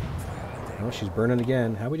 Oh, she's burning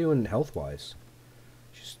again. How are we doing health-wise?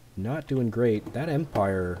 She's not doing great. That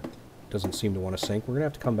Empire doesn't seem to want to sink. We're going to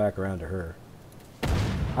have to come back around to her.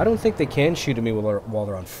 I don't think they can shoot at me while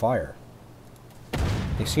they're on fire.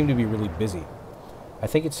 They seem to be really busy. I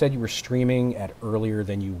think it said you were streaming at earlier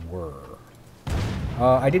than you were.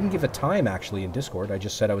 I didn't give a time, actually, in Discord. I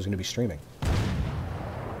just said I was going to be streaming.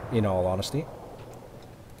 In all honesty.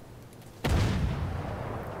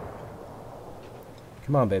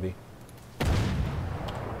 Come on, baby.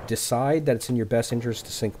 Decide that it's in your best interest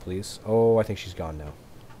to sink, please. Oh, I think she's gone now.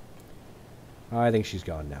 I think she's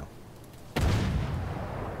gone now.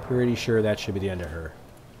 Pretty sure that should be the end of her.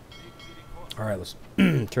 Alright, let's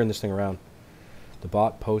turn this thing around. The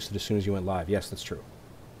bot posted as soon as you went live. Yes, that's true.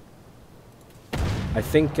 I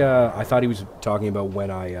think, I thought he was talking about when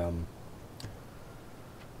I,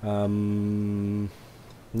 no,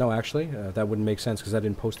 actually, that wouldn't make sense because I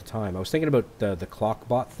didn't post the time. I was thinking about the clock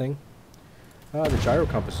bot thing. The gyro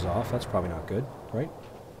compass is off. That's probably not good, right?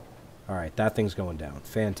 Alright, that thing's going down.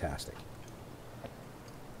 Fantastic.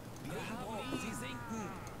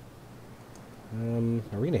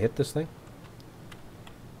 Are we gonna hit this thing?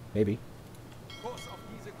 Maybe.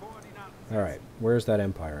 Alright, where's that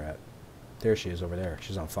Empire at? There she is over there.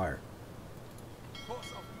 She's on fire.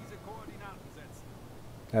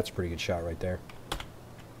 That's a pretty good shot right there.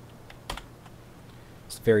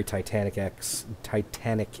 It's very Titanic-ish.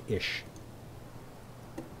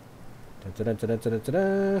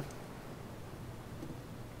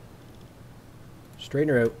 Straighten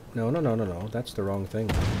her out. No. That's the wrong thing.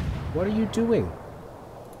 What are you doing?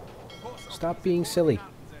 Stop being silly.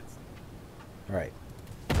 Alright.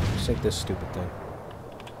 Sink this stupid thing.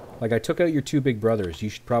 Like, I took out your two big brothers. You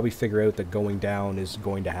should probably figure out that going down is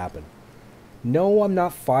going to happen. No, I'm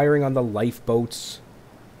not firing on the lifeboats.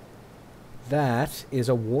 That is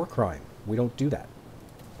a war crime. We don't do that.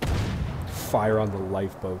 Fire on the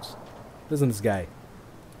lifeboats. Listen to this guy.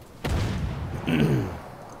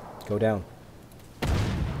 Go down.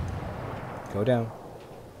 Go down.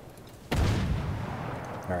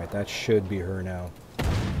 Alright, that should be her now.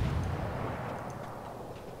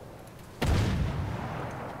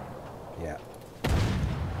 Yeah.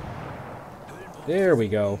 There we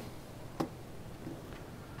go.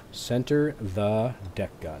 Center the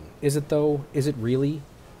deck gun. Is it though? Is it really?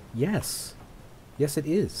 Yes. Yes, it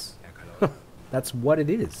is. That's what it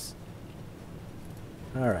is.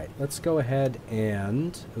 Alright, let's go ahead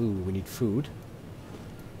and... Ooh, we need food.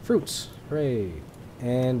 Fruits. Hooray.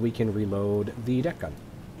 And we can reload the deck gun.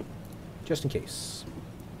 Just in case.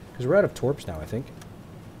 Because we're out of torps now, I think.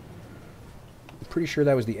 I'm pretty sure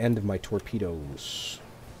that was the end of my torpedoes.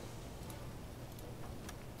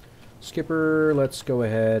 Skipper, let's go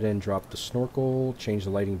ahead and drop the snorkel. Change the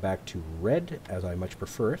lighting back to red, as I much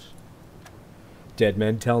prefer it. Dead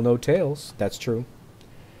men tell no tales. That's true.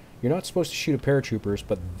 You're not supposed to shoot at paratroopers,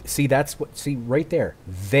 but see, that's what... See, right there.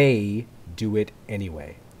 They do it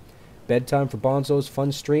anyway. Bedtime for Bonzo's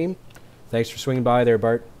fun stream. Thanks for swinging by there,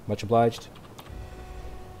 Bart. Much obliged.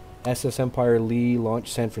 SS Empire Lee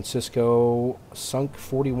launched San Francisco. Sunk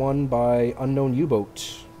 41 by unknown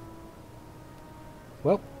U-boat.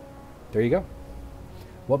 Well, there you go.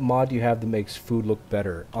 What mod do you have that makes food look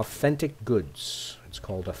better? Authentic Goods. It's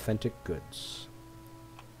called Authentic Goods.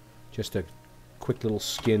 Just a quick little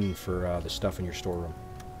skin for the stuff in your storeroom.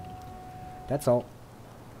 That's all.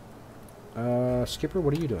 Skipper,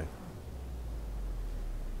 what are you doing?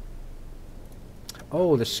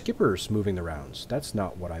 Oh, the skipper's moving the rounds. That's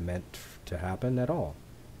not what I meant to happen at all.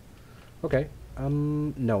 Okay.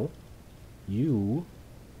 No. You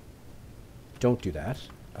don't do that.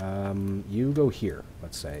 You go here,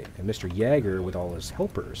 let's say. And Mr. Jaeger, with all his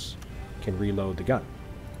helpers, can reload the gun.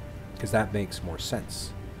 Because that makes more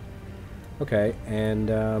sense. Okay, and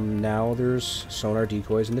now there's sonar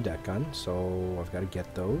decoys in the deck gun, so I've got to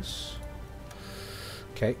get those.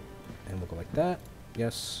 Okay, and we'll go like that.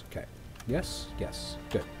 Yes, okay. Yes, yes,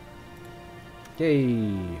 good.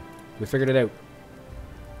 Yay! We figured it out.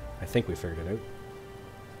 I think we figured it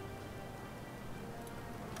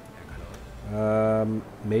out.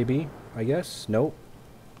 Maybe, I guess. Nope.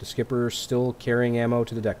 The skipper's still carrying ammo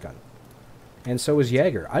to the deck gun. And so is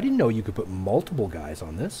Jaeger. I didn't know you could put multiple guys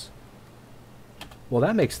on this. Well,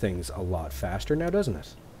 that makes things a lot faster now, doesn't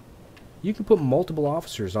it? You can put multiple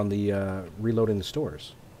officers on the reloading the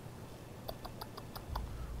stores.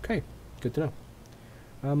 Okay, good to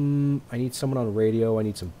know. I need someone on radio. I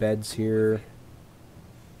need some beds here.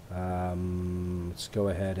 Let's go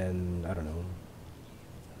ahead and, I don't know.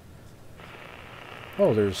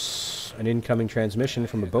 Oh, there's an incoming transmission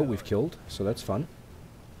from a boat we've killed, so that's fun.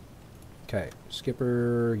 Okay,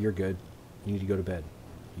 Skipper, you're good. You need to go to bed.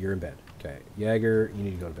 You're in bed. Okay, Jaeger, you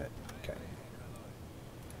need to go to bed. Okay.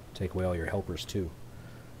 Take away all your helpers, too.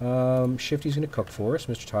 Shifty's going to cook for us.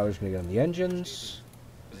 Mr. Tyler's going to get on the engines.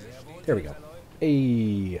 There we go.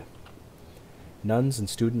 Hey. Nuns and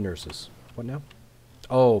student nurses. What now?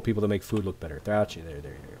 Oh, people that make food look better. They're actually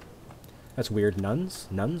there. That's weird. Nuns?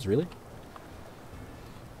 Nuns, really?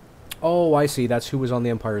 Oh, I see. That's who was on the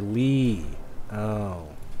Empire Lee. Oh.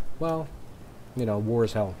 Well, you know, war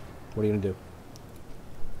is hell. What are you going to do?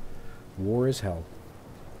 War is hell.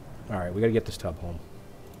 Alright, we got to get this tub home.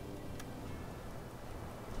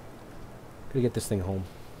 Got to get this thing home.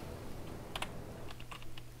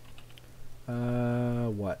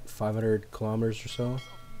 What? 500 kilometers or so?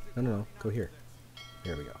 No. Go here.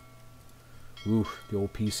 There we go. Ooh, the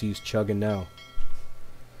old PC's chugging now.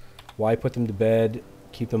 Why put them to bed,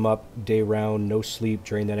 keep them up day round, no sleep,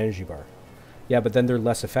 drain that energy bar? Yeah, but then they're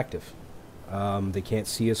less effective. They can't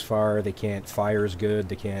see as far, they can't fire as good,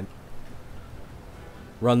 they can't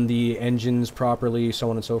run the engines properly, so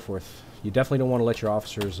on and so forth. You definitely don't want to let your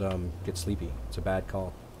officers get sleepy. It's a bad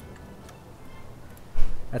call.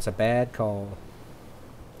 That's a bad call.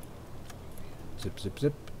 Zip, zip,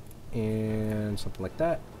 zip. And something like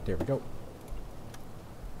that. There we go.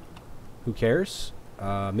 Who cares?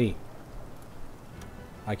 Me.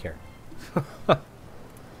 I care.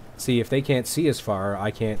 See, if they can't see as far,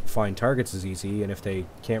 I can't find targets as easy, and if they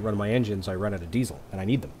can't run my engines, I run out of diesel, and I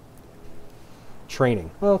need them.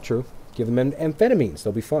 Training. Well, true. Give them amphetamines.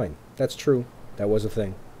 They'll be fine. That's true. That was a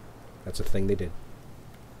thing. That's a thing they did.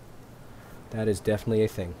 That is definitely a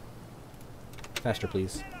thing. Faster,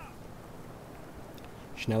 please.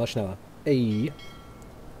 Schneller, schneller. Hey.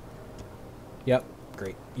 Yep.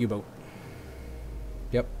 Great. U-boat.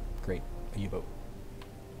 Yep. Great. A U-boat.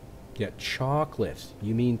 Yeah, chocolate.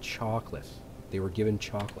 You mean chocolate. They were given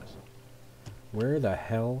chocolate. Where the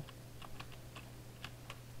hell?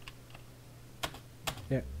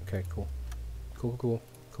 Yeah, okay, cool. Cool.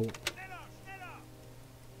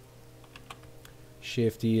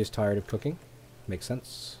 Shifty is tired of cooking. Makes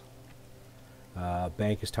sense.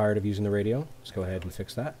 Bank is tired of using the radio. Let's go ahead and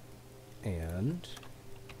fix that. And...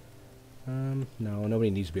 no, nobody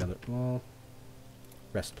needs to be on the... Well...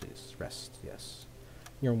 Rest, please. Rest, yes.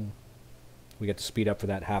 We get to speed up for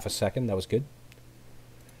that half a second. That was good.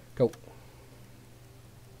 Go.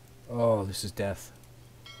 Oh, this is death.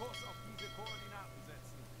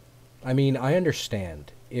 I mean, I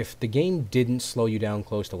understand. If the game didn't slow you down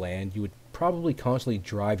close to land, you would probably constantly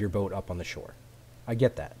drive your boat up on the shore. I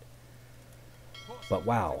get that. But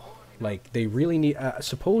wow. Like, they really need...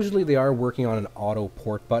 supposedly they are working on an auto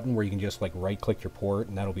port button where you can just, like, right-click your port,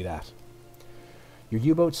 and that'll be that. Your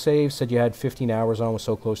U-boat save said you had 15 hours on, was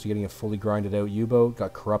so close to getting a fully grinded out U-boat,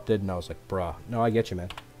 got corrupted, and I was like, bruh. No, I get you, man.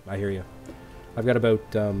 I hear you. I've got about,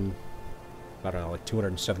 I don't know, like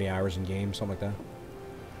 270 hours in game, something like that.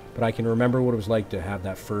 But I can remember what it was like to have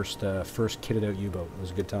that first kitted out U-boat. It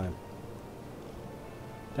was a good time.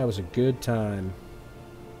 That was a good time.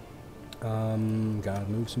 Gotta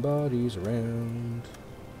move some bodies around.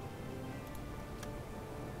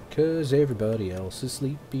 'Cause everybody else is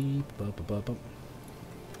sleepy. Bum.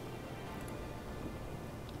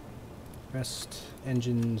 Rest.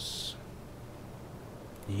 Engines.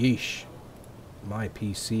 Yeesh. My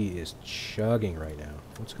PC is chugging right now.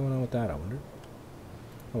 What's going on with that, I wonder?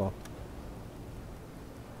 Oh well.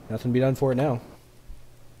 Nothing to be done for it now.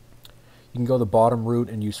 You can go the bottom route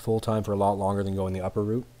and use full time for a lot longer than going the upper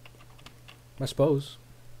route. I suppose.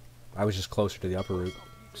 I was just closer to the upper route,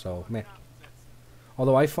 so meh.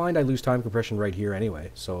 Although I find I lose time compression right here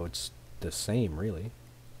anyway, so it's the same really.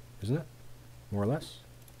 Isn't it? More or less?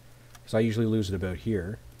 Because I usually lose it about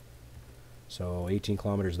here. So 18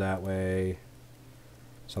 kilometers that way.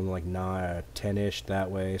 Something like 10-ish that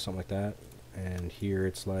way, something like that. And here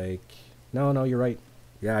it's like, no, you're right.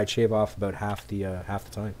 Yeah, I'd shave off about half the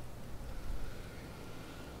time.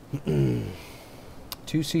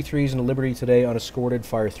 2 C3s and a Liberty today, unescorted.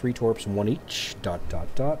 Fire 3 torps, 1 each. ...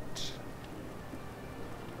 I'm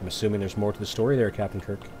assuming there's more to the story there, Captain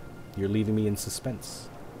Kirk. You're leaving me in suspense.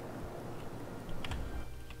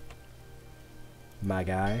 My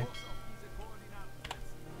guy.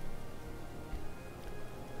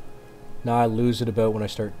 Now I lose it about when I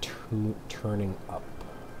start turning up.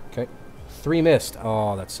 Okay. 3 missed.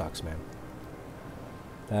 Oh, that sucks, man.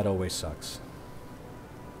 That always sucks.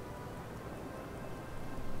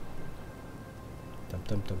 Dum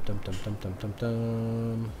dum dum dum dum dum dum dum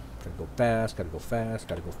dum. Gotta go fast, gotta go fast,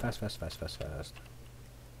 gotta go fast, fast, fast, fast, fast.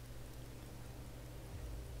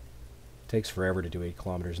 Takes forever to do 8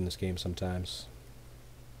 kilometers in this game sometimes.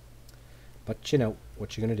 But you know,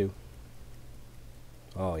 what you gonna do?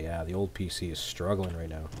 Oh yeah, the old PC is struggling right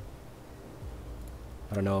now.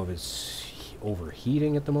 I don't know if it's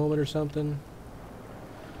overheating at the moment or something.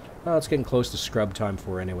 Well, it's getting close to scrub time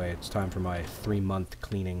for it anyway. It's time for my 3-month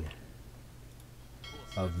cleaning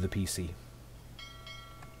of the PC.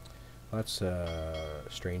 That's a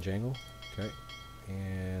strange angle. Okay.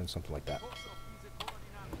 And something like that.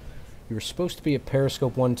 You were supposed to be at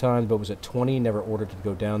Periscope one time, but was at 20. Never ordered to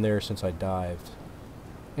go down there since I dived.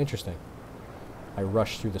 Interesting. I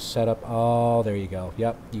rushed through the setup. Oh, there you go.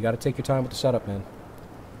 Yep, you got to take your time with the setup, man.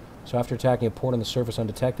 So after attacking a port on the surface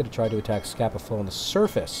undetected, I tried to attack Scapa Flow on the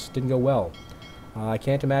surface. Didn't go well. I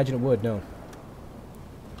can't imagine it would, no.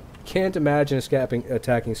 Can't imagine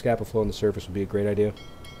attacking Scapa Flow on the surface would be a great idea.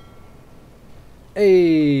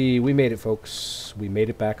 Hey, we made it, folks. We made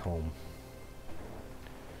it back home.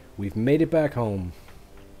 We've made it back home.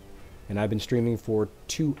 And I've been streaming for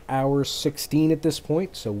 2 hours 16 at this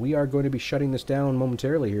point, so we are going to be shutting this down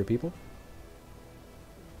momentarily here, people.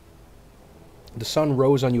 The sun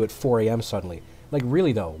rose on you at 4 a.m. suddenly. Like,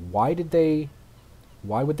 really, though, why would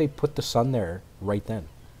they put the sun there right then?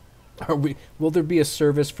 Will there be a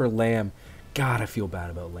service for lamb? God, I feel bad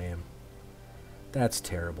about lamb. That's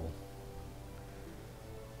terrible.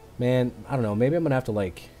 Man, I don't know. Maybe I'm going to have to,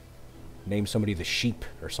 like, name somebody the sheep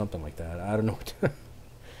or something like that. I don't know.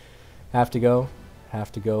 Have to go,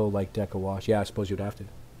 like Deca Wash. Yeah, I suppose you'd have to.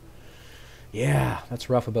 Yeah, that's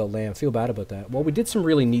rough about lamb. Feel bad about that. Well, we did some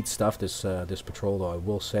really neat stuff this patrol, though, I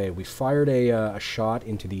will say. We fired a shot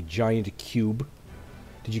into the giant cube.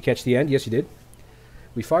 Did you catch the end? Yes, you did.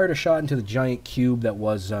 We fired a shot into the giant cube that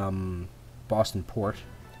was Boston Port,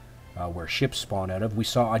 where ships spawn out of. We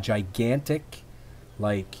saw a gigantic,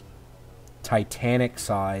 like,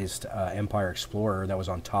 Titanic-sized Empire Explorer that was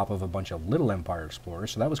on top of a bunch of little Empire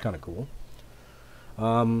Explorers, so that was kind of cool.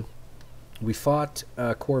 We fought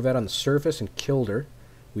a Corvette on the surface and killed her.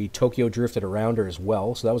 We Tokyo drifted around her as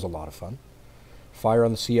well, so that was a lot of fun. Fire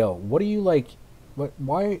on the CO. What do you like?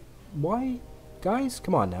 Why? Guys,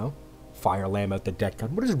 come on now. Fire lamb out the deck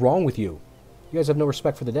gun. What is wrong with you? You guys have no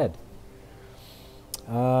respect for the dead.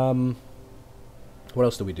 What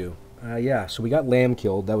else did we do? Yeah, so we got lamb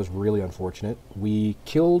killed. That was really unfortunate. We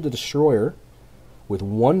killed a destroyer with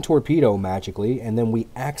 1 torpedo magically, and then we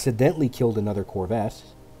accidentally killed another Corvette.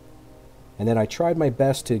 And then I tried my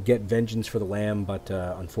best to get vengeance for the lamb, but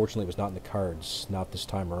unfortunately it was not in the cards. Not this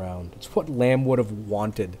time around. It's what lamb would have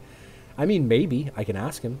wanted. I mean, maybe. I can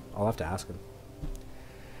ask him. I'll have to ask him.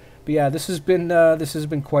 But yeah, this has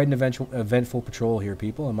been quite an eventful patrol here,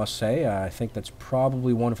 people, I must say. I think that's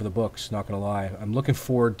probably one for the books, not going to lie. I'm looking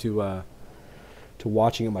forward to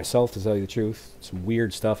watching it myself, to tell you the truth. Some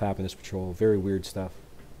weird stuff happened this patrol, very weird stuff.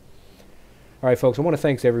 All right, folks, I want to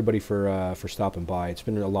thank everybody for stopping by. It's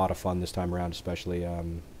been a lot of fun this time around, especially.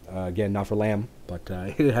 Again, not for lamb, but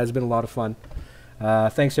it has been a lot of fun.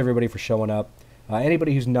 Thanks, everybody, for showing up.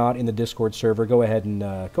 Anybody who's not in the Discord server, go ahead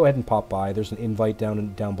and pop by. There's an invite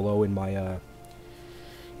down below in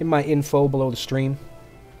my info below the stream.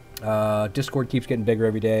 Discord keeps getting bigger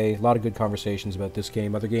every day. A lot of good conversations about this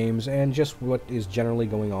game, other games, and just what is generally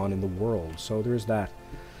going on in the world. So there's that.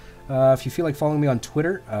 If you feel like following me on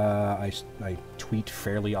Twitter, I tweet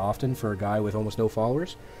fairly often for a guy with almost no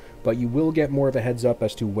followers, but you will get more of a heads up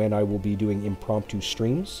as to when I will be doing impromptu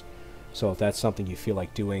streams. So if that's something you feel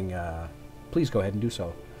like doing, please go ahead and do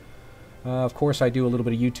so. Of course, I do a little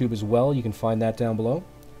bit of YouTube as well. You can find that down below.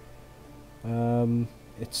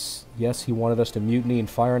 Yes, he wanted us to mutiny and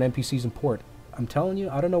fire on NPCs in port. I'm telling you,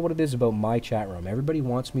 I don't know what it is about my chat room. Everybody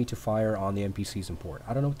wants me to fire on the NPCs in port.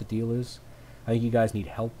 I don't know what the deal is. I think you guys need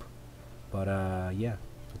help. But, yeah.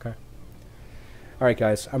 Okay. Alright,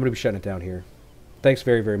 guys. I'm going to be shutting it down here. Thanks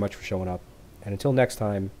very, very much for showing up. And until next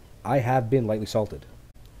time, I have been Lightly Salted.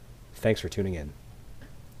 Thanks for tuning in.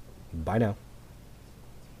 Bye now.